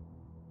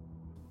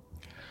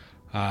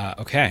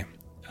 Okay.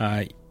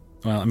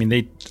 Well, I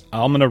mean,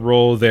 I'm going to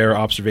roll their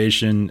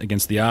observation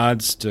against the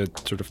odds to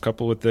sort of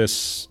couple with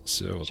this.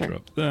 So we'll throw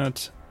up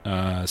that.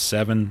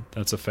 7.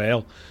 That's a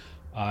fail.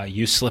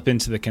 You slip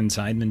into the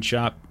consignment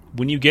shop.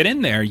 When you get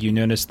in there, you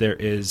notice there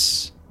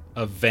is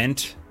a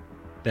vent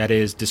that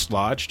is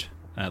dislodged.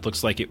 It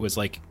looks like it was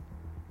like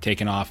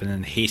taken off and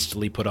then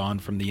hastily put on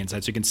from the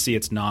inside. So you can see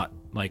it's not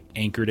like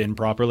anchored in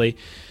properly.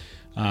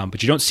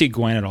 But you don't see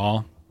Gwen at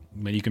all.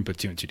 But you can put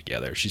 2 and 2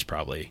 together. She's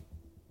probably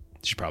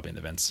in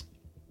the vents.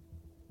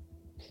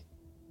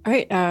 All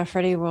right,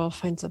 Freddie will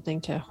find something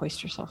to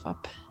hoist yourself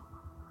up.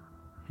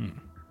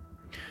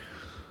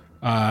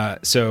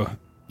 So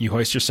you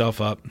hoist yourself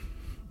up.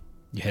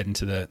 You head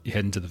into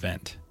the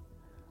vent.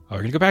 We're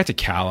gonna go back to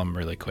Callum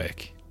really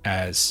quick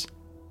as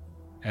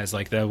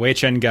like the Wei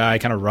Chen guy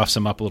kind of roughs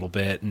him up a little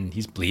bit, and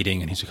he's bleeding,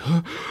 and he's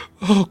like,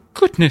 oh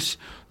goodness,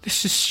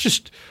 this is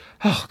just,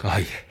 oh God,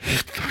 I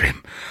hate the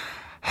rim.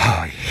 Oh,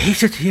 I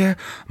hate it here.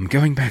 I'm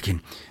going back in.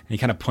 And he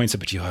kind of points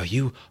up at you. Are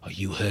you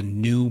her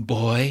new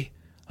boy?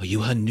 Are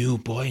you her new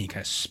boy? And he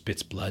kind of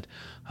spits blood.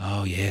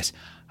 Oh, yes.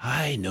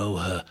 I know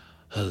her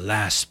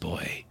last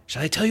boy.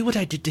 Shall I tell you what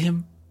I did to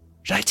him?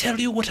 Shall I tell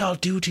you what I'll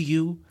do to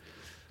you?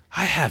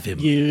 I have him.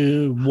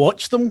 You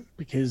watch them?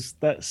 Because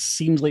that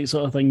seems like the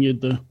sort of thing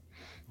you'd do.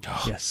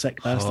 Oh, you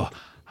sick bastard.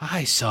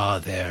 I saw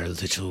their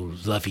little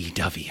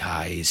lovey-dovey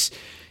eyes.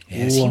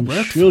 Yes, I'm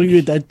sure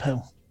you did,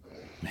 pal.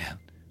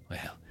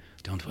 Well,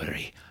 don't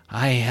worry.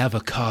 I have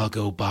a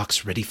cargo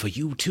box ready for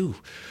you, too.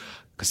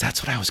 Because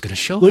that's what I was going to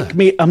show her. Look,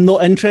 mate, I'm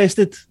not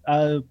interested.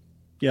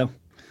 Yeah.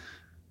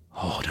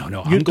 Oh,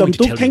 no. I'm going to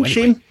tell you anyway.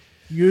 Shame.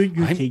 You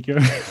take your...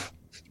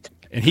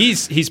 And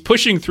he's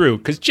pushing through,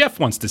 because Jeff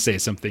wants to say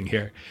something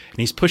here. And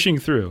he's pushing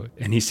through,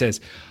 and he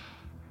says,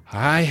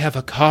 I have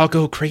a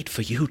cargo crate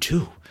for you,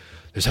 too.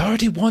 There's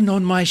already one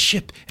on my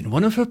ship, and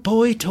one of her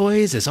boy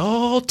toys is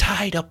all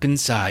tied up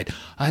inside.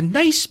 A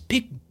nice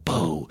big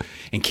bow,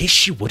 in case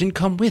she wouldn't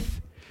come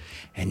with.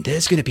 And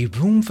there's going to be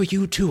room for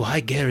you, too, I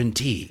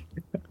guarantee.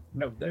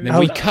 No, then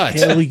we cut.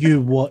 I'll tell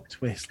you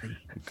what, Wesley.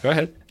 Go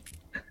ahead.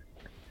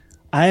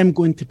 I am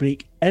going to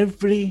break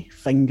every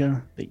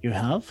finger that you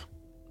have.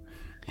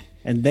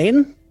 And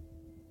then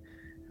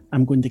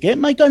I'm going to get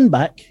my gun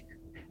back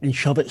and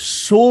shove it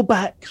so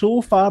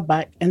far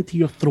back into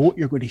your throat,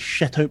 you're going to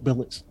shit out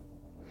bullets.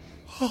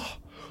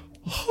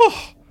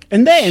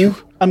 And then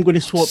I'm going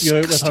to swap you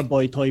out with her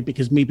boy toy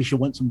because maybe she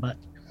wants them back.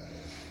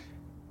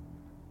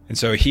 And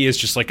so he is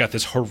just like got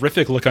this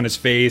horrific look on his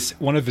face.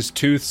 One of his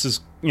tooths is,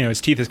 his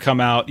teeth has come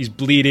out. He's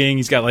bleeding.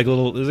 He's got like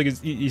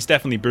he's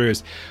definitely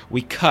bruised.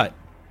 We cut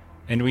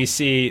and we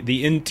see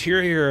the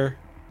interior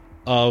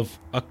of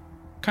a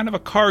kind of a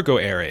cargo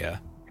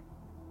area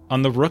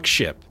on the Rook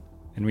ship.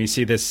 And we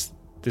see this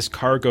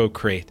cargo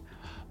crate,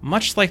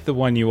 much like the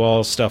one you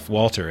all stuff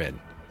Walter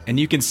in. And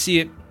you can see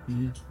it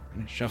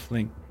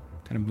shuffling,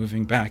 kind of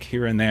moving back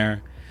here and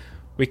there.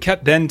 We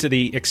cut then to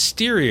the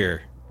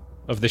exterior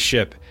of the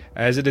ship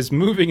as it is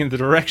moving in the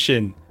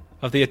direction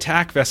of the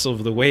attack vessel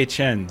of the Wei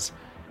Chens.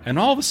 And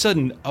all of a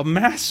sudden, a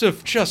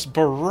massive just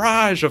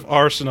barrage of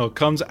arsenal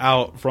comes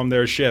out from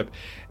their ship.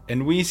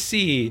 And we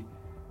see,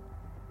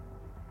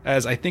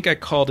 as I think I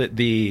called it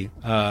the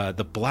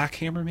Black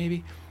Hammer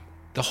maybe,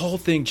 the whole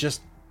thing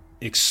just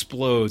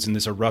explodes in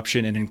this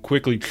eruption and then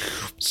quickly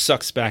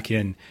sucks back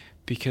in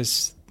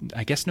because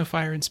I guess no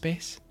fire in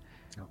space?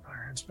 No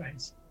fire in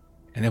space.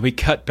 And then we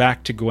cut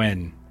back to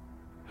Gwen,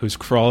 who's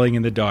crawling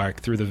in the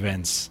dark through the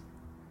vents.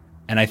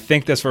 And I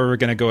think that's where we're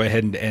going to go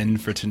ahead and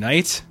end for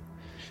tonight.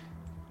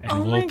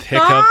 And we'll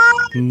pick up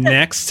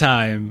next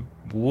time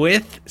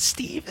with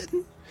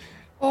Steven,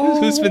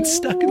 who's been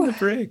stuck in the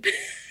brig.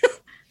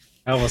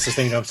 I almost was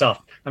thinking to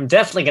himself, I'm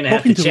definitely going to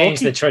have to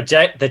change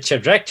the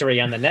trajectory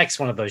on the next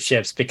one of those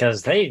ships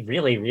because they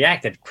really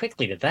reacted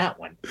quickly to that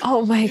one.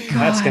 Oh my god,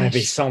 that's going to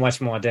be so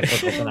much more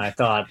difficult than I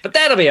thought. But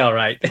that'll be all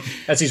right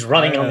as he's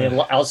running on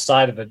the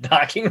outside of the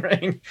docking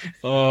ring.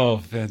 Oh,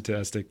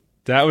 fantastic.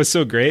 That was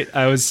so great.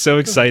 I was so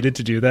excited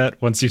to do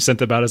that once you sent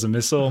them out as a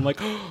missile. I'm like,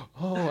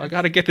 oh, I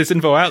got to get this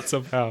info out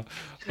somehow.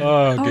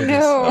 Oh, goodness.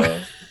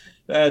 No.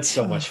 That's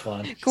so much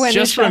fun. Gwen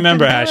just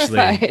remember,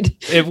 Ashley,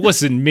 it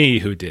wasn't me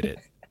who did it.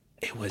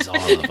 It was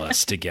all of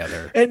us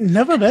together. It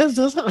never is,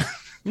 does it?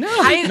 No.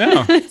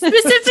 I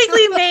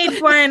specifically made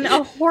Gwen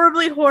a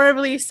horribly,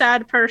 horribly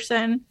sad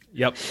person.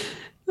 Yep.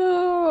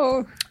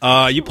 Oh.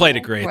 You played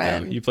it great,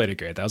 Gwen. though. You played it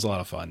great. That was a lot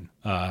of fun.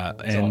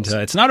 And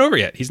awesome. It's not over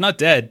yet. He's not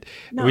dead.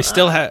 No. We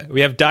still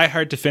have Die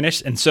Hard to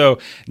finish. And so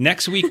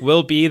next week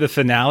will be the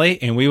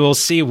finale, and we will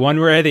see one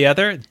way or the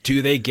other.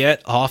 Do they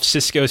get off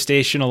Cisco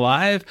Station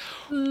alive,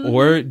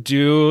 or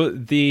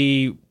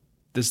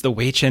does the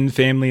Wei Chen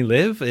family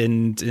live?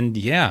 And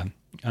yeah.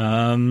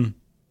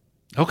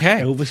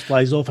 Okay. Elvis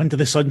flies off into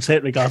the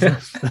sunset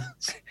regardless.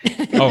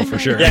 Oh, for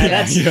sure.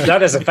 Yeah,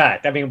 that is a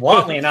fact. I mean,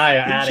 Wally and I are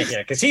out of here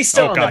because he's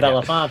still on the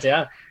Belafonte.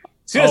 Yeah.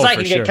 As soon as I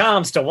can get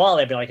comms to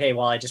Wally, I'd be like, "Hey,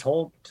 Wally, just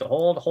hold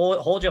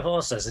your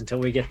horses until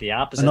we get the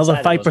opposite."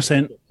 Another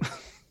 5%.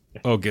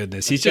 Oh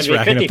goodness, he's just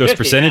racking up those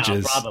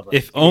percentages. Now,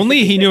 if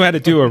only he knew how to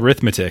do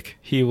arithmetic,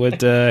 he would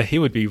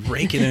be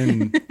raking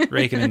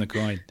in the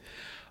coin.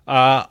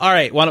 All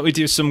right, why don't we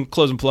do some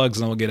closing plugs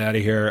and then we'll get out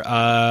of here.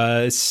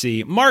 Let's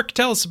see. Mark,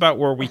 tell us about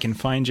where we can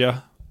find you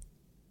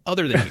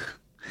other than you.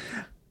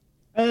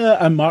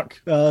 I'm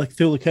Mark,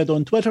 Cthulhu Kid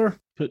on Twitter.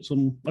 Put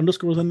some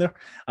underscores in there.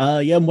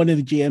 I'm one of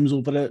the GMs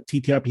over at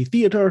TTRP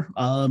Theatre.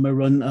 I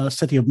run a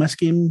City of Mist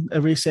game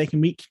every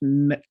second week.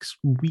 Next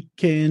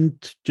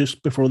weekend,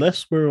 just before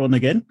this, we're on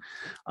again.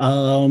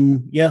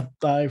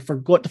 I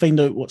forgot to find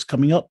out what's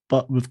coming up,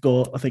 but we've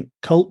got, I think,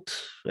 Cult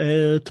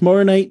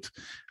tomorrow night,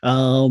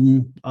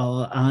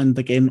 and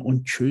again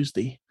on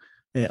Tuesday.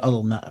 Other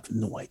than that, I have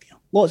no idea.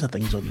 Lots of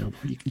things on there.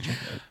 You can check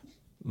it out.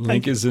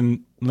 Link is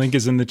in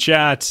the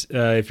chat.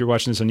 If you're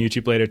watching this on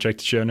YouTube later, check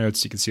the show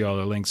notes. You can see all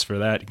the links for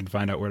that. You can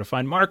find out where to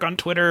find Mark on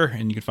Twitter,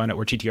 and you can find out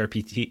where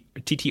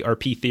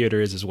TTRP Theater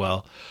is as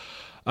well.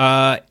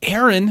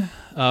 Aaron,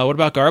 what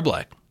about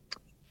Garblag?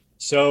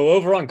 So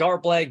over on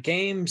Garblag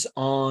Games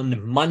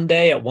on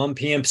Monday at 1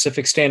 p.m.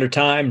 Pacific Standard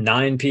Time,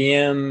 9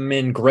 p.m.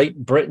 in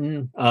Great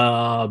Britain,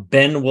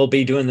 Ben will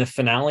be doing the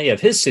finale of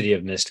his City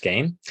of Mist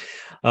game.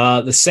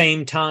 The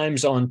same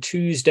times on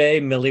Tuesday,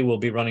 Millie will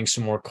be running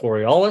some more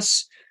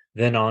Coriolis.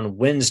 Then on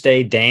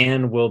Wednesday,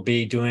 Dan will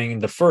be doing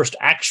the first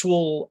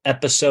actual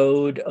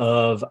episode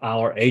of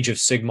our Age of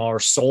Sigmar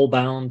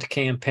Soulbound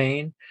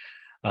campaign.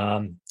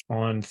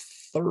 On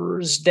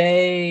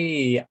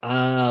Thursday,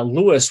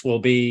 Lewis will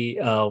be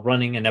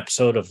running an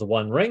episode of The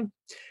One Ring.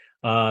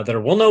 There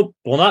will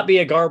not be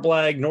a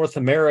Garblag North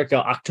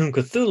America Achtung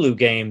Cthulhu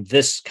game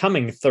this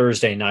coming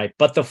Thursday night,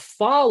 but the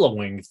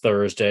following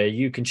Thursday,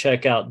 you can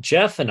check out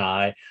Jeff and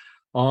I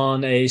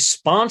on a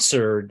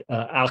sponsored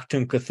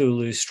Achtung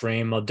Cthulhu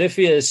stream.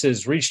 Modiphius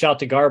has reached out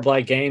to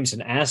Garblag Games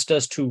and asked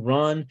us to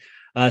run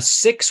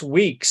 6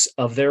 weeks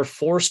of their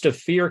Forced of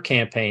Fear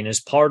campaign as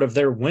part of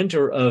their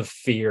Winter of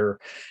Fear.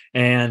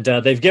 And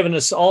they've given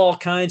us all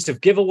kinds of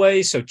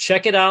giveaways, so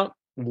check it out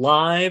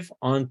live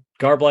on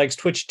Garblag's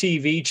Twitch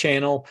TV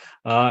channel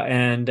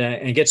and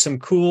get some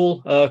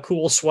cool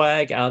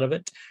swag out of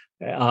it,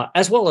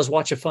 as well as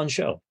watch a fun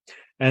show.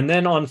 And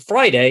then on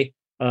Friday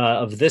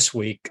of this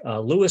week,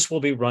 Lewis will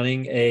be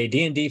running a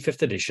D&D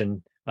 5th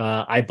edition,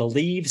 I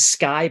believe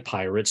Sky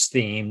Pirates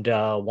themed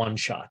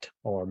one-shot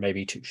or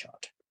maybe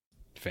two-shot.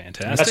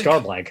 Fantastic. That's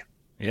Garblag.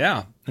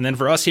 Yeah. And then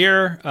for us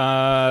here,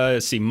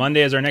 let's see,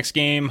 Monday is our next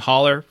game,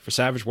 Holler for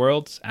Savage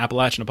Worlds,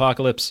 Appalachian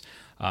Apocalypse.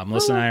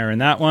 Melissa and I are in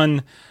that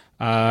one.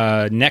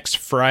 Next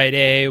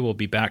Friday, we'll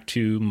be back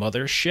to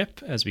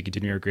Mothership as we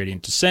continue our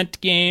Gradient Descent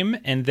game.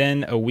 And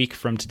then a week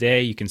from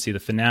today, you can see the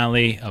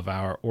finale of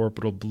our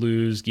Orbital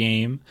Blues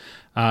game.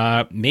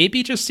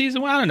 Maybe just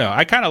season 1. I don't know.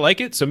 I kind of like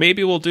it. So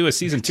maybe we'll do a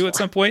season 2 at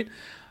some point.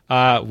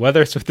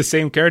 Whether it's with the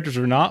same characters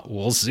or not,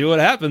 we'll see what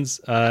happens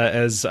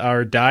as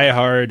our Die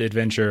Hard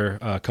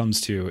adventure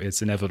comes to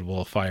its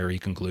inevitable fiery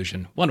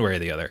conclusion, one way or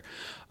the other.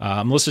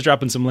 Melissa's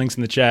dropping some links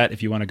in the chat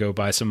if you want to go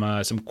buy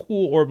some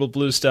cool Orbital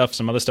Blue stuff,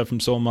 some other stuff from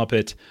Soul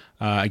Muppet.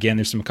 Again,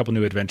 there's a couple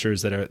new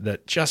adventures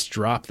that just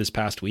dropped this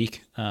past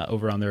week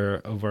over on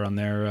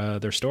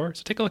their store.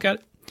 So take a look at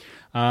it.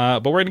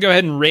 But we're going to go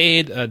ahead and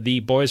raid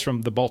the boys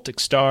from the Baltic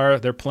Star.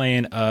 They're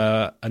playing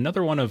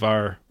another one of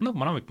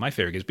my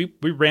favorite games.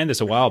 We ran this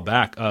a while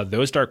back.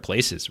 Those Dark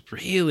Places.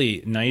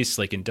 Really nice,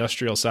 like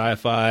industrial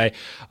sci-fi,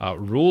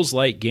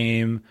 rules-like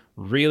game.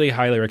 Really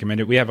highly recommend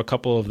it. We have a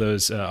couple of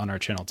those on our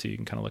channel too. You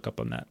can kind of look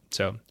up on that.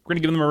 So we're going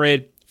to give them a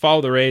raid.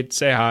 Follow the raid.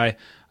 Say hi.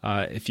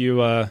 If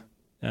you're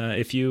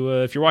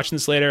watching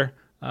this later,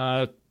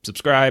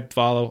 subscribe,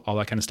 follow, all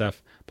that kind of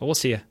stuff. But we'll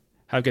see you.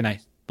 Have a good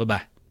night.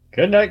 Bye-bye.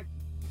 Good night.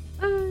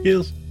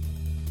 Cheers.